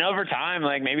 and over time,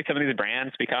 like, maybe some of these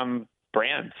brands become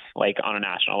brands like on a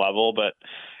national level. But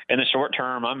in the short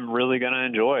term, I'm really going to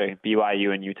enjoy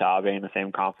BYU and Utah being in the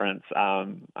same conference.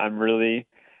 I'm really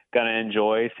going to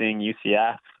enjoy seeing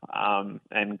UCF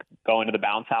and going to the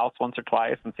bounce house once or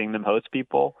twice and seeing them host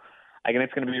people. I think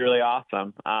it's going to be really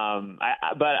awesome.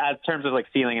 But as terms of like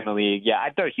ceiling in the league, yeah,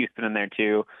 I'd throw Houston in there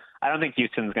too. I don't think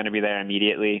Houston's going to be there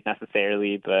immediately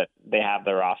necessarily, but they have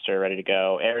the roster ready to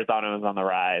go. Arizona is on the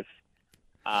rise.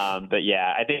 But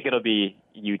yeah, I think it'll be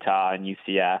Utah and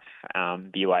UCF,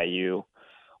 BYU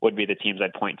would be the teams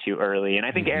I'd point to early. And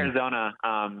I think Arizona,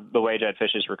 the way Jedd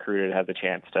Fish is recruited, has a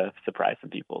chance to surprise some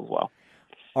people as well.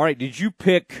 All right, did you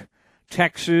pick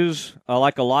Texas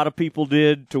like a lot of people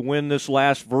did to win this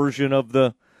last version of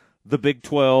the Big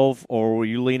 12, or were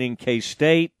you leaning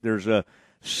K-State? There's a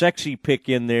sexy pick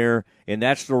in there, and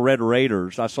that's the Red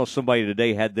Raiders. I saw somebody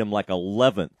today had them like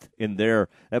 11th in there.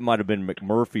 That might have been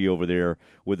McMurphy over there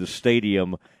with the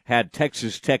stadium, had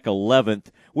Texas Tech 11th.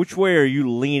 Which way are you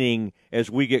leaning as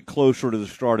we get closer to the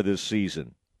start of this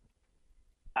season?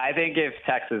 I think if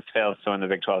Texas fails to win the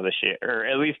Big 12 this year, or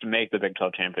at least make the Big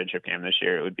 12 championship game this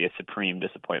year, it would be a supreme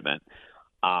disappointment.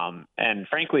 And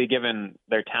frankly, given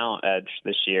their talent edge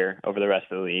this year over the rest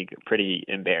of the league, pretty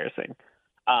embarrassing.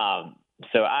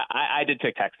 So I did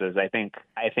pick Texas. I think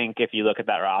if you look at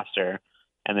that roster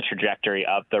and the trajectory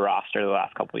of the roster the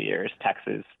last couple of years,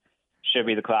 Texas should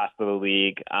be the class of the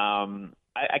league.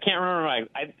 I can't remember I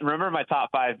remember my top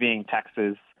 5 being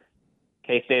Texas,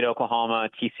 K-State, Oklahoma,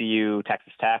 TCU,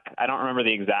 Texas Tech. I don't remember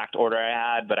the exact order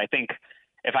I had, but I think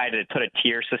if I had to put a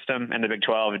tier system in the Big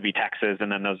 12, it'd be Texas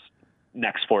and then those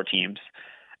next 4 teams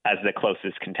as the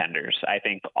closest contenders. I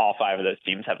think all 5 of those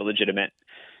teams have a legitimate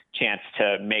chance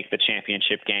to make the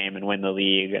championship game and win the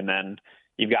league. And then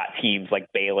you've got teams like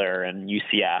Baylor and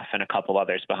UCF and a couple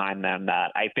others behind them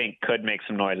that I think could make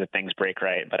some noise if things break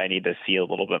right, but I need to see a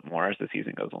little bit more as the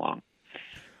season goes along.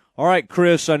 All right,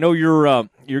 Chris, I know you're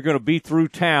going to be through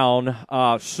town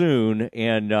soon,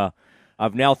 and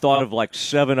I've now thought of like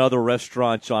 7 other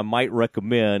restaurants I might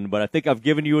recommend, but I think I've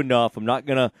given you enough. I'm not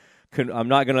going to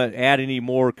add any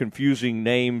more confusing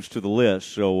names to the list.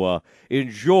 So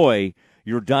enjoy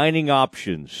your dining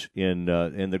options in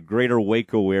the greater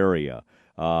Waco area,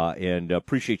 and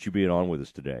appreciate you being on with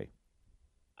us today.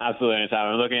 Absolutely,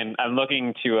 anytime. I'm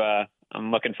looking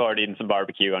forward to eating some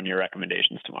barbecue on your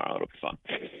recommendations tomorrow. It'll be fun.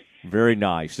 Very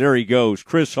nice. There he goes,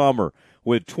 Chris Hummer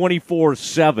with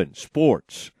 24/7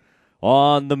 Sports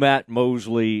on the Matt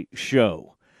Mosley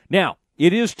Show. Now,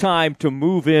 it is time to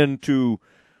move into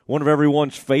one of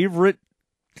everyone's favorite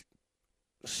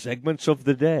segments of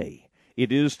the day.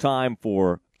 It is time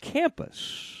for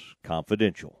Campus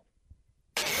Confidential.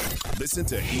 Listen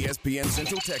to ESPN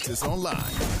Central Texas online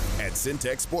at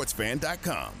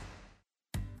syntechsportsfan.com.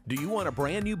 Do you want a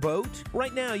brand new boat?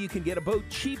 Right now you can get a boat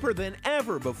cheaper than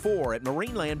ever before at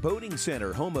Marineland Boating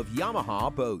Center, home of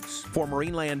Yamaha boats. For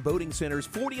Marineland Boating Center's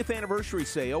 40th anniversary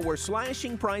sale, we're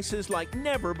slashing prices like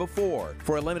never before.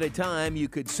 For a limited time, you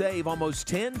could save almost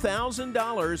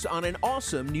 $10,000 on an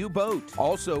awesome new boat.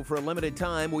 Also, for a limited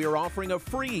time, we are offering a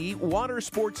free water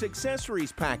sports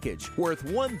accessories package worth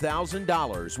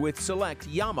 $1,000 with select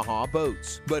Yamaha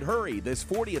boats. But hurry, this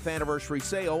 40th anniversary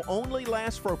sale only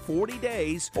lasts for 40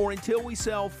 days or until we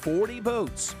sell 40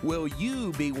 boats. Will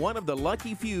you be one of the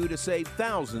lucky few to save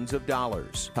thousands of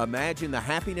dollars? Imagine the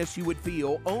happiness you would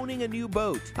feel owning a new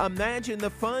boat. Imagine the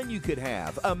fun you could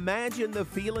have. Imagine the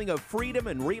feeling of freedom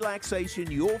and relaxation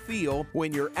you'll feel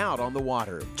when you're out on the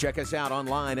water. Check us out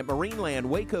online at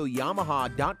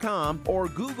marinelandwacoyamaha.com or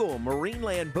Google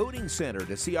Marineland Boating Center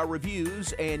to see our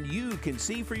reviews, and you can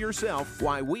see for yourself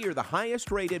why we are the highest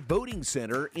rated boating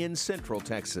center in Central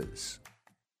Texas.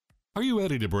 Are you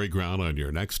ready to break ground on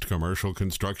your next commercial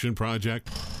construction project?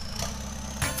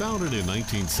 Founded in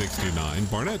 1969,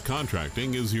 Barnett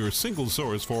Contracting is your single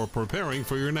source for preparing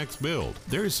for your next build.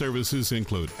 Their services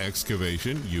include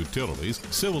excavation, utilities,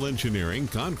 civil engineering,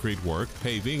 concrete work,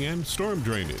 paving, and storm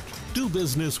drainage. Do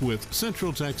business with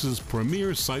Central Texas'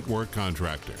 premier site work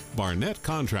contractor, Barnett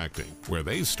Contracting, where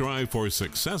they strive for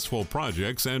successful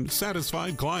projects and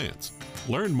satisfied clients.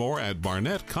 Learn more at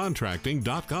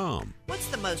barnettcontracting.com. What's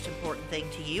the most important thing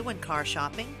to you when car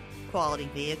shopping? Quality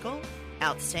vehicle?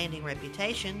 Outstanding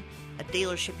reputation, a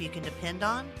dealership you can depend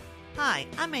on? Hi,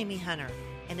 I'm Amy Hunter,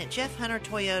 and at Jeff Hunter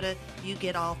Toyota, you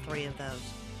get all 3 of those.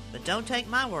 But don't take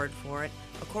my word for it.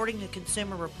 According to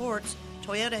Consumer Reports,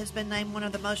 Toyota has been named one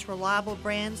of the most reliable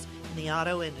brands in the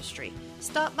auto industry.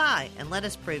 Stop by and let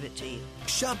us prove it to you.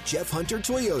 Shop Jeff Hunter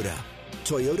Toyota.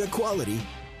 Toyota quality,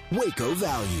 Waco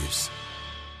values.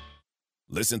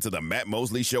 Listen to the Matt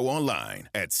Mosley Show online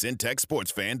at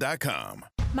syntechsportsfan.com.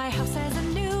 My house has a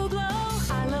new glow.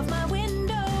 I love my windows.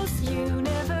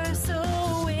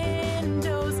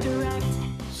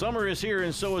 Summer is here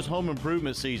and so is home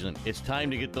improvement season. It's time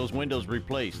to get those windows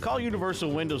replaced. Call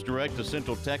Universal Windows Direct of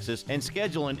Central Texas and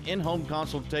schedule an in-home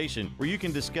consultation where you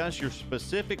can discuss your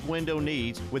specific window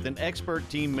needs with an expert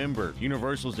team member.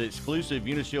 Universal's exclusive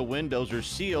Unishield windows are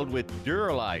sealed with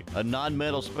Duralite, a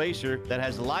non-metal spacer that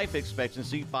has life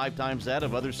expectancy 5 times that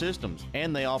of other systems.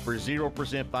 And they offer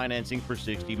 0% financing for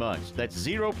 60 months. That's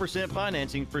 0%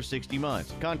 financing for 60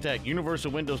 months. Contact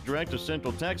Universal Windows Direct of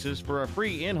Central Texas for a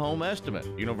free in-home estimate.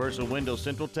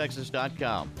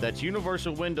 UniversalWindowsCentralTexas.com. That's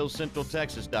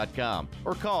UniversalWindowsCentralTexas.com.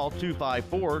 Or call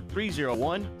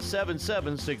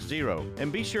 254-301-7760.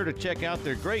 And be sure to check out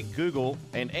their great Google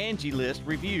and Angie List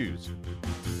reviews.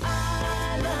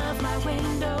 I love my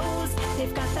windows.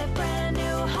 They've got that brand new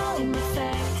home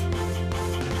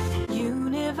effect.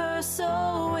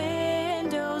 Universal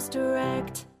Windows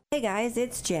Direct. Hey guys,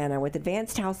 it's Jana with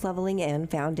Advanced House Leveling and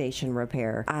Foundation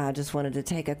Repair. I just wanted to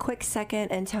take a quick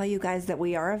second and tell you guys that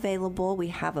we are available. We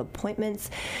have appointments.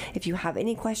 If you have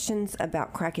any questions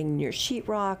about cracking your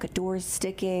sheetrock, doors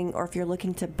sticking, or if you're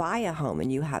looking to buy a home and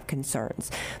you have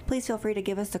concerns, please feel free to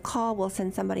give us a call. We'll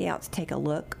send somebody out to take a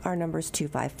look. Our number is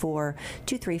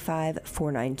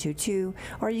 254-235-4922,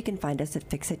 or you can find us at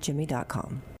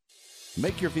fixitjimmy.com.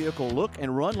 Make your vehicle look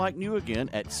and run like new again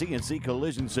at CNC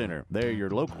Collision Center. They're your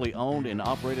locally owned and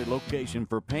operated location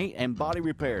for paint and body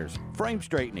repairs, frame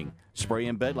straightening, spray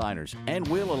and bed liners, and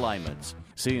wheel alignments.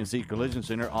 CNC Collision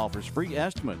Center offers free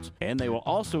estimates, and they will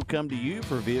also come to you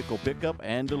for vehicle pickup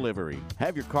and delivery.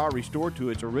 Have your car restored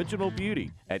to its original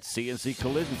beauty at CNC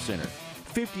Collision Center.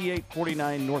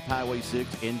 5849 North Highway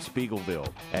 6 in Spiegelville.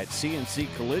 At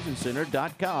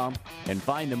cnccollisioncenter.com and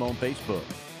find them on Facebook.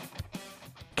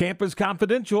 Campus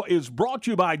Confidential is brought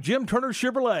to you by Jim Turner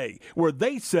Chevrolet, where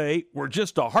they say we're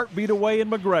just a heartbeat away in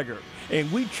McGregor,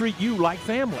 and we treat you like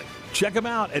family. Check them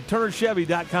out at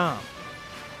turnerchevy.com.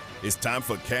 It's time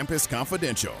for Campus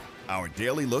Confidential, our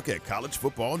daily look at college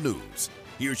football news.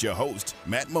 Here's your host,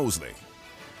 Matt Mosley.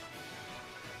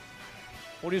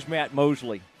 What is Matt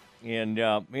Mosley? And,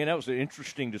 man, that was an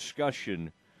interesting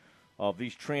discussion of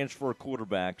these transfer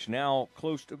quarterbacks. Now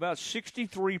close to about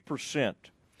 63%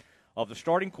 of the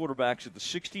starting quarterbacks at the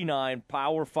 69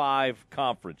 Power 5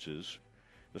 conferences,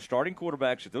 the starting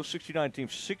quarterbacks at those 69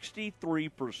 teams,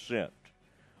 63%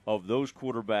 of those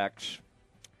quarterbacks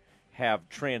have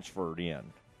transferred in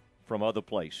from other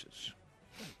places.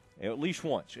 At least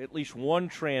once, at least one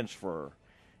transfer.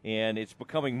 And it's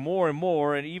becoming more and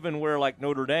more, and even where like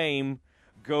Notre Dame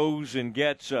goes and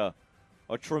gets a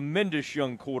tremendous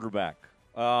young quarterback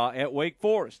at Wake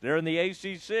Forest. They're in the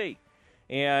ACC.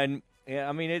 And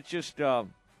I mean, it's just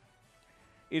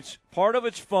it's part of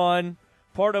it's fun,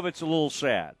 part of it's a little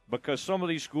sad because some of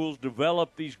these schools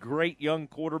develop these great young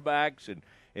quarterbacks, and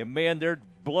man, they're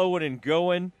blowing and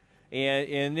going,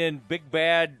 and then big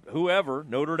bad whoever,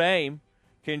 Notre Dame,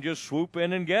 can just swoop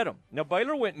in and get them. Now,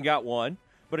 Baylor went and got one,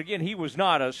 but again, he was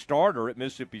not a starter at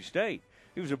Mississippi State.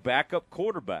 He was a backup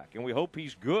quarterback, and we hope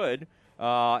he's good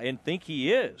and think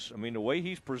he is. I mean, the way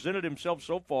he's presented himself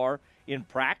so far in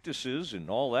practices and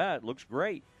all that looks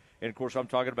great. And, of course, I'm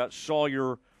talking about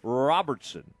Sawyer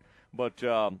Robertson. But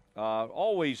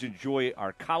always enjoy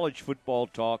our college football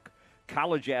talk,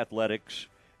 college athletics.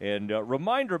 And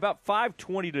reminder, about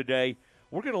 5:20 today,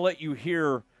 we're going to let you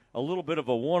hear a little bit of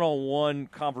a one-on-one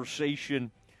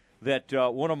conversation that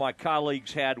one of my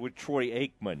colleagues had with Troy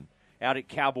Aikman out at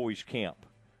Cowboys camp.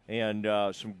 And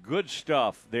some good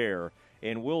stuff there.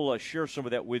 And we'll share some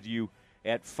of that with you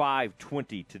at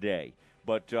 5:20 today.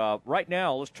 But right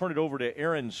now, let's turn it over to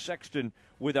Aaron Sexton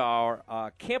with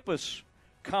our Campus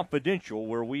Confidential,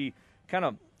 where we kind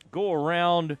of go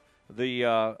around the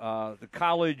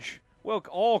college, well,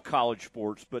 all college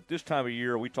sports, but this time of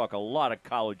year we talk a lot of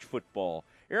college football.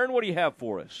 Aaron, what do you have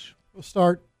for us? We'll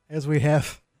start, as we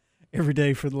have every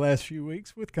day for the last few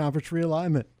weeks, with conference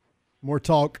realignment. More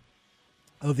talk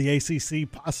of the ACC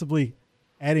possibly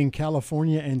adding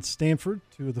California and Stanford,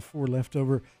 two of the four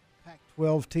leftover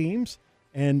Pac-12 teams.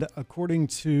 And according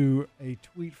to a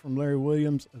tweet from Larry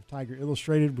Williams of Tiger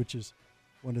Illustrated, which is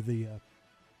one of the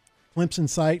Clemson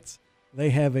sites, they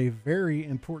have a very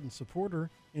important supporter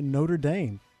in Notre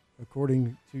Dame.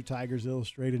 According to Tigers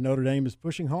Illustrated, Notre Dame is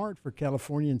pushing hard for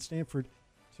California and Stanford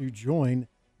to join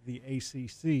the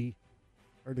ACC.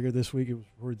 Earlier this week, it was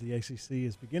reported the ACC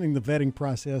is beginning the vetting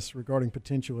process regarding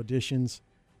potential additions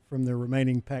from their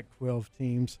remaining Pac-12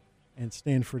 teams, and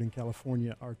Stanford and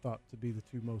California are thought to be the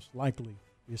two most likely.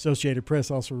 The Associated Press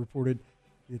also reported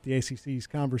that the ACC's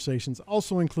conversations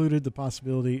also included the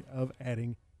possibility of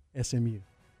adding SMU.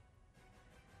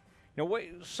 Now,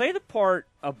 wait, say the part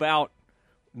about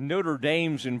Notre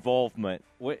Dame's involvement.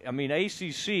 I mean,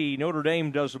 ACC, Notre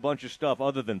Dame does a bunch of stuff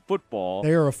other than football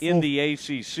in the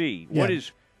ACC. Yeah.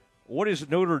 What does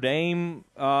Notre Dame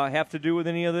have to do with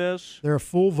any of this? They're a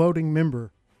full voting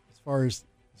member as far as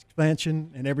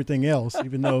expansion and everything else,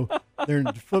 even though their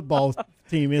football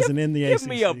team isn't in the ACC. Give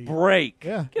me a break.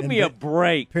 Yeah, Give me a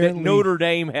break that Notre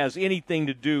Dame has anything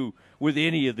to do with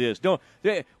any of this.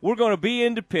 We're going to be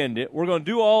independent. We're going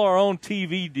to do all our own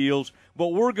TV deals, but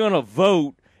we're going to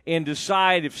vote and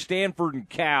decide if Stanford and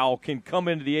Cal can come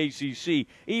into the ACC,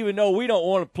 even though we don't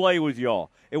want to play with y'all,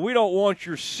 and we don't want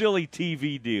your silly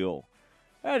TV deal.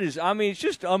 That is, I mean, it's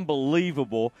just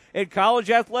unbelievable. And college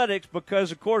athletics,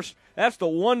 because, of course, that's the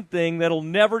one thing that'll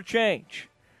never change,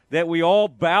 that we all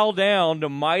bow down to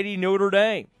mighty Notre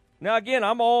Dame. Now, again,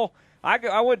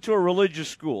 I went to a religious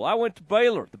school. I went to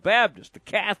Baylor, the Baptists, the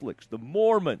Catholics, the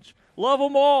Mormons. Love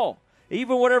them all.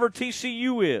 Even whatever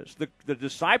TCU is, the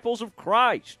disciples of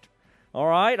Christ. All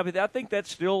right? I mean, I think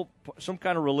that's still some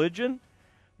kind of religion.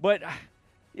 But,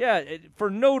 yeah, for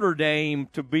Notre Dame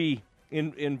to be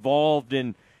involved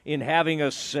in having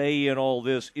a say in all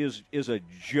this is a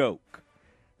joke.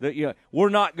 That we're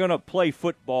not going to play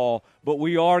football, but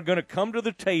we are going to come to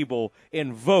the table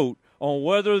and vote on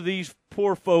whether these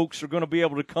poor folks are going to be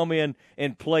able to come in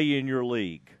and play in your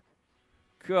league.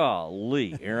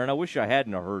 Golly, Aaron, I wish I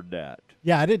hadn't heard that.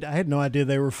 Yeah, I had no idea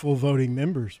they were full voting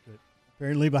members, but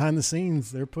apparently behind the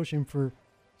scenes they're pushing for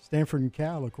Stanford and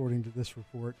Cal, according to this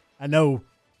report. I know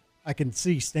I can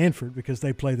see Stanford because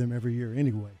they play them every year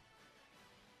anyway.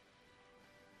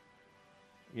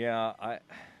 Yeah,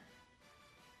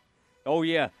 Oh,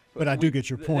 yeah. But I do get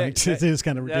your point. It is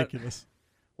kind of ridiculous.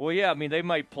 Well, yeah, I mean, they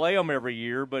might play them every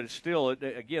year, but still,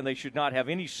 again, they should not have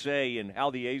any say in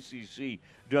how the ACC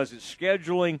does its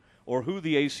scheduling or who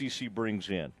the ACC brings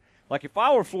in. Like, if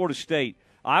I were Florida State,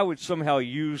 I would somehow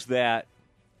use that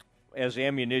as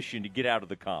ammunition to get out of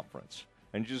the conference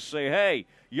and just say, hey,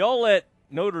 y'all let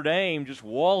Notre Dame just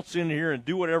waltz in here and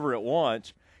do whatever it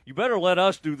wants. You better let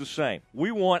us do the same.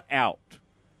 We want out.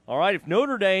 All right, if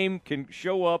Notre Dame can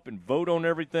show up and vote on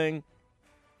everything,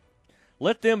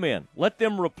 let them in. Let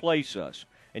them replace us.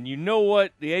 And you know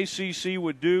what the ACC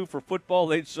would do for football?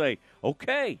 They'd say,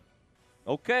 okay.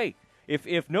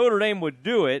 If Notre Dame would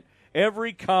do it,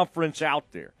 every conference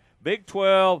out there, Big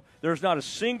 12, there's not a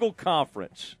single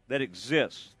conference that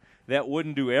exists that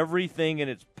wouldn't do everything in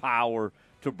its power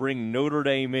to bring Notre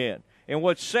Dame in. And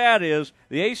what's sad is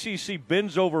the ACC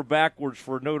bends over backwards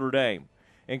for Notre Dame.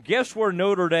 And guess where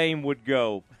Notre Dame would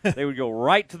go? They would go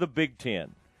right to the Big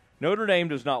Ten. Notre Dame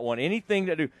does not want anything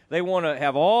to do. They want to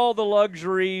have all the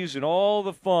luxuries and all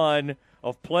the fun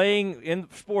of playing in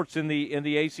sports in the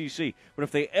ACC. But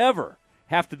if they ever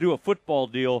have to do a football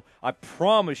deal, I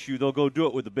promise you they'll go do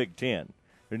it with the Big Ten.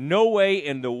 There's no way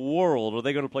in the world are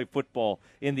they going to play football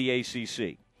in the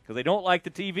ACC because they don't like the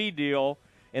TV deal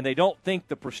and they don't think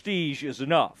the prestige is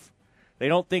enough. They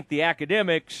don't think the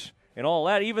academics and all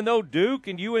that, even though Duke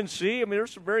and UNC, I mean,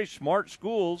 there's some very smart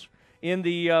schools in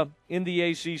the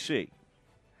ACC.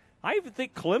 I even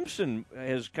think Clemson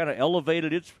has kind of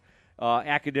elevated its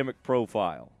academic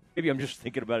profile. Maybe I'm just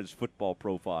thinking about its football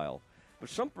profile. But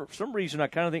for some reason, I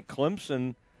kind of think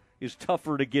Clemson is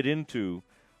tougher to get into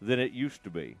than it used to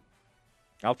be.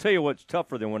 I'll tell you what's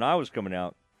tougher than when I was coming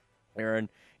out, Aaron,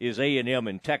 is A&M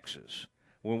in Texas.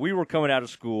 When we were coming out of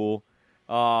school,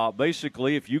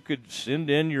 basically, if you could send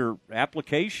in your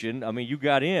application, I mean, you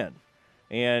got in.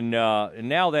 And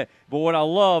now that – but what I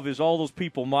love is all those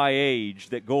people my age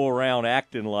that go around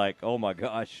acting like, oh, my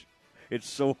gosh, it's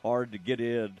so hard to get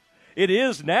in. It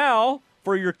is now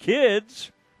for your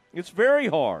kids. It's very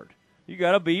hard. You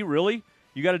got to be really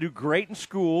 – you got to do great in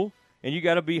school, and you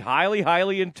got to be highly,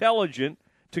 highly intelligent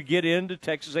to get into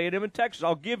Texas A&M and Texas.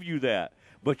 I'll give you that.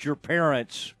 But your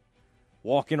parents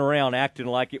walking around acting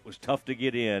like it was tough to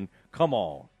get in, come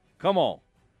on.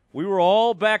 We were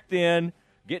all back then –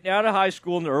 getting out of high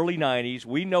school in the early 90s,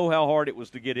 we know how hard it was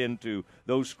to get into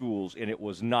those schools, and it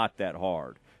was not that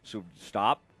hard. So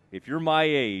stop. If you're my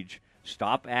age,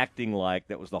 stop acting like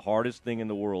that was the hardest thing in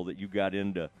the world that you got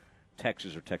into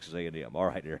Texas or Texas A&M. All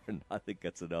right, Aaron, I think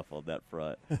that's enough on that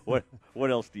front.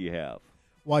 What else do you have?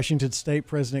 Washington State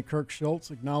President Kirk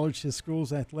Schultz acknowledged his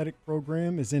school's athletic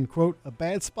program is in, quote, a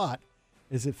bad spot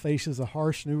as it faces a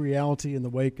harsh new reality in the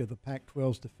wake of the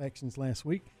Pac-12's defections last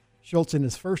week. Schultz, in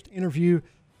his first interview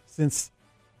since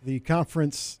the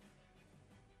conference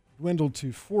dwindled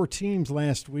to 4 teams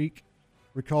last week,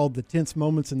 recalled the tense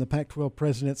moments in the Pac-12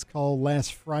 president's call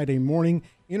last Friday morning.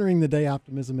 Entering the day,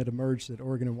 optimism had emerged that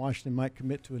Oregon and Washington might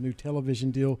commit to a new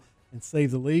television deal and save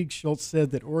the league. Schultz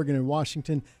said that Oregon and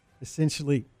Washington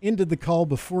essentially ended the call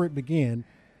before it began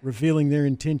revealing their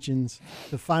intentions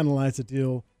to finalize a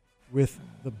deal with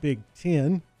the Big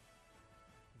Ten.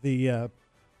 The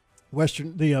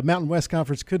Mountain West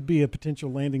Conference could be a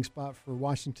potential landing spot for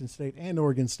Washington State and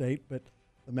Oregon State, but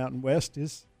the Mountain West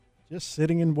is just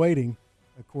sitting and waiting,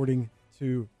 according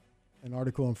to an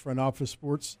article in Front Office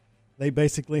Sports. They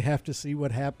basically have to see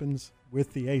what happens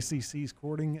with the ACC's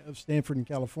courting of Stanford and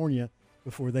California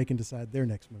before they can decide their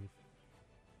next move.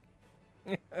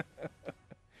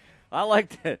 I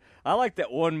like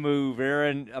that one move,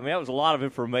 Aaron. I mean, that was a lot of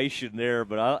information there,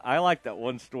 but I like that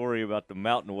one story about the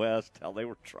Mountain West, how they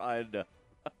were trying to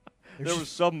there was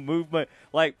some movement.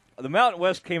 Like, the Mountain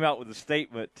West came out with a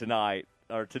statement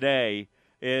today,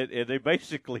 and they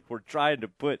basically were trying to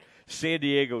put San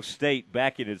Diego State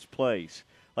back in its place.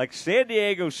 Like, San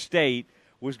Diego State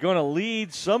was going to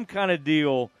lead some kind of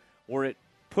deal where it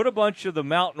put a bunch of the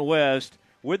Mountain West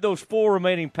with those 4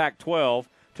 remaining Pac-12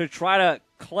 to try to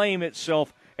claim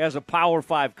itself as a Power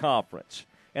 5 conference.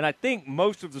 And I think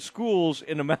most of the schools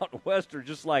in the Mountain West are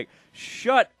just like,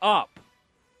 shut up.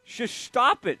 Just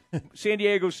stop it, San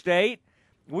Diego State.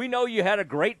 We know you had a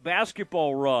great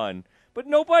basketball run, but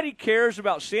nobody cares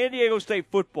about San Diego State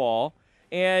football.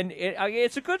 And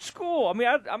it's a good school.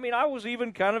 I mean, I was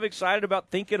even kind of excited about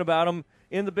thinking about them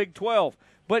in the Big 12.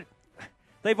 But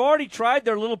they've already tried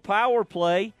their little power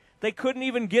play. They couldn't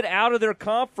even get out of their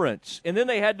conference, and then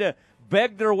they had to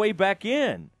beg their way back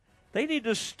in. They need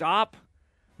to stop.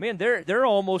 Man, they're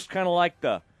almost kind of like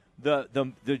the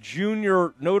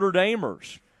junior Notre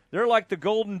Damers. They're like the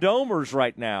Golden Domers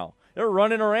right now. They're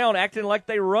running around acting like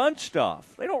they run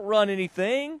stuff. They don't run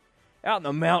anything out in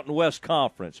the Mountain West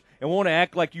Conference and want to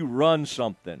act like you run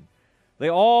something.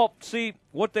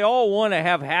 What they all want to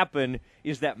have happen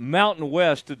is that Mountain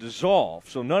West to dissolve,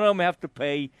 so none of them have to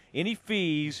pay any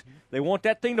fees. They want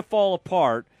that thing to fall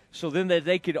apart so then that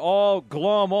they could all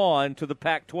glom on to the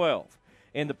Pac-12,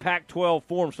 and the Pac-12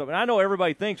 forms something. I know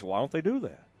everybody thinks, why don't they do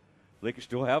that? They could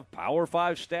still have Power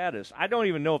 5 status. I don't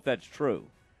even know if that's true.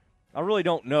 I really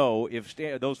don't know if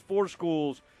those 4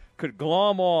 schools could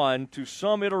glom on to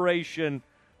some iteration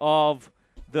of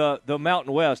the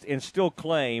Mountain West and still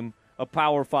claim a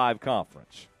Power 5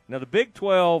 conference. Now, the Big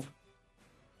 12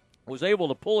 was able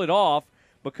to pull it off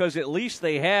because at least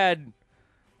they had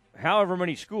however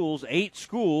many schools, 8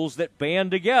 schools that band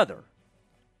together.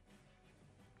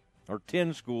 Or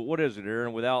 10 schools. What is it,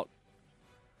 Aaron? Without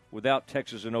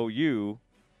Texas and OU,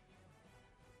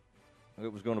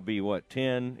 it was going to be,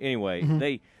 10?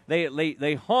 Anyway,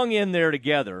 they hung in there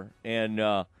together and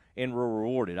were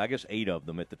rewarded. I guess 8 of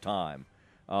them at the time.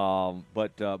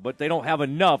 But they don't have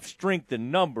enough strength in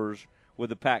numbers with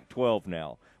the Pac-12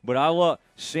 now. But I love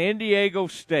San Diego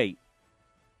State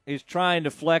is trying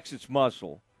to flex its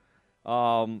muscle.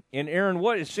 And Aaron,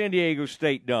 what has San Diego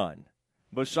State done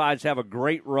besides have a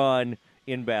great run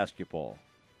in basketball?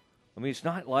 I mean, it's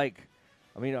not like,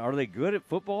 are they good at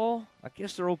football? I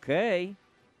guess they're okay.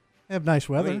 They have nice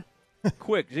weather.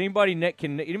 Quick, does anybody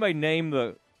name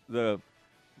the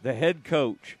head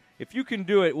coach? If you can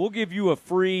do it, we'll give you a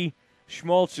free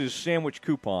Schmaltz's sandwich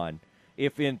coupon.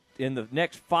 If in the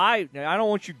next 5, I don't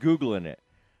want you Googling it.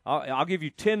 I'll give you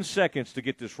 10 seconds to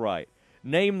get this right.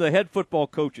 Name the head football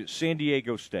coach at San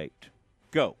Diego State.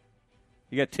 Go.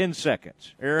 You got 10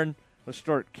 seconds. Aaron, let's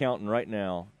start counting right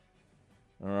now.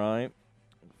 All right.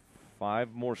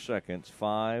 5 more seconds.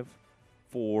 5,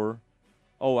 4.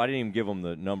 Oh, I didn't even give them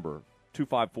the number.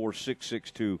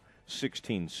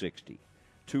 254-662-1660.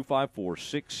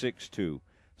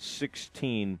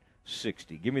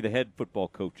 254-662-1660. Give me the head football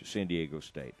coach at San Diego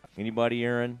State. Anybody,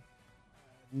 Aaron?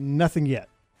 Nothing yet.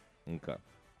 Okay.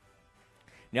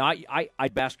 Now, I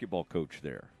basketball coach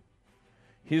there.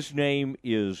 His name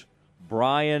is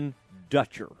Brian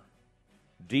Dutcher.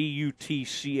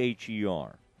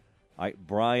 Dutcher.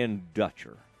 Brian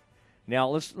Dutcher. Now,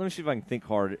 let me see if I can think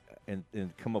hard and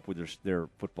come up with their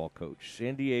football coach.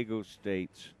 San Diego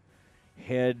State's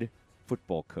head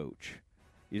football coach.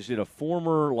 Is it a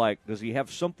former, does he have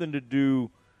something to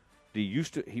do?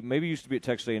 He maybe used to be at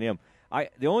Texas A&M.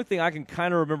 The only thing I can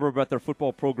kind of remember about their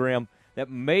football program, that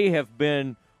may have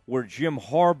been where Jim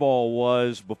Harbaugh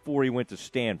was before he went to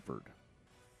Stanford.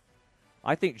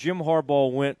 I think Jim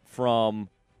Harbaugh went from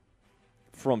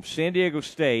San Diego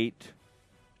State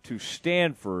to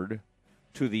Stanford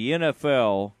to the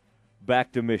NFL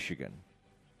back to Michigan.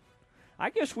 I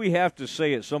guess we have to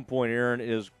say at some point, Aaron,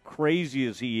 as crazy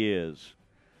as he is,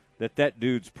 that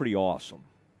dude's pretty awesome.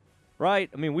 Right?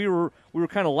 I mean, we were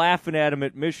kind of laughing at him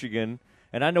at Michigan,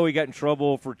 and I know he got in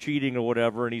trouble for cheating or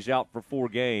whatever, and he's out for 4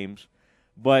 games.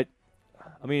 But,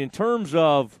 I mean, in terms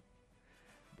of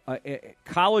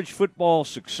college football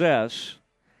success,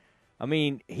 I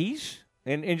mean,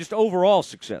 and just overall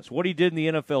success. What he did in the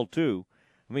NFL too.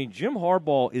 I mean, Jim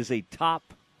Harbaugh is a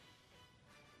top.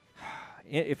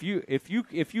 If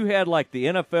you had like the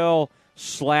NFL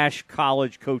 /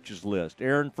 college coaches list,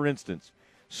 Aaron, for instance,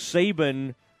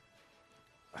 Saban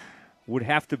would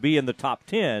have to be in the top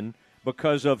 10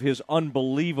 because of his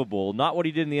unbelievable, not what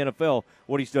he did in the NFL,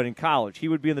 what he's done in college. He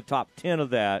would be in the top 10 of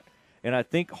that, and I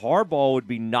think Harbaugh would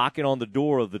be knocking on the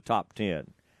door of the top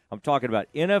 10. I'm talking about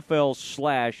NFL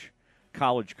 /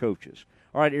 college coaches.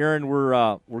 All right, Aaron,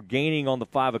 we're gaining on the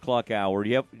 5 o'clock hour. Do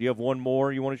you have one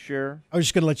more you want to share? I was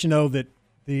just going to let you know that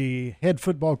the head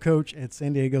football coach at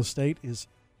San Diego State is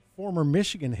former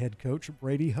Michigan head coach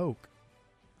Brady Hoke.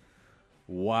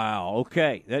 Wow.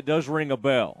 Okay, that does ring a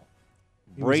bell.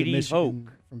 He Brady was at Michigan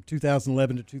Hoke from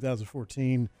 2011 to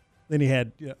 2014. Then he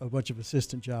had a bunch of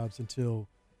assistant jobs until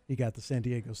he got the San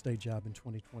Diego State job in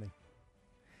 2020.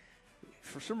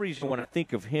 For some reason, when I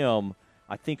think of him,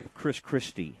 I think of Chris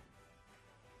Christie,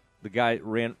 the guy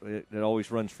that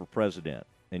always runs for president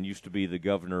and used to be the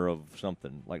governor of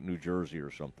something like New Jersey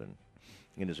or something,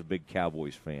 and is a big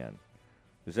Cowboys fan.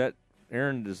 Is that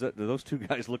Aaron? Do those two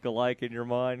guys look alike in your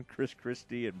mind, Chris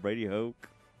Christie and Brady Hoke?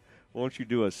 Why don't you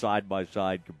do a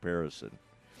side-by-side comparison?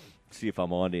 See if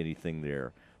I'm on to anything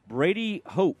there. Brady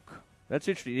Hoke. That's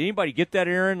interesting. Did anybody get that,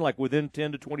 Aaron, like within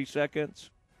 10 to 20 seconds?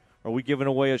 Are we giving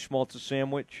away a Schmaltz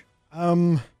sandwich?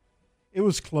 It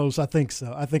was close. I think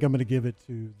so. I think I'm going to give it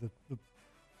to the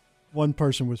one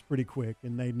person was pretty quick,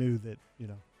 and they knew that,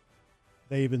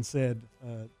 they even said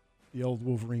the old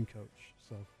Wolverine coach.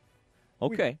 So,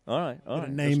 okay. All right.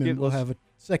 Name and we'll have a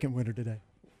second winner today.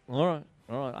 All right.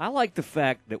 I like the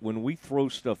fact that when we throw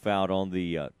stuff out on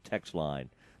the text line,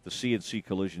 the CNC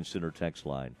Collision Center text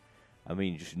line, I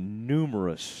mean, just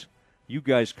numerous. You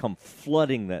guys come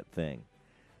flooding that thing.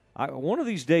 One of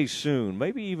these days soon,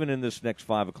 maybe even in this next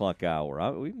 5 o'clock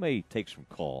hour, we may take some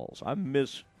calls. I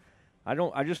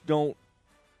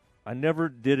never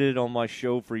did it on my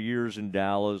show for years in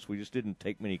Dallas. We just didn't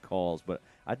take many calls, but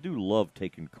I do love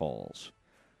taking calls.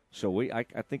 So I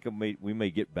think we may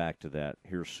get back to that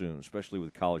here soon, especially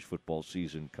with college football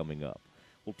season coming up.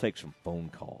 We'll take some phone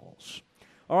calls.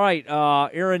 All right,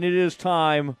 Aaron, it is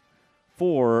time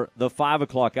for the 5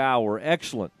 o'clock hour.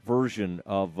 Excellent version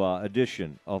of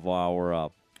edition of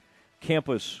our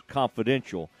Campus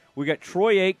Confidential. We got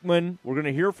Troy Aikman. We're going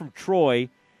to hear from Troy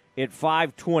at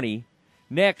 5:20.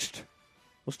 Next,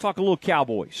 let's talk a little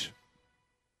Cowboys.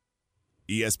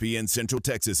 ESPN Central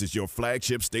Texas is your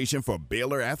flagship station for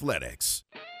Baylor Athletics.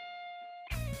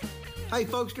 Hey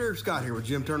folks, Derek Scott here with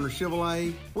Jim Turner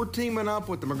Chevrolet. We're teaming up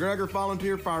with the McGregor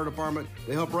Volunteer Fire Department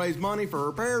to help raise money for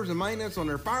repairs and maintenance on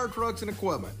their fire trucks and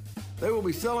equipment. They will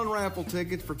be selling raffle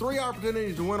tickets for 3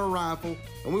 opportunities to win a rifle,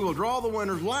 and we will draw the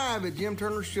winners live at Jim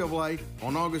Turner Chevrolet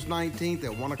on August 19th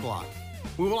at 1 o'clock.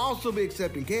 We will also be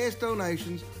accepting cash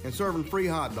donations and serving free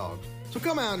hot dogs. So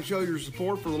come out and show your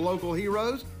support for the local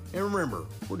heroes. And remember,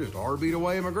 we're just a heartbeat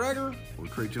away at McGregor. We'll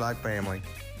treat you like family.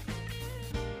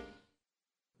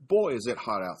 Boy, is it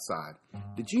hot outside.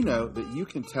 Did you know that you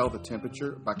can tell the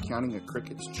temperature by counting a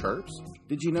cricket's chirps?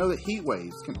 Did you know that heat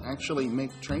waves can actually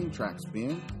make train tracks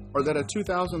bend? Or that a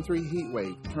 2003 heat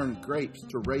wave turned grapes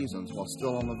to raisins while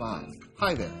still on the vine?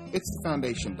 Hi there, it's the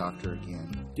Foundation Doctor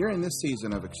again. During this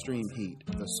season of extreme heat,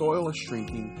 the soil is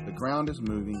shrinking, the ground is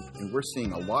moving, and we're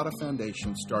seeing a lot of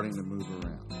foundations starting to move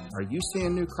around. Are you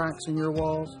seeing new cracks in your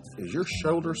walls? Is your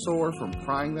shoulder sore from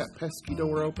prying that pesky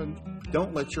door open?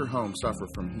 Don't let your home suffer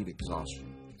from heat exhaustion.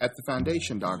 At the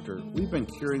Foundation Doctor, we've been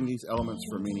curing these elements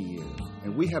for many years,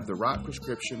 and we have the right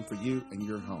prescription for you and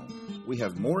your home. We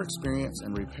have more experience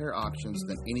and repair options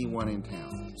than anyone in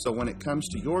town. So when it comes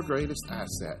to your greatest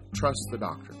asset, trust the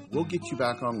doctor. We'll get you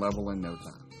back on level in no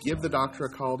time. Give the doctor a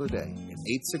call today at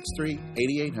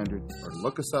 863-8800 or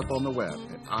look us up on the web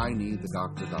at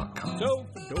ineedthedoctor.com. So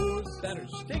for doors that are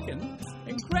sticking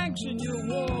and cracks in your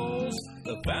walls,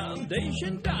 the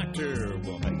Foundation Doctor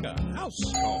will make a house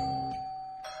call.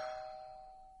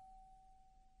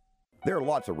 There are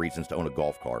lots of reasons to own a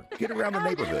golf cart. Get around the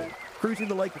neighborhood, cruising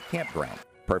the lake or campground.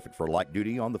 Perfect for light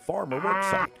duty on the farm or work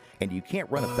site. And you can't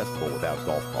run a festival without a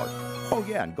golf cart. Oh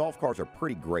yeah, and golf carts are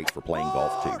pretty great for playing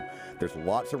golf too. There's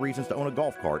lots of reasons to own a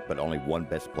golf cart, but only one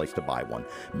best place to buy one.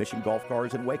 Mission Golf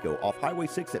Cars in Waco off Highway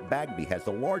 6 at Bagby has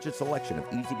the largest selection of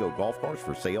easy-go golf carts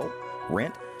for sale,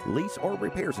 rent, lease, or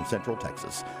repairs in Central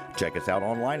Texas. Check us out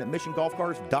online at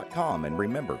missiongolfcars.com, and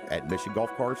remember, at Mission Golf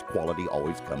Cars, quality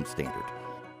always comes standard.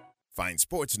 Find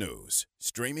sports news,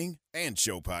 streaming, and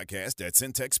show podcast at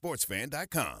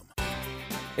centexsportsfan.com.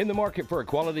 In the market for a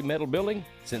quality metal building?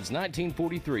 Since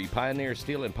 1943, Pioneer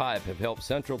Steel and Pipe have helped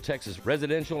Central Texas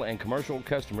residential and commercial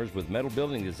customers with metal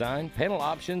building design, panel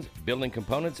options, building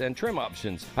components, and trim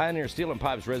options. Pioneer Steel and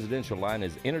Pipe's residential line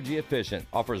is energy efficient,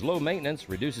 offers low maintenance,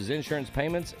 reduces insurance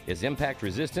payments, is impact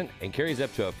resistant, and carries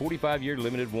up to a 45-year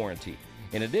limited warranty.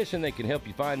 In addition, they can help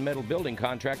you find metal building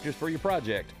contractors for your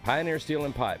project. Pioneer Steel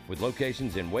and Pipe, with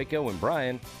locations in Waco and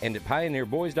Bryan, and at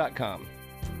pioneerboys.com.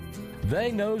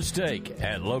 They know steak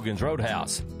at Logan's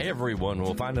Roadhouse. Everyone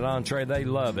will find an entree they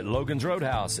love at Logan's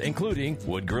Roadhouse, including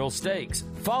wood grill steaks,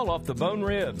 fall off the bone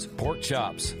ribs, pork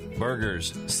chops,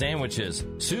 burgers, sandwiches,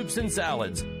 soups and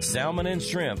salads, salmon and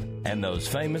shrimp, and those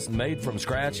famous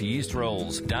made-from-scratch yeast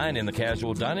rolls. Dine in the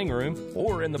casual dining room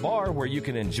or in the bar where you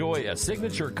can enjoy a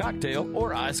signature cocktail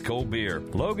or ice-cold beer.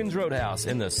 Logan's Roadhouse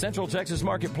in the Central Texas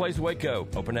Marketplace, Waco.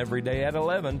 Open every day at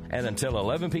 11 and until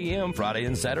 11 p.m. Friday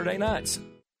and Saturday nights.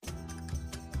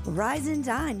 Rise and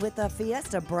dine with a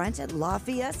Fiesta brunch at La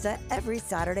Fiesta every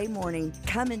Saturday morning.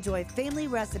 Come enjoy family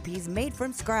recipes made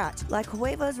from scratch like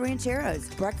huevos rancheros,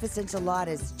 breakfast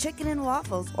enchiladas, chicken and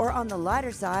waffles, or on the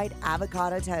lighter side,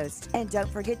 avocado toast. And don't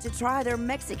forget to try their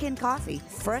Mexican coffee,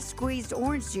 fresh squeezed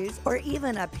orange juice, or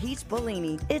even a peach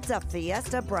Bellini. It's a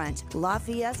Fiesta brunch. La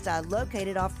Fiesta,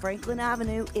 located off Franklin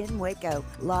Avenue in Waco.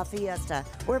 La Fiesta,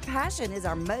 where passion is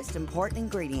our most important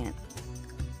ingredient.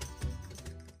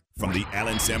 From the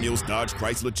Allen Samuels Dodge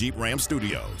Chrysler Jeep Ram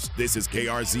Studios, this is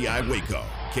KRZI Waco,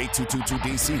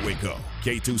 K222DC Waco,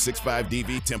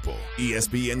 K265DV Temple,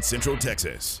 ESPN Central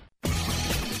Texas.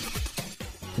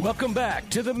 Welcome back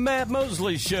to the Matt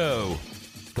Mosley Show.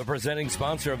 The presenting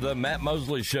sponsor of the Matt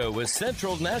Mosley Show is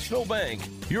Central National Bank,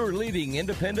 your leading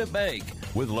independent bank,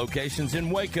 with locations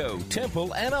in Waco,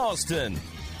 Temple, and Austin.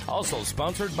 Also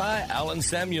sponsored by Allen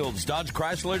Samuels Dodge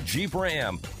Chrysler Jeep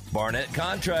Ram, Barnett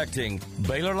Contracting,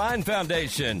 Baylor Line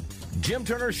Foundation, Jim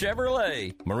Turner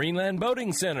Chevrolet, Marineland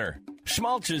Boating Center,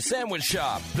 Schmaltz's Sandwich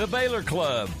Shop, the Baylor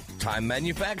Club, Time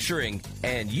Manufacturing,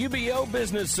 and UBO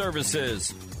Business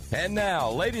Services. And now,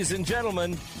 ladies and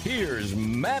gentlemen, here's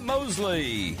Matt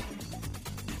Mosley.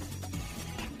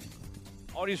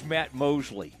 Oh, it is Matt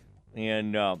Mosley,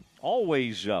 and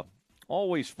always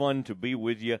fun to be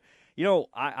with you. You know,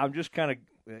 I'm just kind of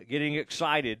getting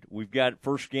excited. We've got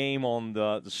first game on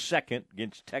the 2nd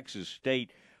against Texas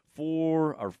State.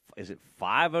 5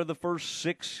 of the first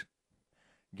 6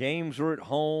 games are at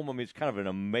home? I mean, it's kind of an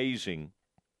amazing,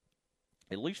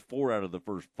 at least 4 out of the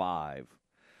first 5.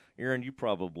 Aaron, you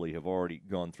probably have already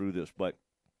gone through this, but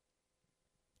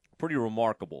pretty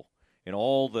remarkable. In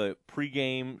all the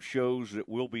pregame shows that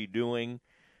we'll be doing,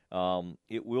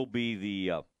 it will be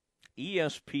the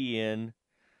ESPN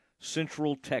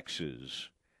Central Texas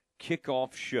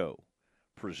kickoff show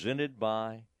presented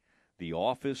by the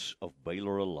Office of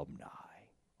Baylor Alumni.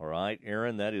 All right,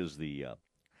 Aaron, that is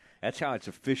that's how it's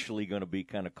officially going to be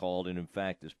kind of called. And in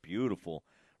fact, it's beautiful.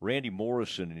 Randy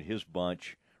Morrison and his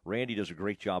bunch. Randy does a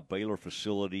great job. Baylor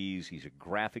facilities. He's a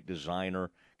graphic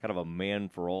designer, kind of a man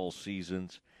for all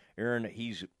seasons. Aaron,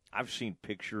 I've seen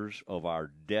pictures of our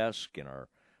desk and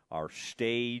our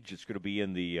stage. It's going to be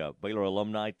in the Baylor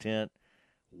Alumni tent.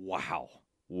 Wow.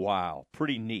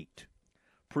 Pretty neat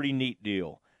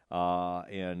deal.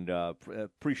 And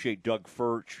appreciate Doug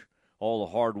Furch, all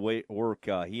the hard work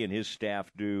he and his staff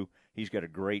do. He's got a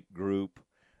great group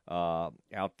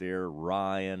out there.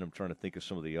 Ryan, I'm trying to think of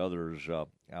some of the others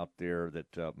out there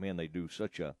that, man, they do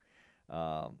such a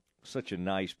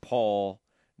nice. Paul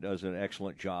does an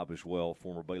excellent job as well,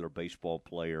 former Baylor baseball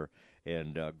player,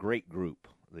 and great group,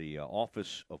 the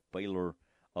Office of Baylor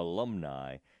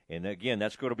Alumni. And, again,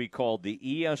 that's going to be called the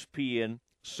ESPN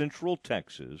Central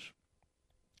Texas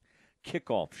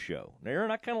Kickoff Show. Now, Aaron,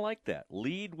 I kind of like that.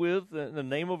 Lead with the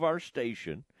name of our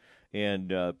station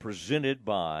and presented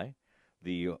by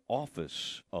the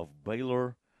Office of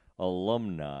Baylor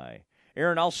Alumni.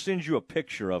 Aaron, I'll send you a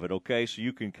picture of it, okay, so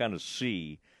you can kind of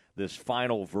see this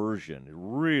final version.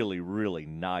 Really, really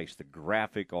nice. The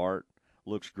graphic art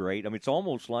looks great. I mean, it's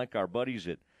almost like our buddies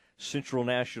at Central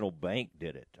National Bank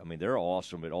did it. I mean, they're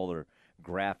awesome at all their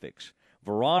graphics.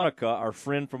 Veronica, our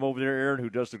friend from over there, Aaron, who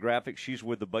does the graphics, she's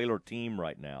with the Baylor team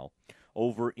right now.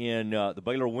 Over in the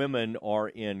Baylor women are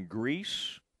in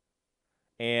Greece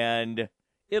and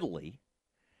Italy,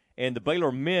 and the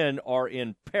Baylor men are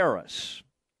in Paris.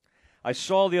 I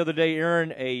saw the other day,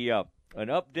 Aaron, an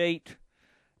update,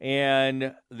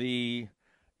 and the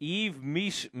Eve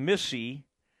Missy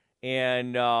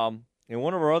and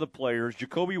one of our other players,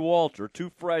 Jacoby Walter, 2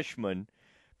 freshmen,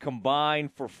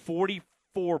 combined for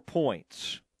 44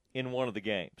 points in one of the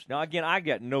games. Now, again, I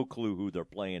got no clue who they're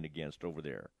playing against over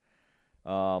there.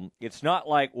 It's not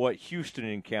like what Houston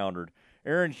encountered.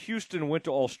 Aaron, Houston went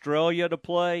to Australia to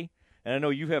play, and I know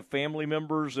you have family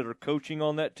members that are coaching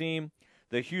on that team,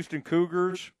 the Houston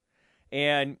Cougars,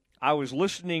 and I was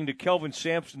listening to Kelvin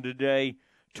Sampson today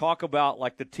talk about,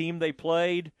 like, the team they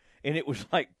played, and it was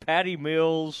like Patty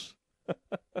Mills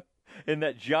and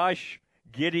that Josh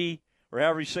Giddey, or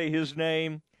however you say his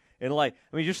name. And, like,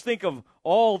 I mean, just think of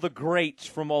all the greats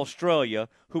from Australia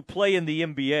who play in the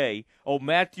NBA. Oh,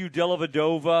 Matthew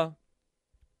Dellavedova.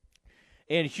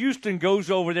 And Houston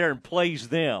goes over there and plays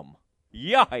them.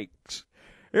 Yikes.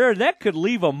 Aaron, that could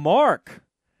leave a mark.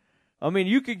 I mean,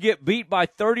 you could get beat by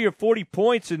 30 or 40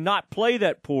 points and not play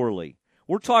that poorly.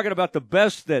 We're talking about the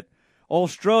best that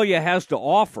Australia has to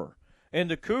offer.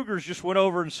 And the Cougars just went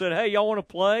over and said, hey, y'all want to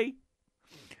play?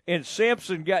 And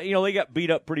Sampson got, they got beat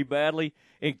up pretty badly.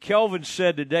 And Kelvin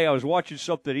said today, I was watching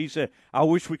something, he said, I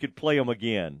wish we could play them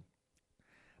again.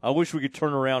 I wish we could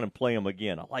turn around and play them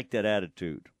again. I like that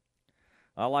attitude.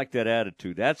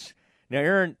 That's now,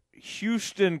 Aaron,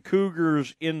 Houston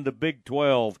Cougars in the Big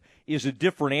 12 is a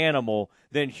different animal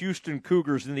than Houston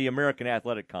Cougars in the American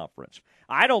Athletic Conference.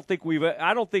 I don't think in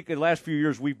the last few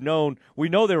years we know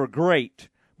they were great,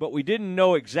 but we didn't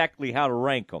know exactly how to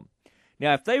rank them.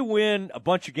 Now, if they win a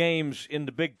bunch of games in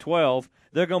the Big 12,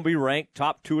 they're going to be ranked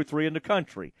top 2 or 3 in the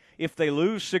country. If they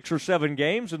lose 6 or 7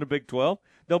 games in the Big 12,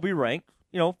 they'll be ranked,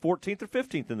 14th or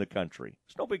 15th in the country.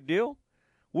 It's no big deal.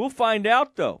 We'll find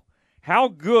out, though. How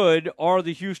good are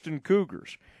the Houston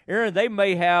Cougars? Aaron, they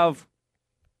may have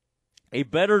a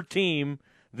better team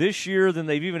this year than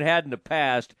they've even had in the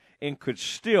past and could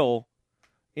still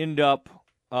end up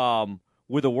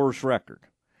with a worse record.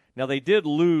 Now, they did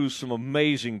lose some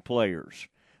amazing players.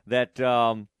 That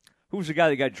who was the guy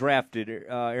that got drafted,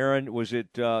 Aaron? Was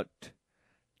it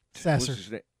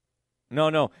Sasser?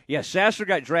 No. Yeah, Sasser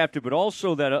got drafted, but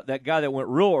also that guy that went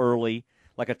real early,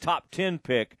 like a top 10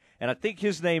 pick, and I think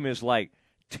his name is like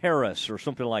Terrace or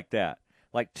something like that,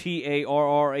 like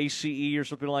Tarrace or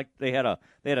something like. They had a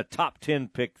top 10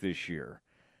 pick this year,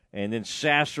 and then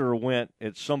Sasser went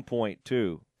at some point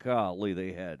too. Golly,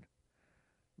 they had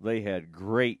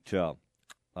great.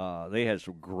 They had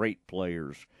some great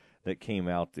players that came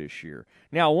out this year.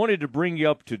 Now, I wanted to bring you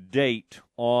up to date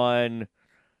on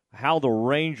how the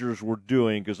Rangers were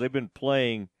doing because they've been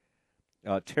playing.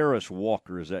 Terrace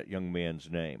Walker is that young man's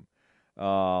name.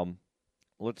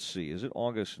 Let's see. Is it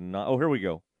August 9? Oh, here we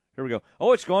go.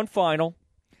 Oh, it's gone final.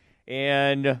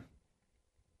 And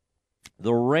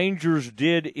the Rangers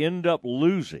did end up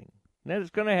losing. That is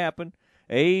going to happen.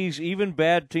 A's, even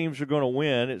bad teams are going to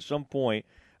win at some point.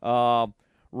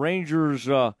 Rangers,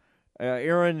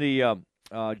 Aaron,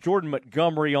 Jordan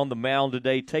Montgomery on the mound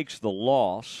today takes the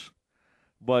loss.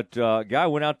 But guy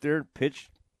went out there and pitched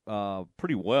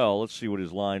pretty well. Let's see what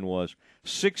his line was.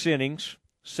 6 innings,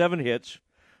 7 hits,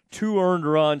 2 earned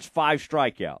runs, 5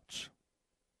 strikeouts.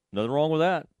 Nothing wrong with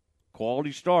that.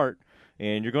 Quality start.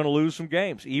 And you're going to lose some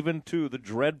games, even to the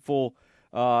dreadful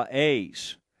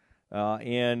A's.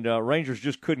 And Rangers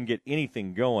just couldn't get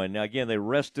anything going. Now, again, they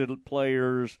rested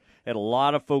players, had a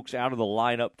lot of folks out of the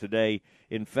lineup today.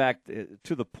 In fact,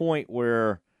 to the point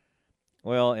where,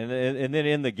 and then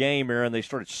in the game, Aaron, they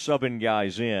started subbing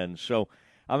guys in. So,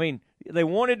 I mean, they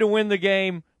wanted to win the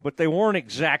game, but they weren't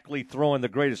exactly throwing the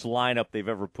greatest lineup they've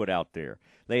ever put out there.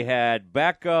 They had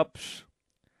backups.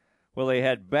 Well, they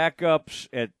had backups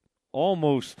at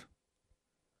almost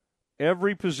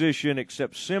every position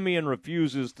except Simeon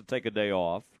refuses to take a day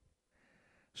off.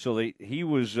 So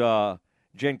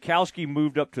Jankowski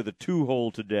moved up to the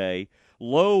 2-hole today.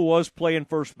 Lowe was playing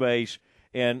first base,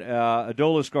 and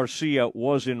Adolis Garcia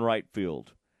was in right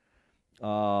field.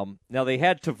 Now, they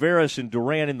had Taveras and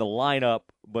Duran in the lineup,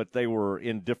 but they were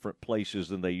in different places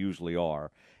than they usually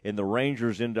are. And the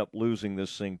Rangers end up losing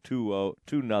this thing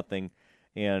 2-0,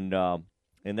 and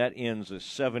that ends a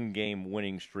 7-game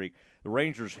winning streak. The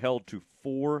Rangers held to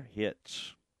 4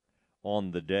 hits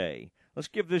on the day. Let's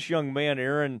give this young man,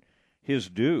 Aaron, his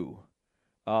due.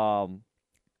 I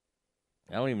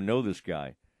don't even know this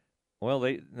guy. Well,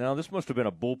 this must have been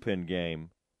a bullpen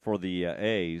game for the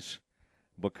A's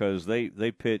because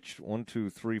they pitched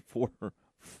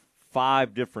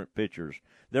 5 different pitchers.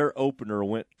 Their opener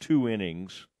went 2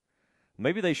 innings.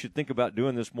 Maybe they should think about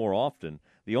doing this more often.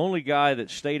 The only guy that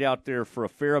stayed out there for a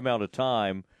fair amount of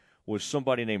time was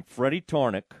somebody named Freddie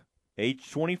Tarnick,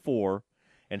 age 24,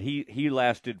 and he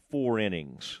lasted 4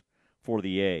 innings for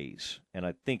the A's. And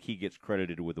I think he gets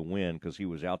credited with a win because he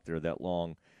was out there that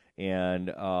long. And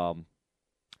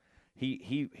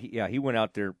he went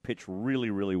out there, pitched really,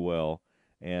 really well.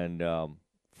 And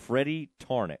Freddie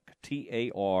Tarnick,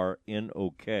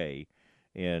 Tarnok,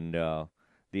 and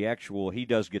he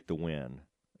does get the win.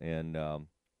 And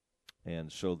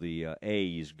And so the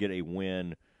A's get a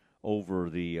win over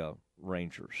the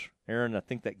Rangers. Aaron, I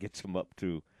think that gets them up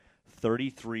to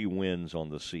 33 wins on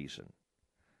the season.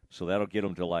 So that'll get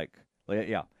them to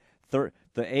the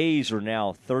A's are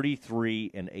now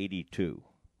 33-82.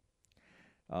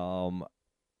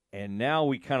 And now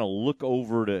we kind of look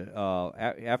over to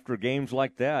after games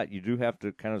like that, you do have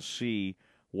to kind of see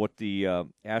what the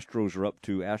Astros are up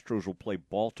to. Astros will play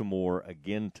Baltimore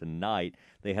again tonight.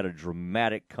 They had a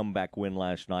dramatic comeback win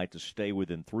last night to stay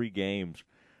within 3 games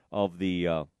of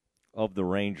the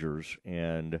Rangers,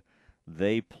 and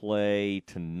they play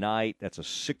tonight. That's a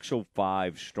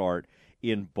 6:05 start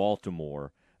in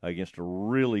Baltimore against a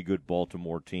really good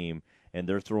Baltimore team, and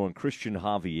they're throwing Christian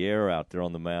Javier out there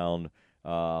on the mound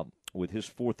with his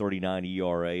 4.39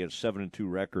 ERA and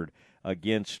 7-2 record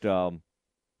against.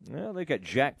 They got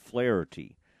Jack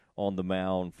Flaherty on the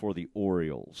mound for the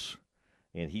Orioles,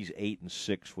 and he's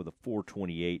 8-6 with a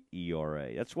 4.28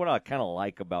 ERA. That's what I kind of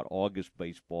like about August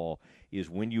baseball is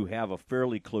when you have a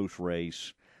fairly close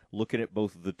race, looking at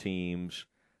both of the teams,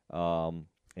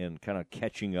 and kind of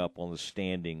catching up on the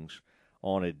standings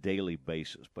on a daily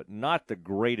basis. But not the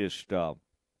greatest lineup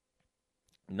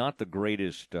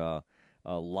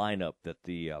that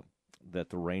the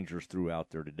Rangers threw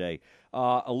out there today.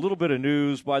 A little bit of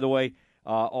news, by the way,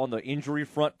 on the injury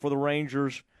front for the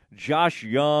Rangers. Josh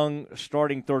Young,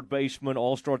 starting third baseman,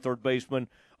 all-star third baseman,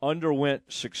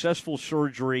 underwent successful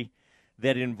surgery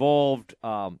that involved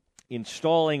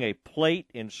installing a plate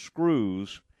and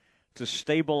screws to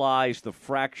stabilize the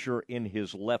fracture in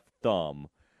his left thumb,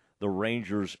 the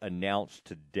Rangers announced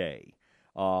today.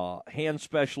 Hand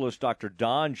specialist Dr.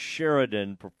 Don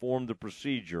Sheridan performed the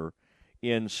procedure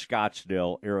in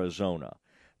Scottsdale, Arizona.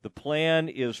 The plan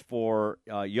is for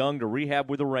Young to rehab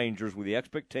with the Rangers with the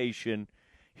expectation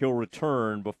he'll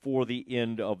return before the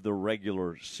end of the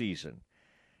regular season.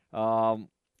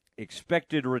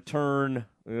 Expected return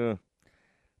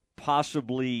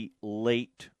possibly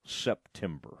late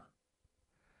September.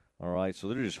 All right, so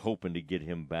they're just hoping to get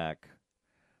him back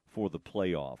for the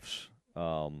playoffs.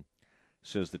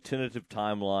 Says the tentative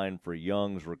timeline for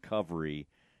Young's recovery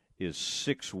is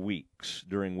 6 weeks,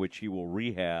 during which he will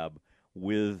rehab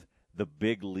with the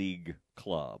big league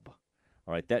club.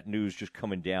 All right, that news just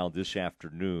coming down this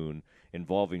afternoon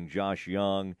involving Josh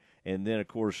Young. And then, of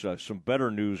course, some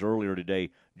better news earlier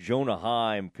today. Jonah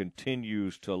Heim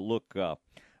continues to look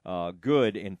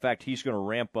good. In fact, he's going to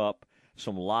ramp up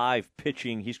some live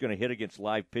pitching. He's going to hit against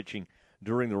live pitching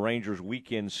during the Rangers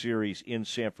weekend series in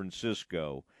San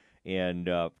Francisco, and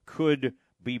could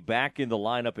be back in the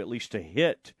lineup at least to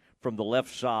hit from the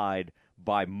left side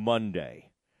by Monday.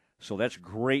 So that's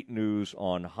great news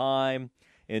on Heim.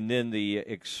 And then the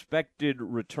expected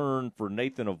return for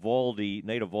Nate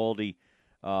Eovaldi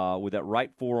with that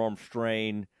right forearm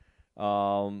strain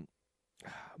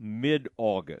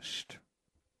mid-August.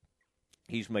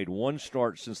 He's made one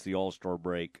start since the All-Star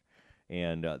break,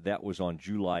 and that was on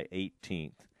July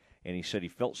 18th. And he said he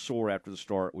felt sore after the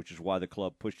start, which is why the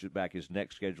club pushed it back his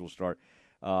next scheduled start.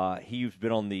 He's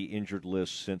been on the injured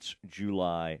list since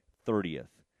July 30th.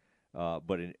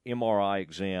 But an MRI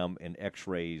exam and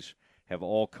x-rays have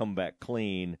all come back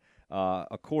clean.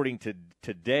 According to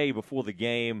today, before the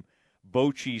game,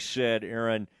 Bochy said,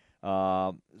 Aaron,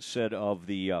 said of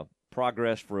the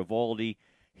progress for Eovaldi,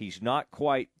 he's not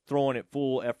quite throwing it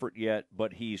full effort yet,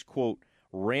 but he's, quote,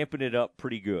 ramping it up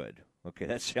pretty good. Okay,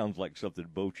 that sounds like something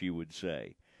Bochy would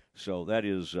say. So that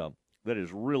is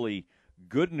really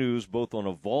good news, both on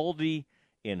Eovaldi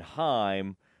and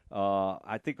Heim.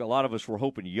 I think a lot of us were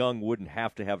hoping Young wouldn't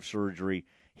have to have surgery.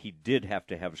 He did have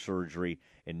to have surgery,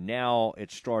 and now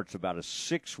it starts about a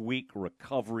 6-week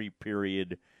recovery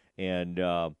period, and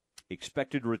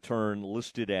expected return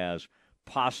listed as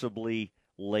possibly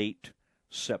late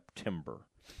September.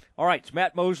 All right, it's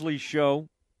Matt Mosley's show,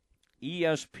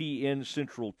 ESPN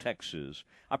Central Texas.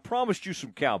 I promised you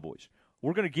some Cowboys.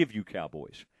 We're going to give you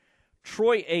Cowboys.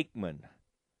 Troy Aikman,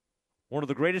 one of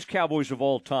the greatest Cowboys of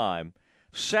all time,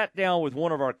 sat down with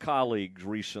one of our colleagues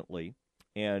recently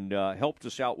and helped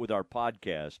us out with our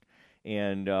podcast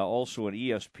and also an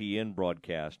ESPN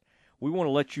broadcast. We want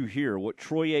to let you hear what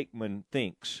Troy Aikman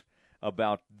thinks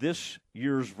about this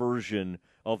year's version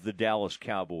of the Dallas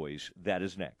Cowboys. That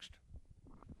is next.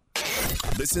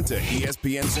 Listen to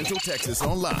ESPN Central Texas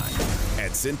online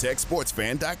at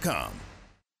centexsportsfan.com.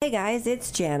 Hey guys,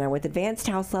 it's Jana with Advanced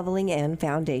House Leveling and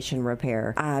Foundation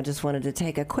Repair. I just wanted to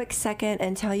take a quick second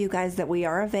and tell you guys that we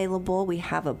are available. We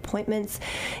have appointments.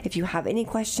 If you have any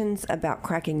questions about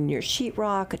cracking your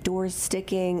sheetrock, doors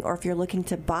sticking, or if you're looking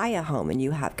to buy a home and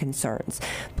you have concerns,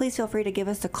 please feel free to give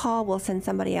us a call. We'll send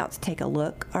somebody out to take a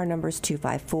look. Our number is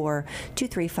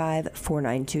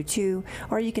 254-235-4922,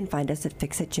 or you can find us at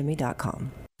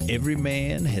fixitjimmy.com. Every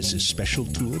man has his special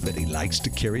tool that he likes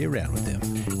to carry around with him.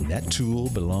 That tool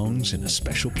belongs in a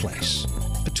special place,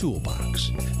 a toolbox.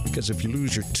 Because if you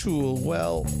lose your tool,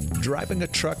 well, driving a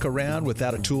truck around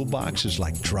without a toolbox is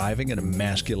like driving an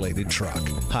emasculated truck.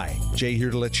 Hi, Jay here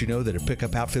to let you know that at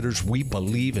Pickup Outfitters, we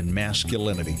believe in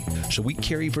masculinity. So we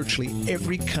carry virtually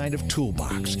every kind of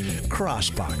toolbox.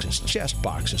 Cross boxes, chest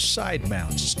boxes, side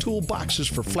mounts,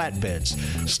 toolboxes for flatbeds,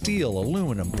 steel,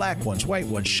 aluminum, black ones, white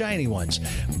ones, shiny ones.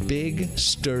 Big,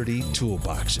 sturdy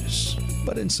toolboxes.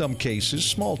 But in some cases,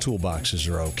 small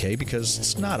toolboxes are okay because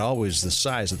it's not always the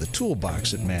size of the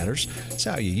toolbox that matters. It's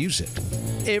how you use it.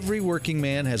 Every working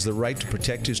man has the right to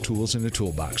protect his tools in a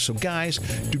toolbox. So guys,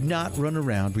 do not run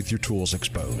around with your tools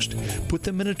exposed. Put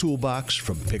them in a toolbox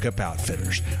from Pickup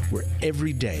Outfitters, where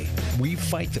every day we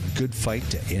fight the good fight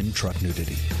to end truck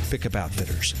nudity. Pickup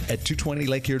Outfitters at 220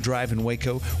 Lake Erie Drive in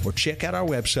Waco, or check out our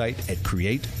website at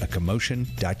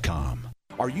createacommotion.com.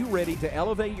 Are you ready to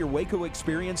elevate your Waco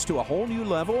experience to a whole new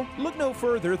level? Look no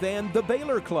further than the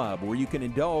Baylor Club, where you can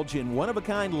indulge in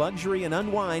one-of-a-kind luxury and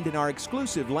unwind in our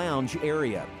exclusive lounge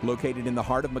area. Located in the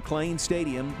heart of McLean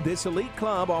Stadium, this elite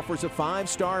club offers a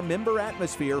 5-star member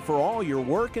atmosphere for all your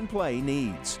work and play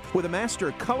needs. With a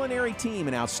master culinary team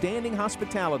and outstanding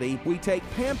hospitality, we take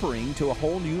pampering to a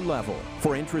whole new level.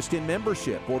 For interest in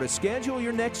membership or to schedule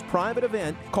your next private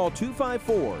event, call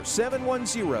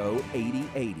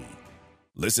 254-710-8080.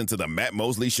 Listen to the Matt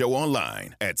Mosley Show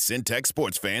online at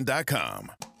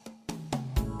syntechsportsfan.com.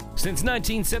 Since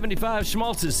 1975,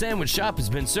 Schmaltz's Sandwich Shop has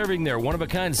been serving their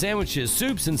one-of-a-kind sandwiches,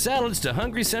 soups, and salads to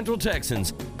hungry Central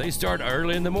Texans. They start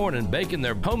early in the morning baking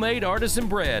their homemade artisan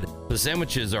bread. The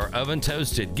sandwiches are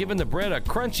oven-toasted, giving the bread a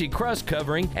crunchy crust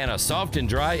covering and a soft and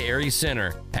dry, airy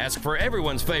center. Ask for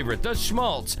everyone's favorite, the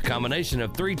Schmaltz. Combination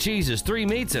of 3 cheeses, 3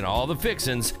 meats, and all the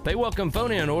fixins. They welcome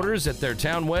phone-in orders at their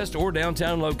Town West or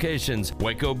downtown locations.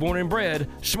 Waco born and bred,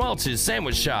 Schmaltz's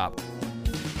Sandwich Shop.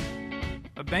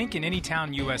 A bank in any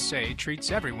town USA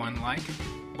treats everyone like,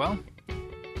 well,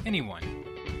 anyone.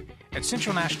 At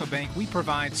Central National Bank, we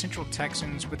provide Central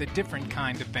Texans with a different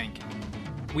kind of banking.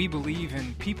 We believe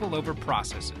in people over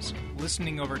processes,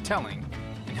 listening over telling,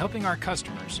 and helping our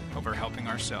customers over helping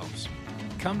ourselves.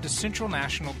 Come to Central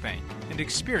National Bank and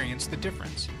experience the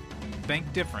difference.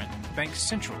 Bank different. Bank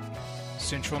Central.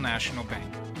 Central National Bank.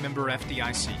 Member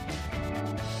FDIC.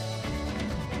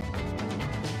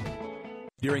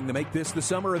 During the Make This the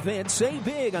Summer event, save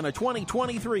big on a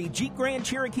 2023 Jeep Grand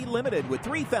Cherokee Limited with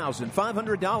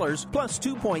 $3,500 plus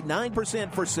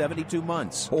 2.9% for 72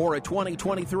 months. Or a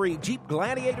 2023 Jeep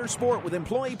Gladiator Sport with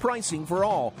employee pricing for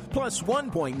all plus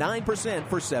 1.9%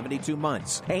 for 72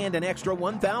 months. And an extra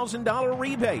 $1,000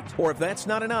 rebate. Or if that's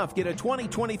not enough, get a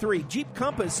 2023 Jeep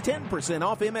Compass 10%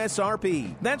 off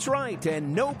MSRP. That's right,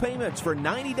 and no payments for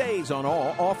 90 days on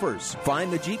all offers.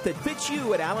 Find the Jeep that fits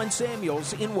you at Allen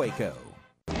Samuels in Waco.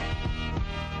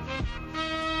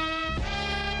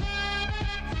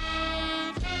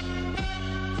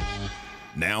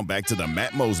 Now back to the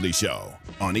Matt Mosley Show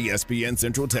on ESPN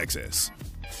Central Texas.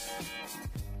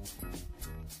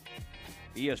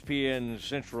 ESPN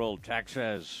Central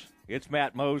Texas. It's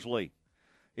Matt Mosley.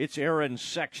 It's Aaron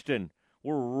Sexton.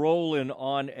 We're rolling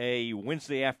on a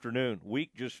Wednesday afternoon.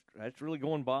 Week that's really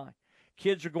going by.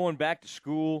 Kids are going back to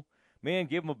school. Man,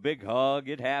 give them a big hug.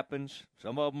 It happens.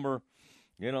 Some of them are,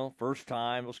 first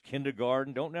time. Those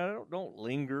kindergarten. Don't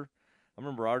linger. I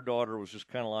remember our daughter was just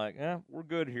kind of like, we're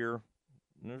good here.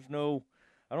 There's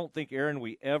I don't think, Aaron,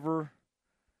 we ever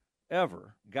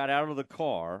got out of the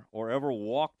car or ever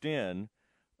walked in.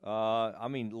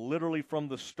 Literally from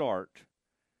the start.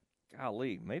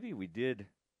 Golly, maybe we did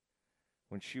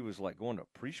when she was like going to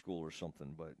preschool or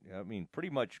something. But,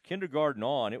 pretty much kindergarten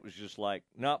on, it was just like,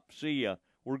 nope, see ya.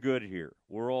 We're good here.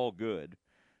 We're all good.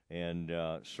 And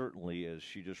certainly as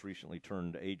she just recently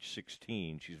turned age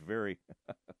 16, she's very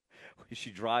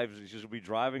she'll be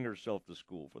driving herself to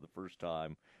school for the first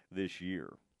time this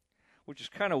year, which is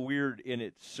kind of weird in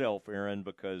itself, Aaron,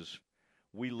 because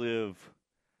we live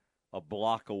a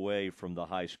block away from the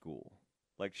high school.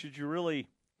 Like, should you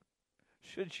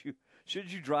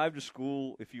drive to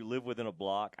school if you live within a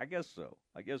block? I guess so.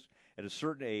 I guess at a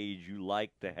certain age you like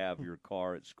to have your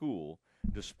car at school,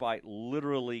 despite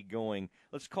literally going,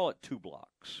 let's call it 2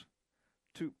 blocks,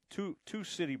 two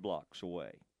city blocks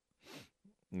away.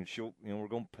 and we're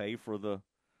going to pay for the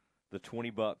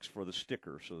 $20 for the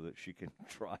sticker so that she can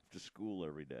drive to school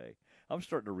every day. I'm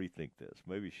starting to rethink this.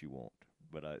 Maybe she won't,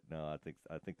 but I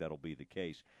think that'll be the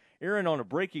case. Aaron, on a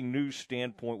breaking news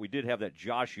standpoint, we did have that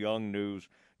Josh Young news.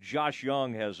 Josh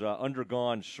Young has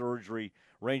undergone surgery,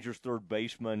 Rangers third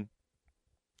baseman,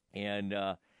 and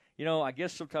I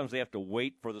guess sometimes they have to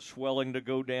wait for the swelling to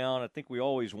go down. I think we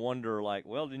always wonder, like,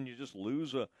 well, didn't you just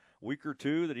lose a week or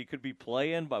two that he could be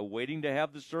playing by waiting to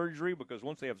have the surgery? Because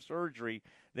once they have surgery,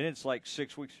 then it's like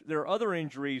 6 weeks. There are other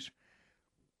injuries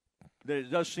that it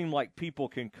does seem like people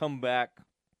can come back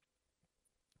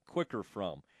quicker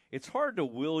from. It's hard to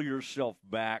will yourself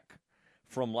back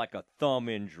from like a thumb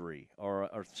injury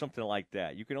or something like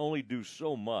that. You can only do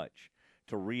so much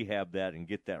to rehab that and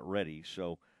get that ready.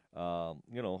 So,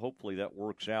 hopefully that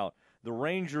works out. The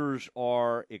Rangers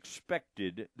are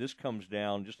expected, this comes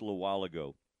down just a little while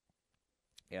ago,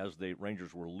 as the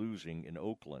Rangers were losing in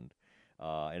Oakland.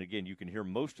 And again, you can hear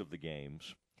most of the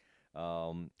games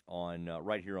on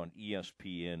right here on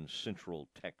ESPN Central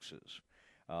Texas.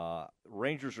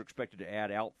 Rangers are expected to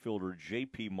add outfielder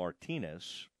J.P.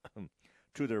 Martinez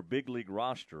to their big league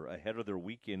roster ahead of their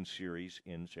weekend series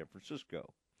in San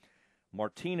Francisco.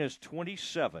 Martinez,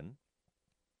 27,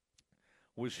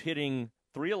 was hitting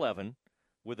 .311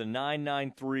 with a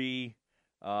 .993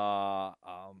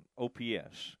 OPS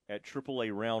at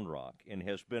AAA Round Rock, and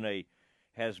has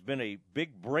been a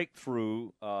big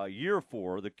breakthrough year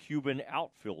for the Cuban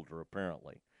outfielder,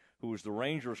 apparently, who was the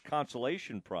Rangers'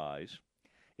 consolation prize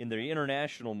in the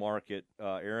international market,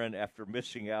 Aaron, after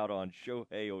missing out on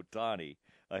Shohei Ohtani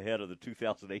ahead of the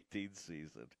 2018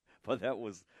 season. But that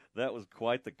was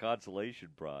quite the consolation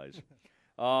prize.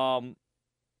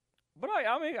 But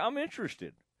I'm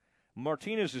interested.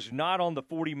 Martinez is not on the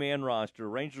 40-man roster.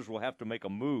 Rangers will have to make a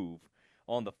move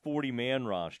on the 40-man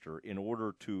roster in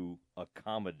order to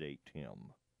accommodate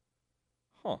him.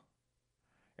 Huh.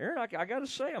 Aaron, I got to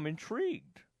say, I'm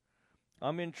intrigued.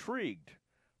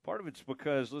 Part of it's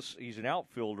because he's an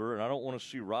outfielder, and I don't want to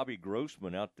see Robbie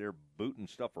Grossman out there booting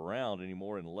stuff around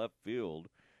anymore in left field.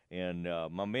 And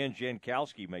my man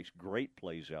Jankowski makes great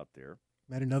plays out there.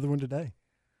 Made another one today.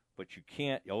 But you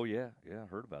can't. Oh yeah, I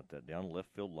heard about that down the left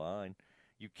field line.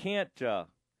 You can't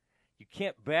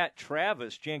bat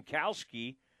Travis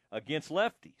Jankowski against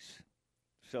lefties.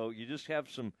 So you just have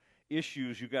some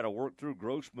issues you got to work through.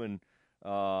 Grossman,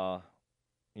 and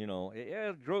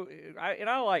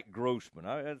I like Grossman.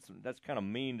 That's kind of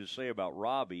mean to say about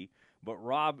Robbie, but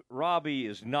Robbie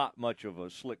is not much of a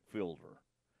slick fielder.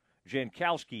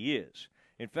 Jankowski is.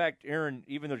 In fact, Aaron,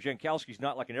 even though Jankowski's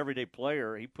not like an everyday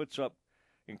player, he puts up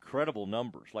incredible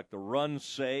numbers. Like the runs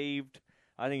saved,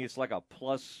 I think it's like a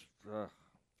plus,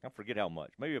 I forget how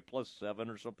much, maybe a +7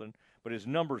 or something, but his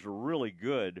numbers are really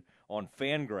good on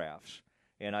Fangraphs.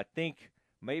 And I think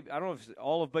maybe, I don't know if it's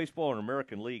all of baseball in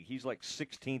American League, he's like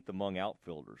 16th among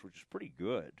outfielders, which is pretty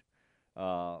good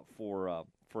for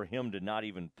him to not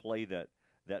even play that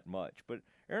much. But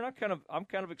Aaron, I'm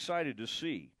kind of excited to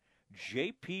see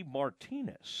J.P.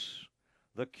 Martinez,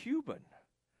 the Cuban,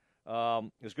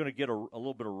 is going to get a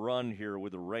little bit of run here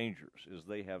with the Rangers as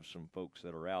they have some folks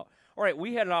that are out. All right,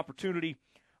 we had an opportunity.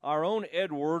 Our own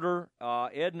Ed Werder,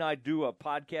 Ed and I do a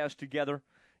podcast together,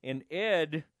 and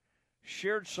Ed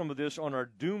shared some of this on our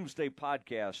Doomsday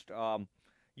podcast.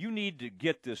 You need to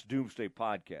get this Doomsday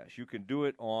podcast. You can do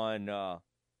it on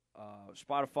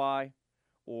Spotify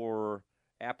or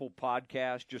Apple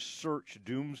Podcast. Just search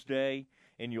Doomsday,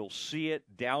 and you'll see it.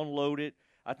 Download it.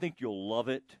 I think you'll love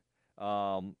it.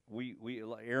 Aaron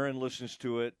listens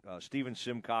to it. Steven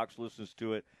Simcox listens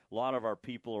to it. A lot of our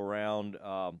people around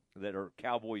that are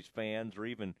Cowboys fans or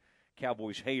even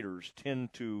Cowboys haters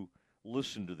tend to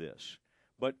listen to this.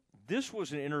 But this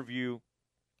was an interview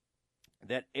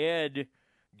that Ed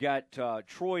got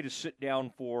Troy to sit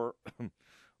down for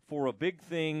a big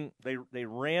thing. They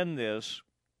ran this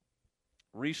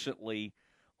recently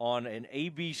on an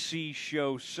ABC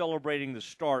show celebrating the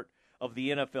start of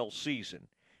the NFL season.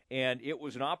 And it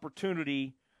was an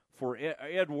opportunity for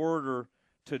Ed Werder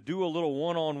to do a little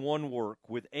one-on-one work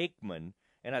with Aikman.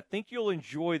 And I think you'll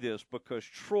enjoy this because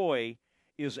Troy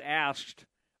is asked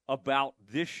about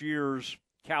this year's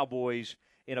Cowboys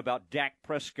and about Dak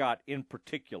Prescott in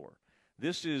particular.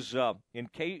 This is, in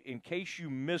case you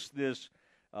missed this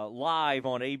live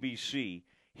on ABC,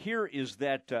 here is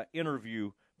that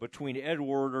interview between Ed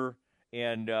Werder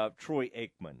and Troy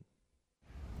Aikman.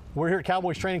 We're here at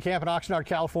Cowboys training camp in Oxnard,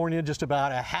 California, just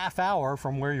about a half hour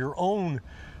from where your own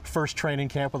first training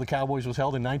camp with the Cowboys was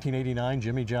held in 1989,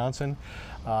 Jimmy Johnson.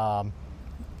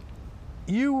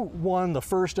 You won the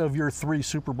first of your 3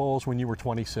 Super Bowls when you were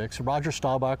 26. Roger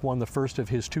Staubach won the first of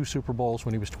his 2 Super Bowls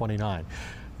when he was 29.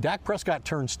 Dak Prescott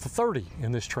turns 30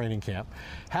 in this training camp.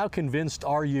 How convinced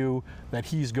are you that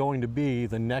he's going to be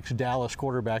the next Dallas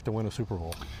quarterback to win a Super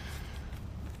Bowl?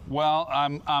 Well,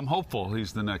 I'm hopeful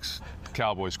he's the next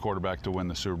Cowboys quarterback to win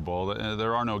the Super Bowl.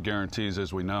 There are no guarantees,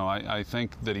 as we know. I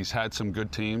think that he's had some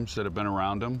good teams that have been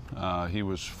around him. He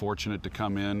was fortunate to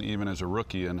come in even as a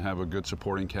rookie and have a good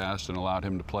supporting cast and allowed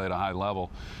him to play at a high level.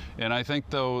 And I think,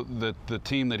 though, that the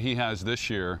team that he has this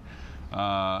year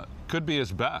could be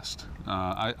his best.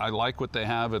 I like what they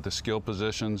have at the skill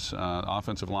positions.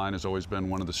 Offensive line has always been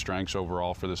one of the strengths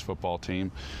overall for this football team.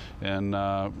 And,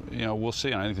 we'll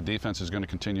see. And I think the defense is going to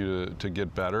continue to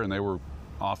get better, and they were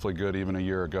awfully good even a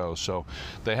year ago. So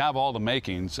they have all the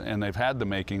makings, and they've had the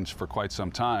makings for quite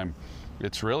some time.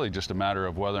 It's really just a matter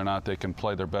of whether or not they can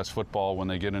play their best football when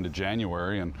they get into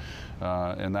January, and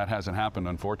that hasn't happened,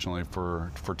 unfortunately,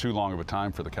 for too long of a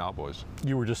time for the Cowboys.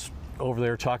 You were just over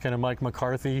there talking to Mike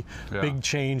McCarthy. Yeah. Big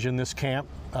change in this camp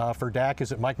for Dak.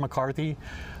 Is it Mike McCarthy?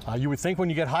 You would think when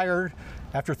you get hired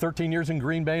after 13 years in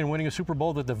Green Bay and winning a Super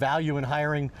Bowl that the value in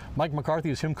hiring Mike McCarthy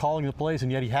is him calling the plays,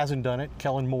 and yet he hasn't done it.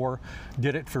 Kellen Moore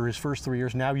did it for his first 3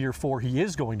 years. Now year 4, he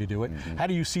is going to do it. Mm-hmm. How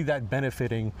do you see that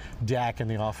benefiting Dak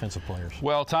and the offensive players?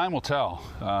 Well, time will tell.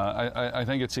 I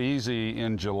think it's easy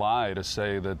in July to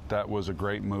say that that was a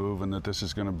great move and that this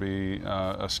is going to be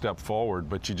a step forward,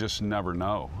 but you just never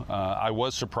know. I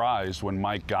was surprised when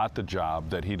Mike got the job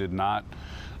that he did not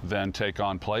then take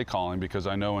on play calling, because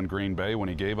I know in Green Bay when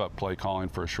he gave up play calling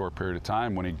for a short period of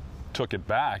time, when he took it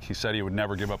back, he said he would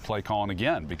never give up play calling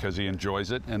again because he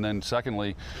enjoys it, and then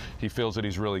secondly, he feels that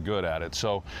he's really good at it.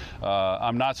 So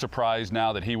I'm not surprised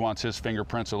now that he wants his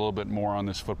fingerprints a little bit more on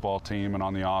this football team and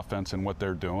on the offense and what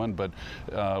they're doing, but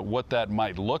what that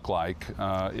might look like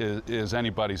is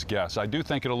anybody's guess. I do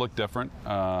think it'll look different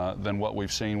than what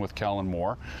we've seen with Kellen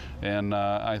Moore, and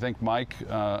I think Mike,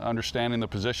 understanding the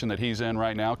position that he's in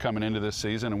right now coming into this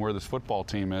season and where this football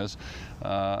team is,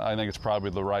 I think it's probably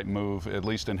the right move, at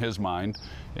least in his mind,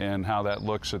 and how that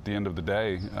looks at the end of the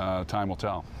day, time will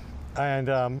tell.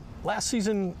 And last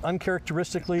season,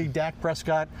 uncharacteristically, Dak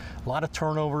Prescott, a lot of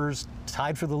turnovers,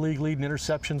 tied for the league lead in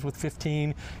interceptions with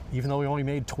 15, even though he only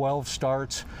made 12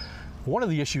 starts. One of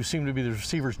the issues seemed to be the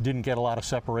receivers didn't get a lot of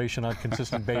separation on a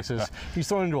consistent basis. He's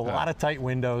thrown into a lot of tight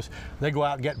windows. They go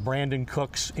out and get Brandon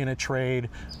Cooks in a trade,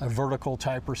 a vertical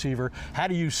type receiver. How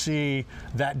do you see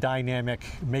that dynamic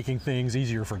making things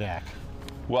easier for Dak?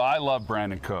 Well, I love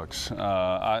Brandon Cooks.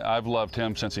 I've loved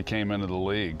him since he came into the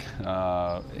league,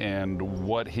 and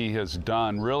what he has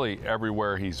done really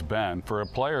everywhere he's been. For a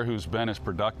player who's been as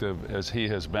productive as he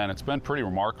has been, it's been pretty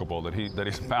remarkable that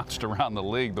he's bounced around the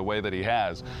league the way that he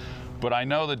has. But I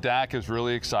know that Dak is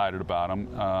really excited about him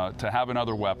to have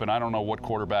another weapon. I don't know what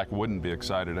quarterback wouldn't be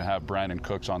excited to have Brandon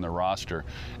Cooks on their roster.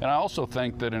 And I also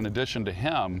think that in addition to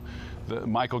him,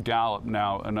 Michael Gallup,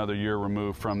 now another year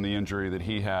removed from the injury that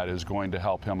he had, is going to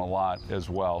help him a lot as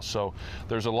well. So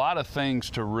there's a lot of things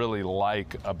to really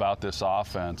like about this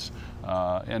offense,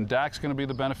 and Dak's going to be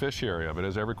the beneficiary of it,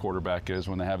 as every quarterback is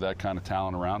when they have that kind of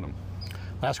talent around them.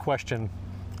 Last question.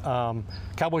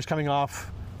 Cowboys coming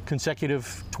off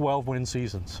consecutive 12-win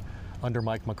seasons under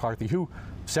Mike McCarthy, who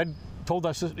told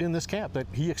us in this camp that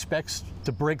he expects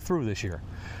to break through this year.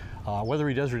 Whether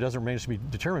he does or doesn't remains to be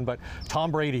determined, but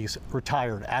Tom Brady's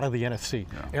retired out of the NFC.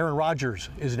 Yeah. Aaron Rodgers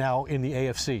is now in the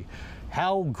AFC.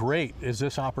 How great is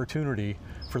this opportunity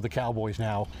for the Cowboys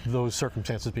now, those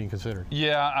circumstances being considered?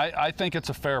 Yeah, I think it's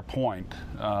a fair point.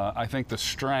 I think the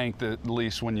strength, at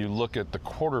least when you look at the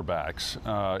quarterbacks,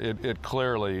 it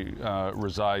clearly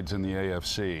resides in the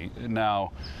AFC.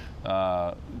 Now,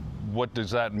 what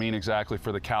does that mean exactly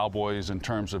for the Cowboys in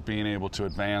terms of being able to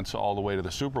advance all the way to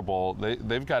the Super Bowl?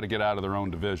 They've got to get out of their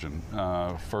own division,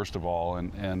 first of all,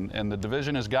 and the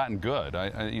division has gotten good.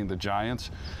 The Giants,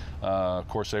 of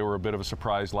course, they were a bit of a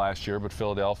surprise last year, but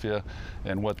Philadelphia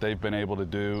and what they've been able to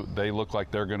do, they look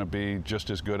like they're going to be just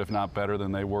as good, if not better,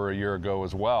 than they were a year ago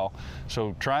as well.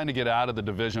 So trying to get out of the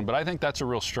division, but I think that's a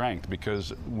real strength,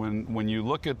 because when you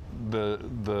look at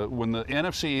when the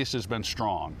NFC East has been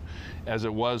strong, as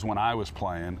it was when I was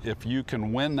playing, if you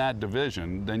can win that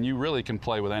division, then you really can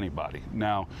play with anybody.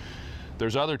 Now,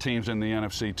 there's other teams in the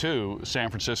NFC too, San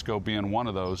Francisco being one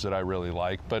of those that I really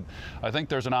like. But I think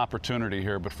there's an opportunity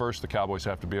here. But first, the Cowboys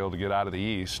have to be able to get out of the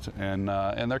East, and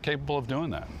they're capable of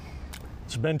doing that.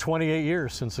 It's been 28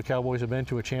 years since the Cowboys have been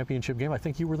to a championship game. I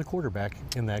think you were the quarterback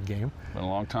in that game. Been a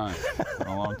long time. Been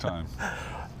a long time.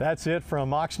 That's it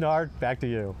from Oxnard. Back to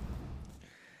you.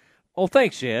 Oh,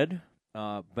 thanks, Ed.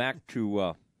 Back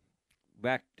to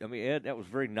back. I mean, Ed, that was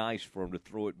very nice for him to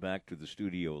throw it back to the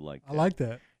studio like that. I like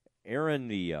that. Aaron,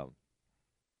 the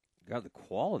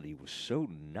quality was so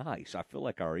nice. I feel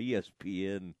like our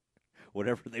ESPN,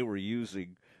 whatever they were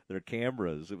using, their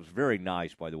cameras, it was very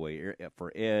nice, by the way,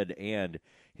 for Ed and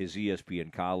his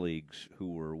ESPN colleagues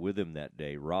who were with him that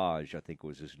day. Raj, I think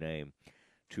was his name,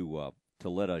 to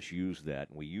let us use that.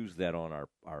 And we used that on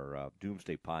our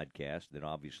Doomsday podcast, then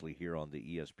obviously here on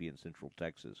the ESPN Central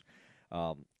Texas.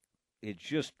 It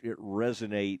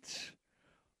resonates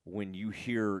when you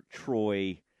hear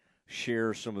Troy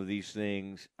share some of these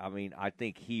things. I mean, I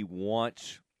think he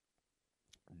wants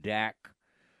Dak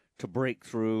to break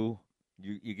through.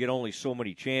 You get only so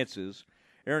many chances.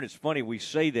 Aaron, it's funny, we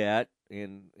say that,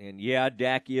 and yeah,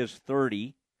 Dak is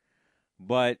 30,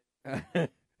 but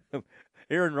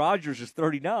Aaron Rodgers is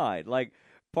 39. Like,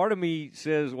 part of me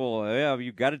says, well, yeah,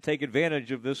 you've got to take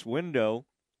advantage of this window.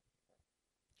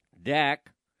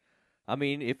 Dak, I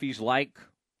mean, if he's like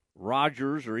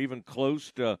Rodgers or even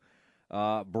close to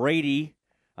Brady,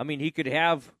 I mean, he could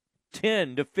have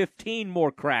 10 to 15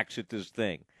 more cracks at this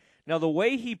thing. Now, the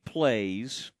way he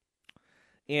plays,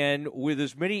 and with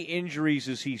as many injuries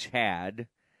as he's had,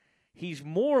 he's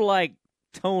more like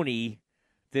Tony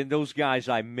than those guys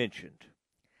I mentioned.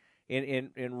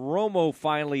 And Romo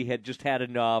finally had just had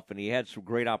enough, and he had some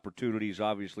great opportunities,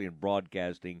 obviously, in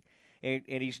broadcasting, and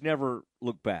he's never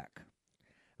looked back.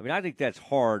 I mean, I think that's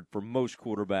hard for most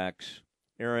quarterbacks,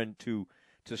 Aaron, to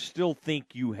still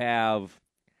think you have,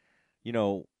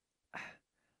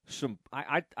 some.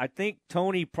 I think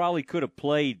Tony probably could have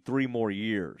played 3 more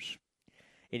years,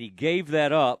 and he gave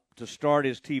that up to start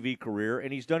his TV career,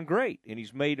 and he's done great, and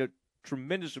he's made a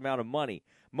tremendous amount of money.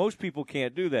 Most people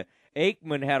can't do that.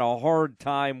 Aikman had a hard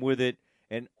time with it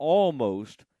and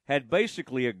almost had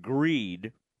basically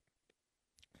agreed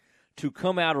to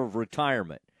come out of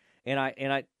retirement. And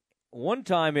I one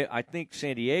time I think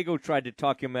San Diego tried to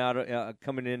talk him out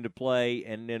coming into play,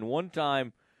 and then one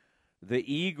time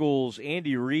the Eagles,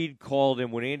 Andy Reid called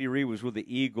him when Andy Reid was with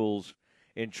the Eagles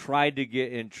and tried to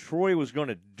get, and Troy was going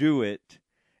to do it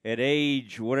at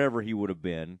age whatever he would have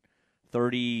been,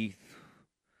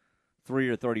 33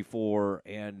 or 34,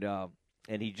 and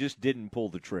he just didn't pull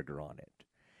the trigger on it,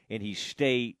 and he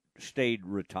stayed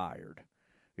retired.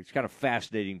 It's kind of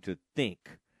fascinating to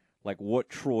think like what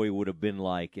Troy would have been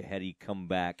like had he come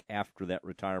back after that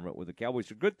retirement with the Cowboys.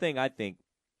 It's a good thing, I think,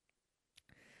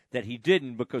 that he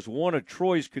didn't, because one of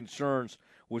Troy's concerns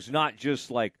was not just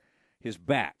like his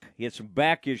back. He had some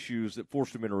back issues that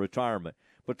forced him into retirement,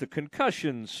 but the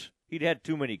concussions, he'd had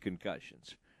too many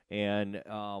concussions, and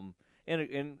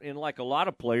like a lot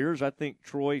of players, I think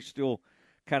Troy still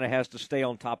kind of has to stay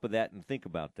on top of that and think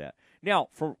about that. Now,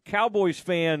 for Cowboys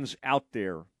fans out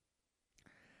there,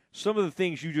 some of the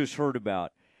things you just heard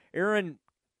about, Aaron,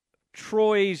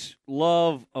 Troy's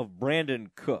love of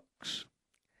Brandon Cooks,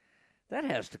 that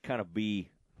has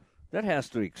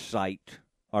to excite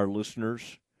our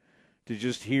listeners to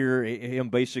just hear him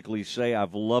basically say,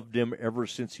 I've loved him ever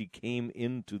since he came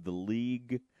into the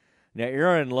league. Now,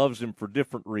 Aaron loves him for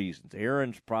different reasons.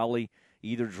 Aaron's probably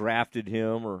either drafted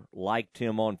him or liked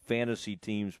him on fantasy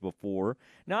teams before.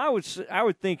 Now, I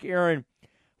would think Aaron,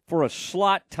 for a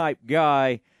slot-type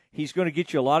guy, he's going to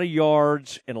get you a lot of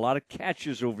yards and a lot of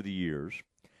catches over the years.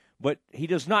 But he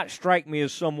does not strike me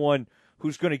as someone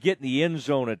who's going to get in the end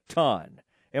zone a ton.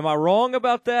 Am I wrong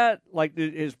about that? Like,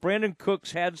 has Brandon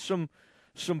Cooks had some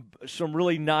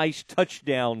really nice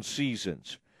touchdown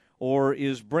seasons? Or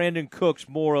is Brandon Cooks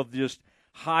more of just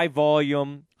high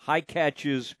volume, high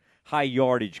catches, high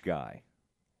yardage guy?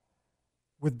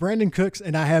 With Brandon Cooks,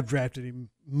 and I have drafted him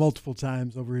multiple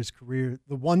times over his career,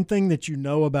 the one thing that you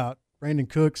know about Brandon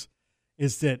Cooks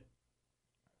is that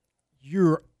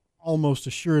you're almost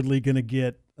assuredly going to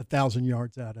get 1,000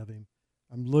 yards out of him.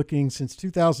 I'm looking since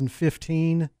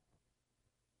 2015.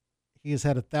 He has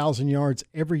had 1,000 yards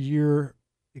every year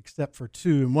except for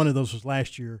 2, and one of those was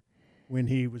last year when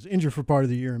he was injured for part of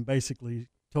the year and basically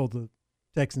told the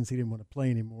Texans he didn't want to play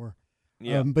anymore.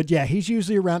 Yeah. But, yeah, he's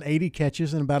usually around 80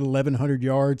 catches and about 1,100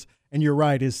 yards. And you're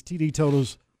right, his TD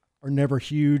totals are never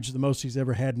huge. The most he's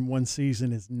ever had in one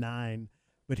season is 9.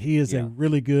 But he is a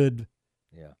really good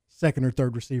second or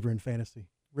third receiver in fantasy,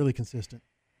 really consistent.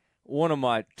 One of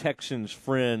my Texans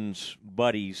friends,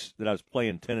 buddies that I was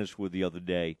playing tennis with the other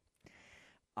day,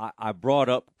 I brought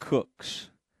up Cooks,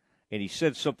 and he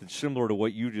said something similar to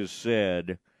what you just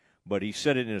said, but he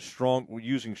said it in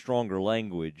using stronger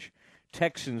language.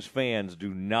 Texans fans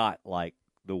do not like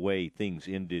the way things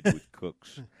ended with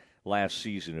Cooks last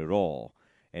season at all,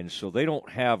 and so they don't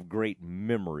have great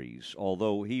memories.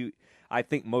 Although I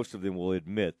think most of them will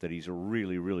admit that he's a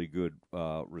really, really good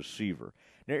receiver.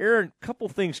 Now, Aaron, a couple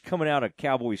things coming out of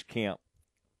Cowboys camp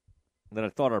that I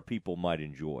thought our people might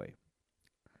enjoy,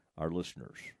 our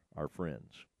listeners, our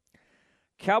friends.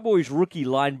 Cowboys rookie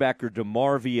linebacker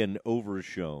DeMarvion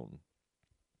Overshown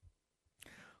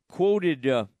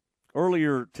quoted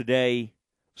earlier today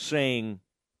saying,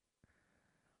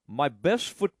 "My best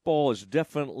football is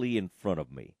definitely in front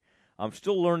of me. I'm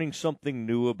still learning something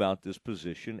new about this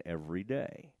position every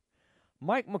day."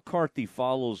 Mike McCarthy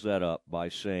follows that up by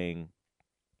saying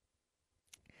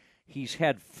he's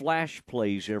had flash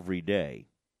plays every day.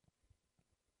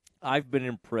 I've been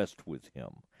impressed with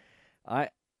him. I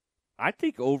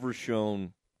think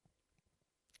Overshown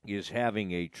is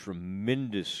having a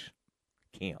tremendous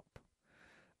camp.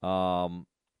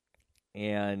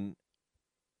 And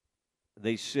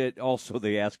they said also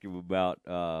they asked him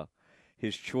about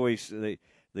his choice.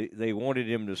 They wanted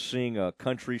him to sing a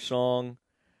country song,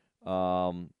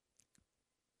 but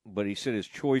he said his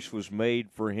choice was made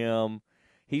for him.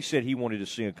 He said he wanted to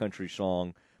sing a country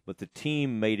song, but the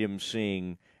team made him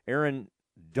sing Aaron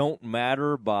Don't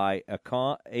Matter by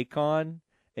Akon,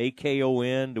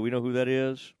 A-K-O-N. Do we know who that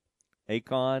is?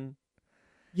 Akon?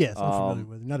 Yes, I'm familiar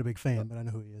with him. Not a big fan, but I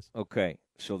know who he is. Okay,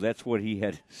 so that's what he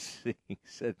had to sing. He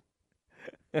said,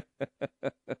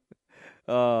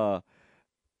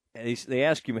 they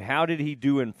asked him, how did he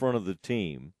do in front of the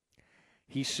team?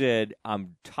 He said,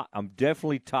 I'm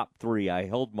definitely top 3. I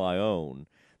held my own.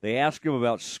 They asked him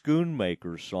about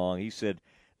Schoonmaker's song. He said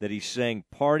that he sang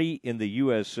Party in the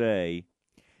USA,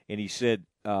 and he said,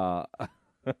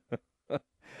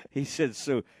 he said,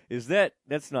 so is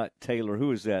that's not Taylor.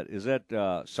 Who is that? Is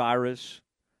that Cyrus?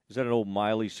 Is that an old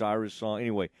Miley Cyrus song?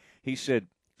 Anyway, he said,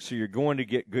 so you're going to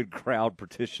get good crowd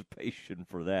participation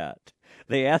for that.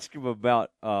 They asked him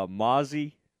about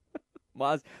Mozzie,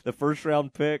 the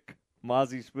first-round pick,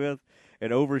 Mozzie Smith,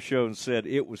 and Overshown said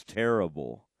it was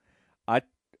terrible.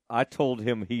 I told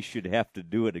him he should have to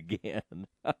do it again.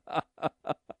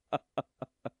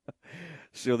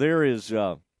 So there is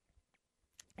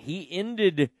he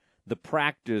ended the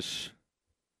practice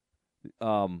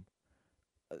the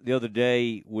other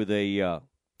day with an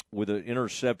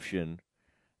interception.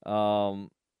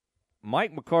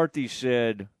 Mike McCarthy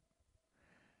said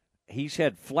he's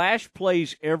had flash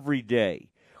plays every day,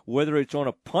 whether it's on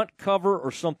a punt cover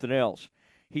or something else.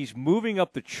 He's moving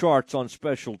up the charts on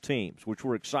special teams, which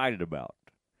we're excited about.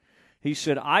 He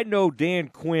said, I know Dan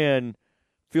Quinn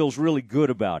feels really good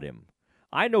about him.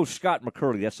 I know Scott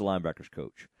McCurley, that's the linebackers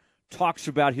coach, talks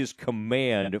about his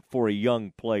command for a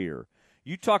young player.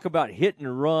 You talk about hit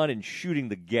and run and shooting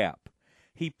the gap.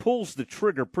 He pulls the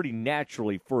trigger pretty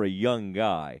naturally for a young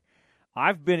guy.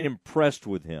 I've been impressed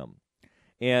with him.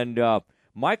 And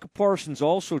Micah Parsons,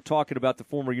 also talking about the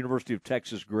former University of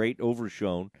Texas great,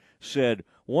 Overshown, said,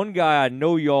 one guy I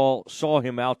know y'all saw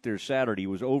him out there Saturday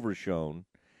was Overshown.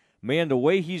 Man, the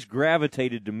way he's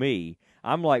gravitated to me,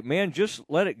 I'm like, man, just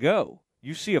let it go.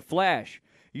 You see a flash.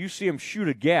 You see him shoot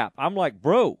a gap. I'm like,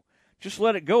 bro, just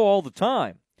let it go all the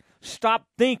time. Stop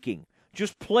thinking.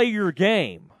 Just play your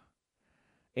game.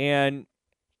 And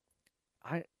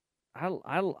I kind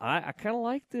of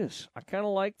like this. I kind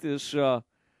of like this,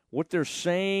 what they're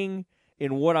saying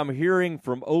and what I'm hearing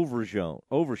from Overshown.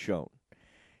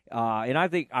 And I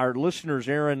think our listeners,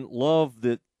 Aaron, love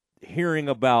hearing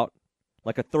about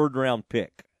like a third-round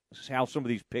pick. This is how some of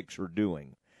these picks are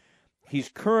doing. He's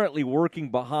currently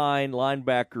working behind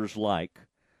linebackers like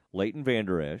Leighton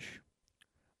Vander Esch,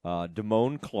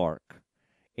 Damone Clark,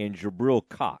 and Jabril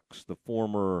Cox, the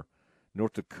former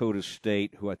North Dakota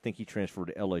State, who I think he transferred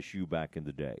to LSU back in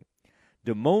the day.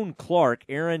 Damone Clark,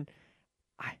 Aaron,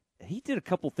 he did a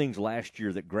couple things last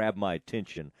year that grabbed my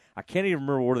attention. I can't even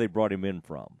remember where they brought him in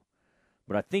from.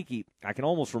 But I think I can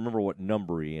almost remember what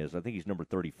number he is. I think he's number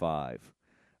 35.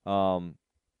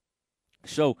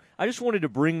 So I just wanted to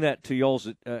bring that to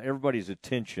everybody's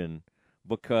attention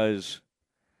because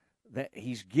that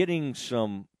he's getting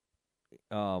some.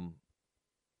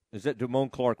 Is that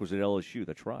Damone Clark was at LSU?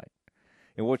 That's right.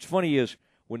 And what's funny is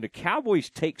when the Cowboys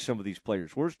take some of these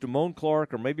players, where's Damone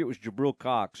Clark or maybe it was Jabril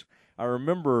Cox? I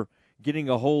remember getting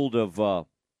a hold of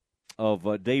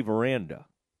Dave Aranda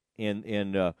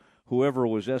and whoever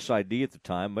was SID at the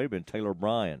time, may have been Taylor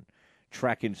Bryan,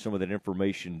 tracking some of that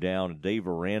information down. And Dave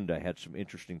Aranda had some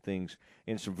interesting things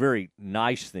and some very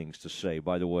nice things to say,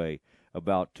 by the way,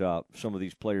 about some of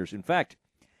these players. In fact,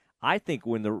 I think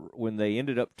when they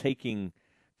ended up taking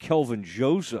Kelvin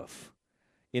Joseph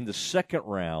in the second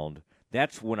round,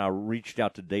 that's when I reached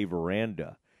out to Dave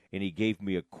Aranda, and he gave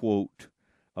me a quote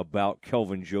about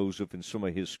Kelvin Joseph and some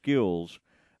of his skills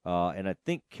And I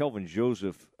think Kelvin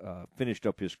Joseph finished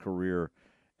up his career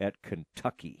at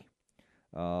Kentucky.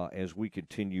 As we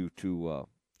continue to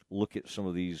look at some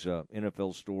of these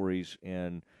NFL stories.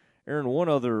 And, Aaron, one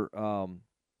other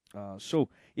I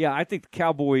think the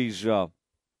Cowboys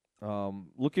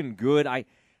looking good.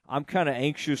 I'm kind of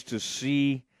anxious to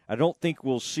see. I don't think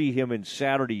we'll see him in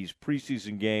Saturday's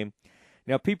preseason game.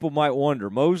 Now, people might wonder,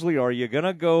 Mosley, are you going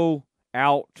to go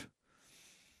out?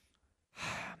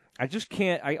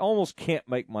 I almost can't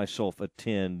make myself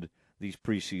attend these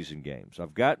preseason games.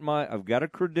 I've got a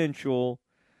credential,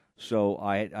 so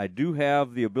I do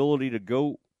have the ability to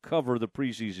go cover the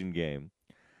preseason game,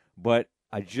 but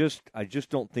I just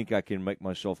don't think I can make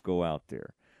myself go out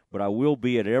there. But I will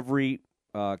be at every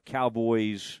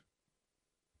Cowboys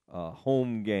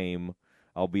home game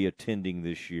I'll be attending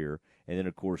this year, and then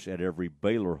of course at every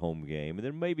Baylor home game, and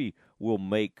then maybe we'll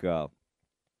make a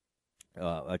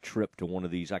trip to one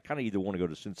of these. I kind of either want to go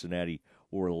to Cincinnati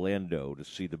or Orlando to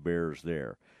see the Bears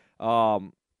there.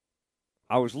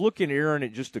 I was looking, Aaron,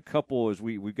 at just a couple as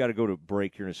we've got to go to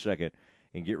break here in a second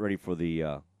and get ready for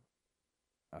the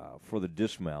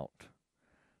dismount.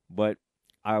 But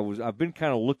I've been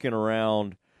kind of looking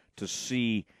around to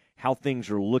see how things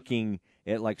are looking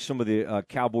at like some of the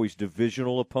Cowboys'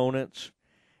 divisional opponents,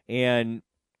 and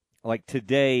like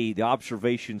today the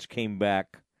observations came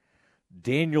back.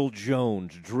 Daniel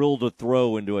Jones drilled a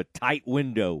throw into a tight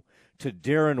window to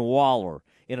Darren Waller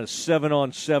in a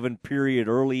 7-on-7 period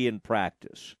early in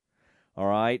practice. All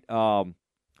right.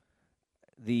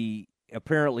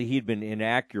 Apparently he'd been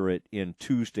inaccurate in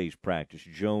Tuesday's practice.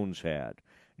 Jones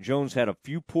had a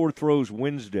few poor throws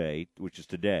Wednesday, which is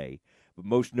today, but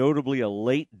most notably a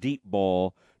late deep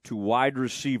ball to wide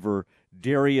receiver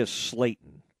Darius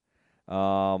Slayton.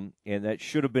 And that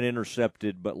should have been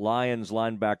intercepted, but Lions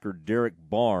linebacker Derek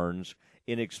Barnes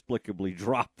inexplicably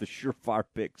dropped the surefire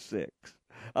pick six.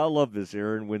 I love this,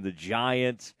 Aaron, when the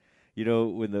Giants,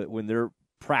 when they're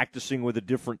practicing with a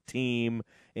different team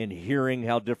and hearing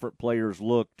how different players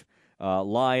looked.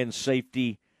 Lions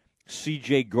safety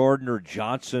C.J.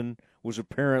 Gardner-Johnson was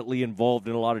apparently involved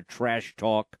in a lot of trash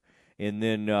talk. And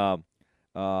then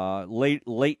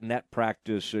late in that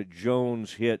practice,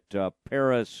 Jones hit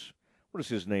Paris. What is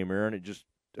his name, Aaron?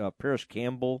 Paris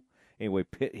Campbell. Anyway,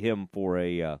 pit him for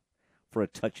a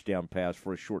touchdown pass,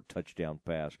 for a short touchdown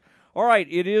pass. All right,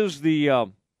 it is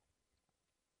the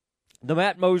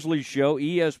Matt Mosley Show,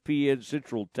 ESPN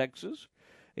Central Texas,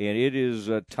 and it is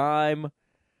time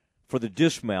for the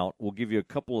dismount. We'll give you a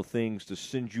couple of things to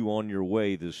send you on your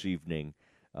way this evening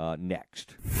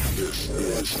next.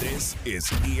 This is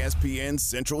ESPN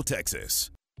Central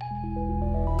Texas.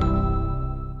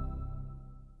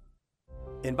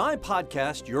 In my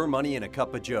podcast, Your Money in a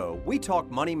Cup of Joe, we talk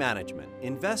money management,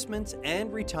 investments,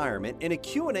 and retirement in a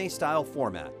Q&A style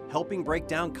format, helping break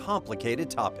down complicated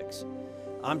topics.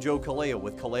 I'm Joe Kaleo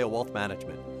with Kaleo Wealth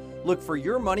Management. Look for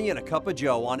Your Money in a Cup of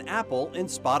Joe on Apple and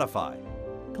Spotify.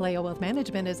 Kaleo Wealth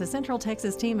Management is a Central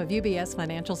Texas team of UBS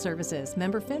Financial Services,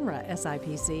 member FINRA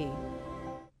SIPC.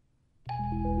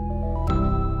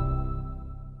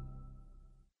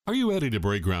 Are you ready to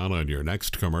break ground on your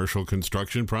next commercial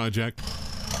construction project?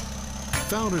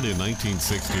 Founded in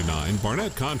 1969,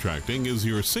 Barnett Contracting is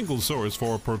your single source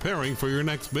for preparing for your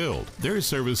next build. Their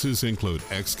services include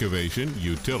excavation,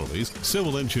 utilities,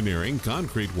 civil engineering,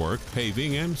 concrete work,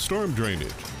 paving, and storm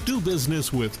drainage. Do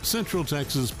business with Central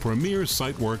Texas' premier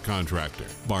site work contractor,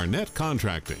 Barnett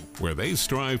Contracting, where they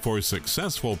strive for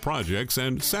successful projects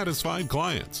and satisfied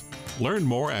clients. Learn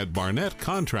more at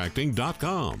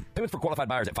barnettcontracting.com. Payment for qualified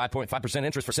buyers at 5.5%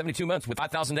 interest for 72 months with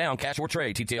 $5,000 down, cash or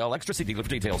trade. TTL Extra. See dealer for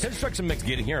details. Construction makes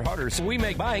getting here harder, so we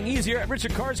make buying easier at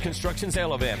Richard Carr's Construction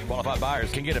Sale Event. Qualified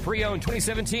buyers can get a pre-owned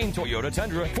 2017 Toyota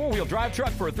Tundra 4-wheel drive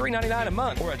truck for $399 a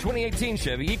month, or a 2018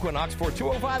 Chevy Equinox for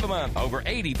 $205 a month. Over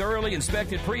 80 thoroughly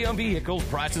inspected pre-owned vehicles,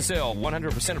 price to sell.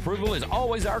 100% approval is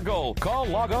always our goal. Call,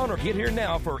 log on, or get here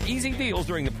now for easy deals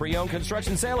during the pre-owned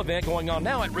construction sale event going on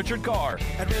now at Richard Carr.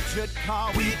 At Richard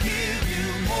Carr, we give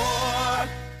you more.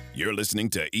 You're listening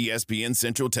to ESPN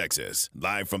Central Texas,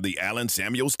 live from the Allen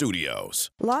Samuel Studios.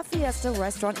 La Fiesta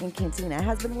Restaurant and Cantina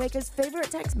has been Waco's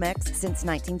favorite Tex-Mex since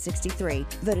 1963.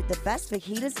 Voted the best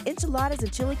fajitas, enchiladas,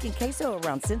 and chili con queso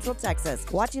around Central Texas.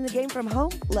 Watching the game from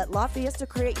home? Let La Fiesta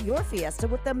create your fiesta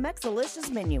with the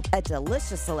Mexalicious menu, a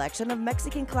delicious selection of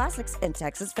Mexican classics and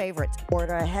Texas favorites.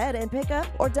 Order ahead and pick up,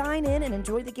 or dine in and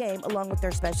enjoy the game along with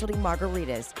their specialty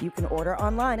margaritas. You can order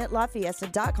online at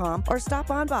lafiesta.com or stop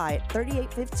on by at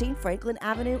 3815 14 Franklin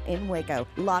Avenue in Waco.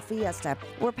 La Fiesta,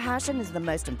 where passion is the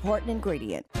most important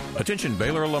ingredient. Attention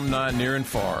Baylor alumni near and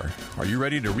far. Are you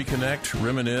ready to reconnect,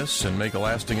 reminisce, and make a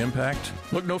lasting impact?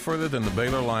 Look no further than the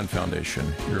Baylor Line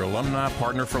Foundation, your alumni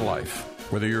partner for life.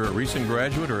 Whether you're a recent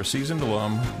graduate or a seasoned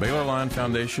alum, Baylor Line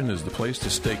Foundation is the place to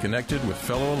stay connected with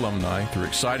fellow alumni through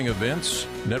exciting events,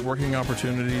 networking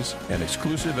opportunities, and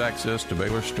exclusive access to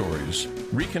Baylor stories.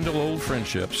 Rekindle old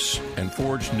friendships and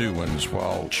forge new ones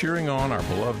while cheering on our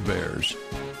beloved Bears.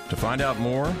 To find out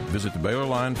more, visit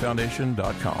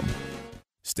theBaylorLineFoundation.com.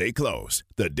 Stay close.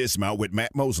 The Dismount with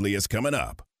Matt Mosley is coming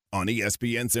up on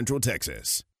ESPN Central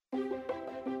Texas.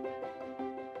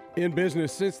 In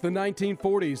business since the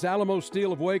 1940s, Alamo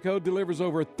Steel of Waco delivers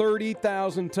over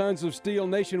 30,000 tons of steel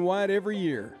nationwide every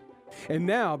year. And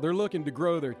now they're looking to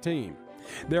grow their team.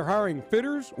 They're hiring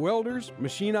fitters, welders,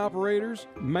 machine operators,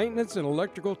 maintenance and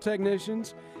electrical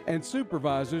technicians, and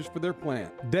supervisors for their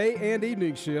plant. Day and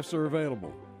evening shifts are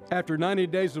available. After 90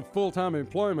 days of full-time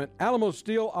employment, Alamo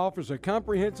Steel offers a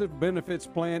comprehensive benefits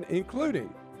plan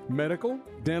including medical,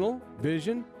 dental,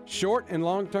 vision, short and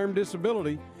long-term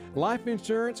disability, life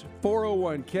insurance,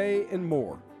 401k, and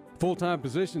more. Full-time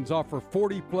positions offer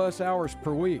 40-plus hours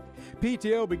per week.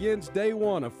 PTO begins day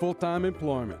one of full-time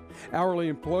employment. Hourly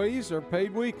employees are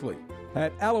paid weekly.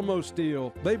 At Alamo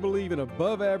Steel, they believe in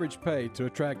above-average pay to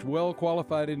attract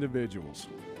well-qualified individuals.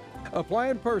 Apply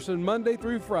in person Monday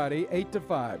through Friday, 8 to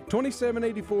 5,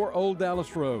 2784 Old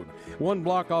Dallas Road, one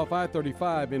block off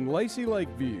I-35 in Lacey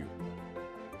Lakeview.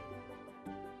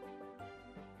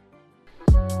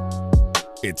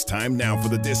 It's time now for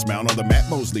the Dismount on the Matt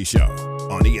Mosley Show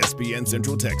on ESPN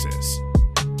Central Texas.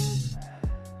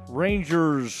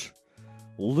 Rangers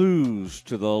lose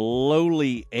to the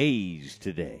lowly A's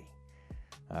today.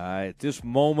 At this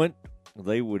moment,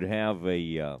 they would have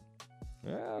a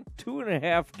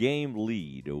 2.5 game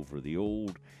lead over the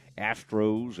old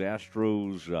Astros.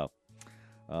 Astros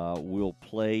will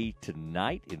play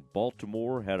tonight in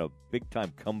Baltimore. Had a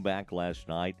big-time comeback last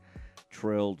night.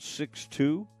 Trailed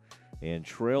 6-2. And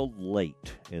trailed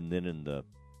late, and then in the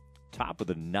top of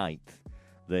the ninth,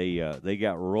 they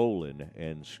got rolling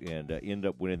and end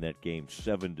up winning that game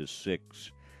 7-6,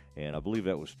 and I believe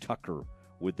that was Tucker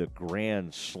with the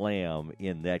grand slam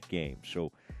in that game.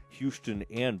 So Houston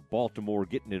and Baltimore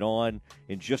getting it on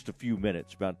in just a few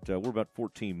minutes. We're about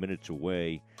 14 minutes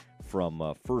away from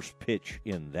first pitch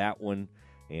in that one,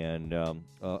 and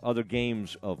other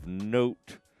games of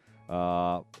note.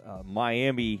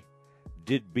 Miami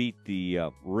did beat the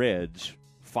Reds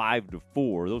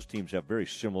 5-4. Those teams have very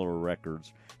similar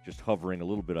records, just hovering a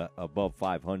little bit above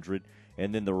 500.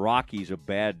 And then the Rockies, a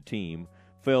bad team,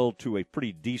 fell to a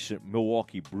pretty decent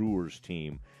Milwaukee Brewers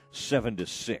team,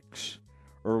 7-6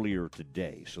 earlier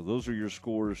today. So those are your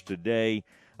scores today.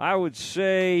 I would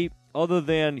say, other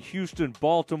than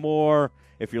Houston-Baltimore,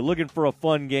 if you're looking for a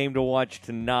fun game to watch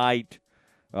tonight,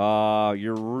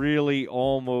 you're really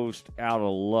almost out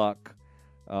of luck.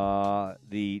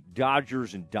 The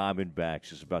Dodgers and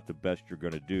Diamondbacks is about the best you're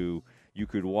going to do. You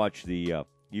could watch the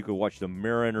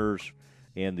Mariners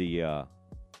and the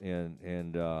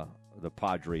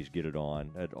Padres get it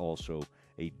on. That's also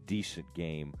a decent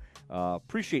game.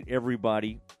 Appreciate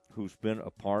everybody who's been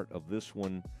a part of this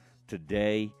one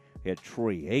today. We had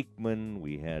Troy Aikman,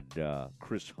 we had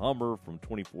Chris Hummer from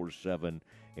 24/7,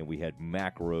 and we had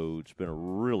Mac Road. It's been a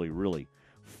really, really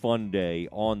fun day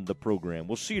on the program.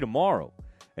 We'll see you tomorrow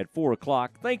at 4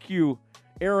 o'clock. Thank you,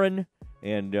 Aaron,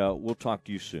 and we'll talk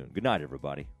to you soon. Good night,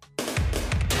 everybody.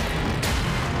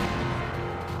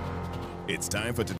 It's time for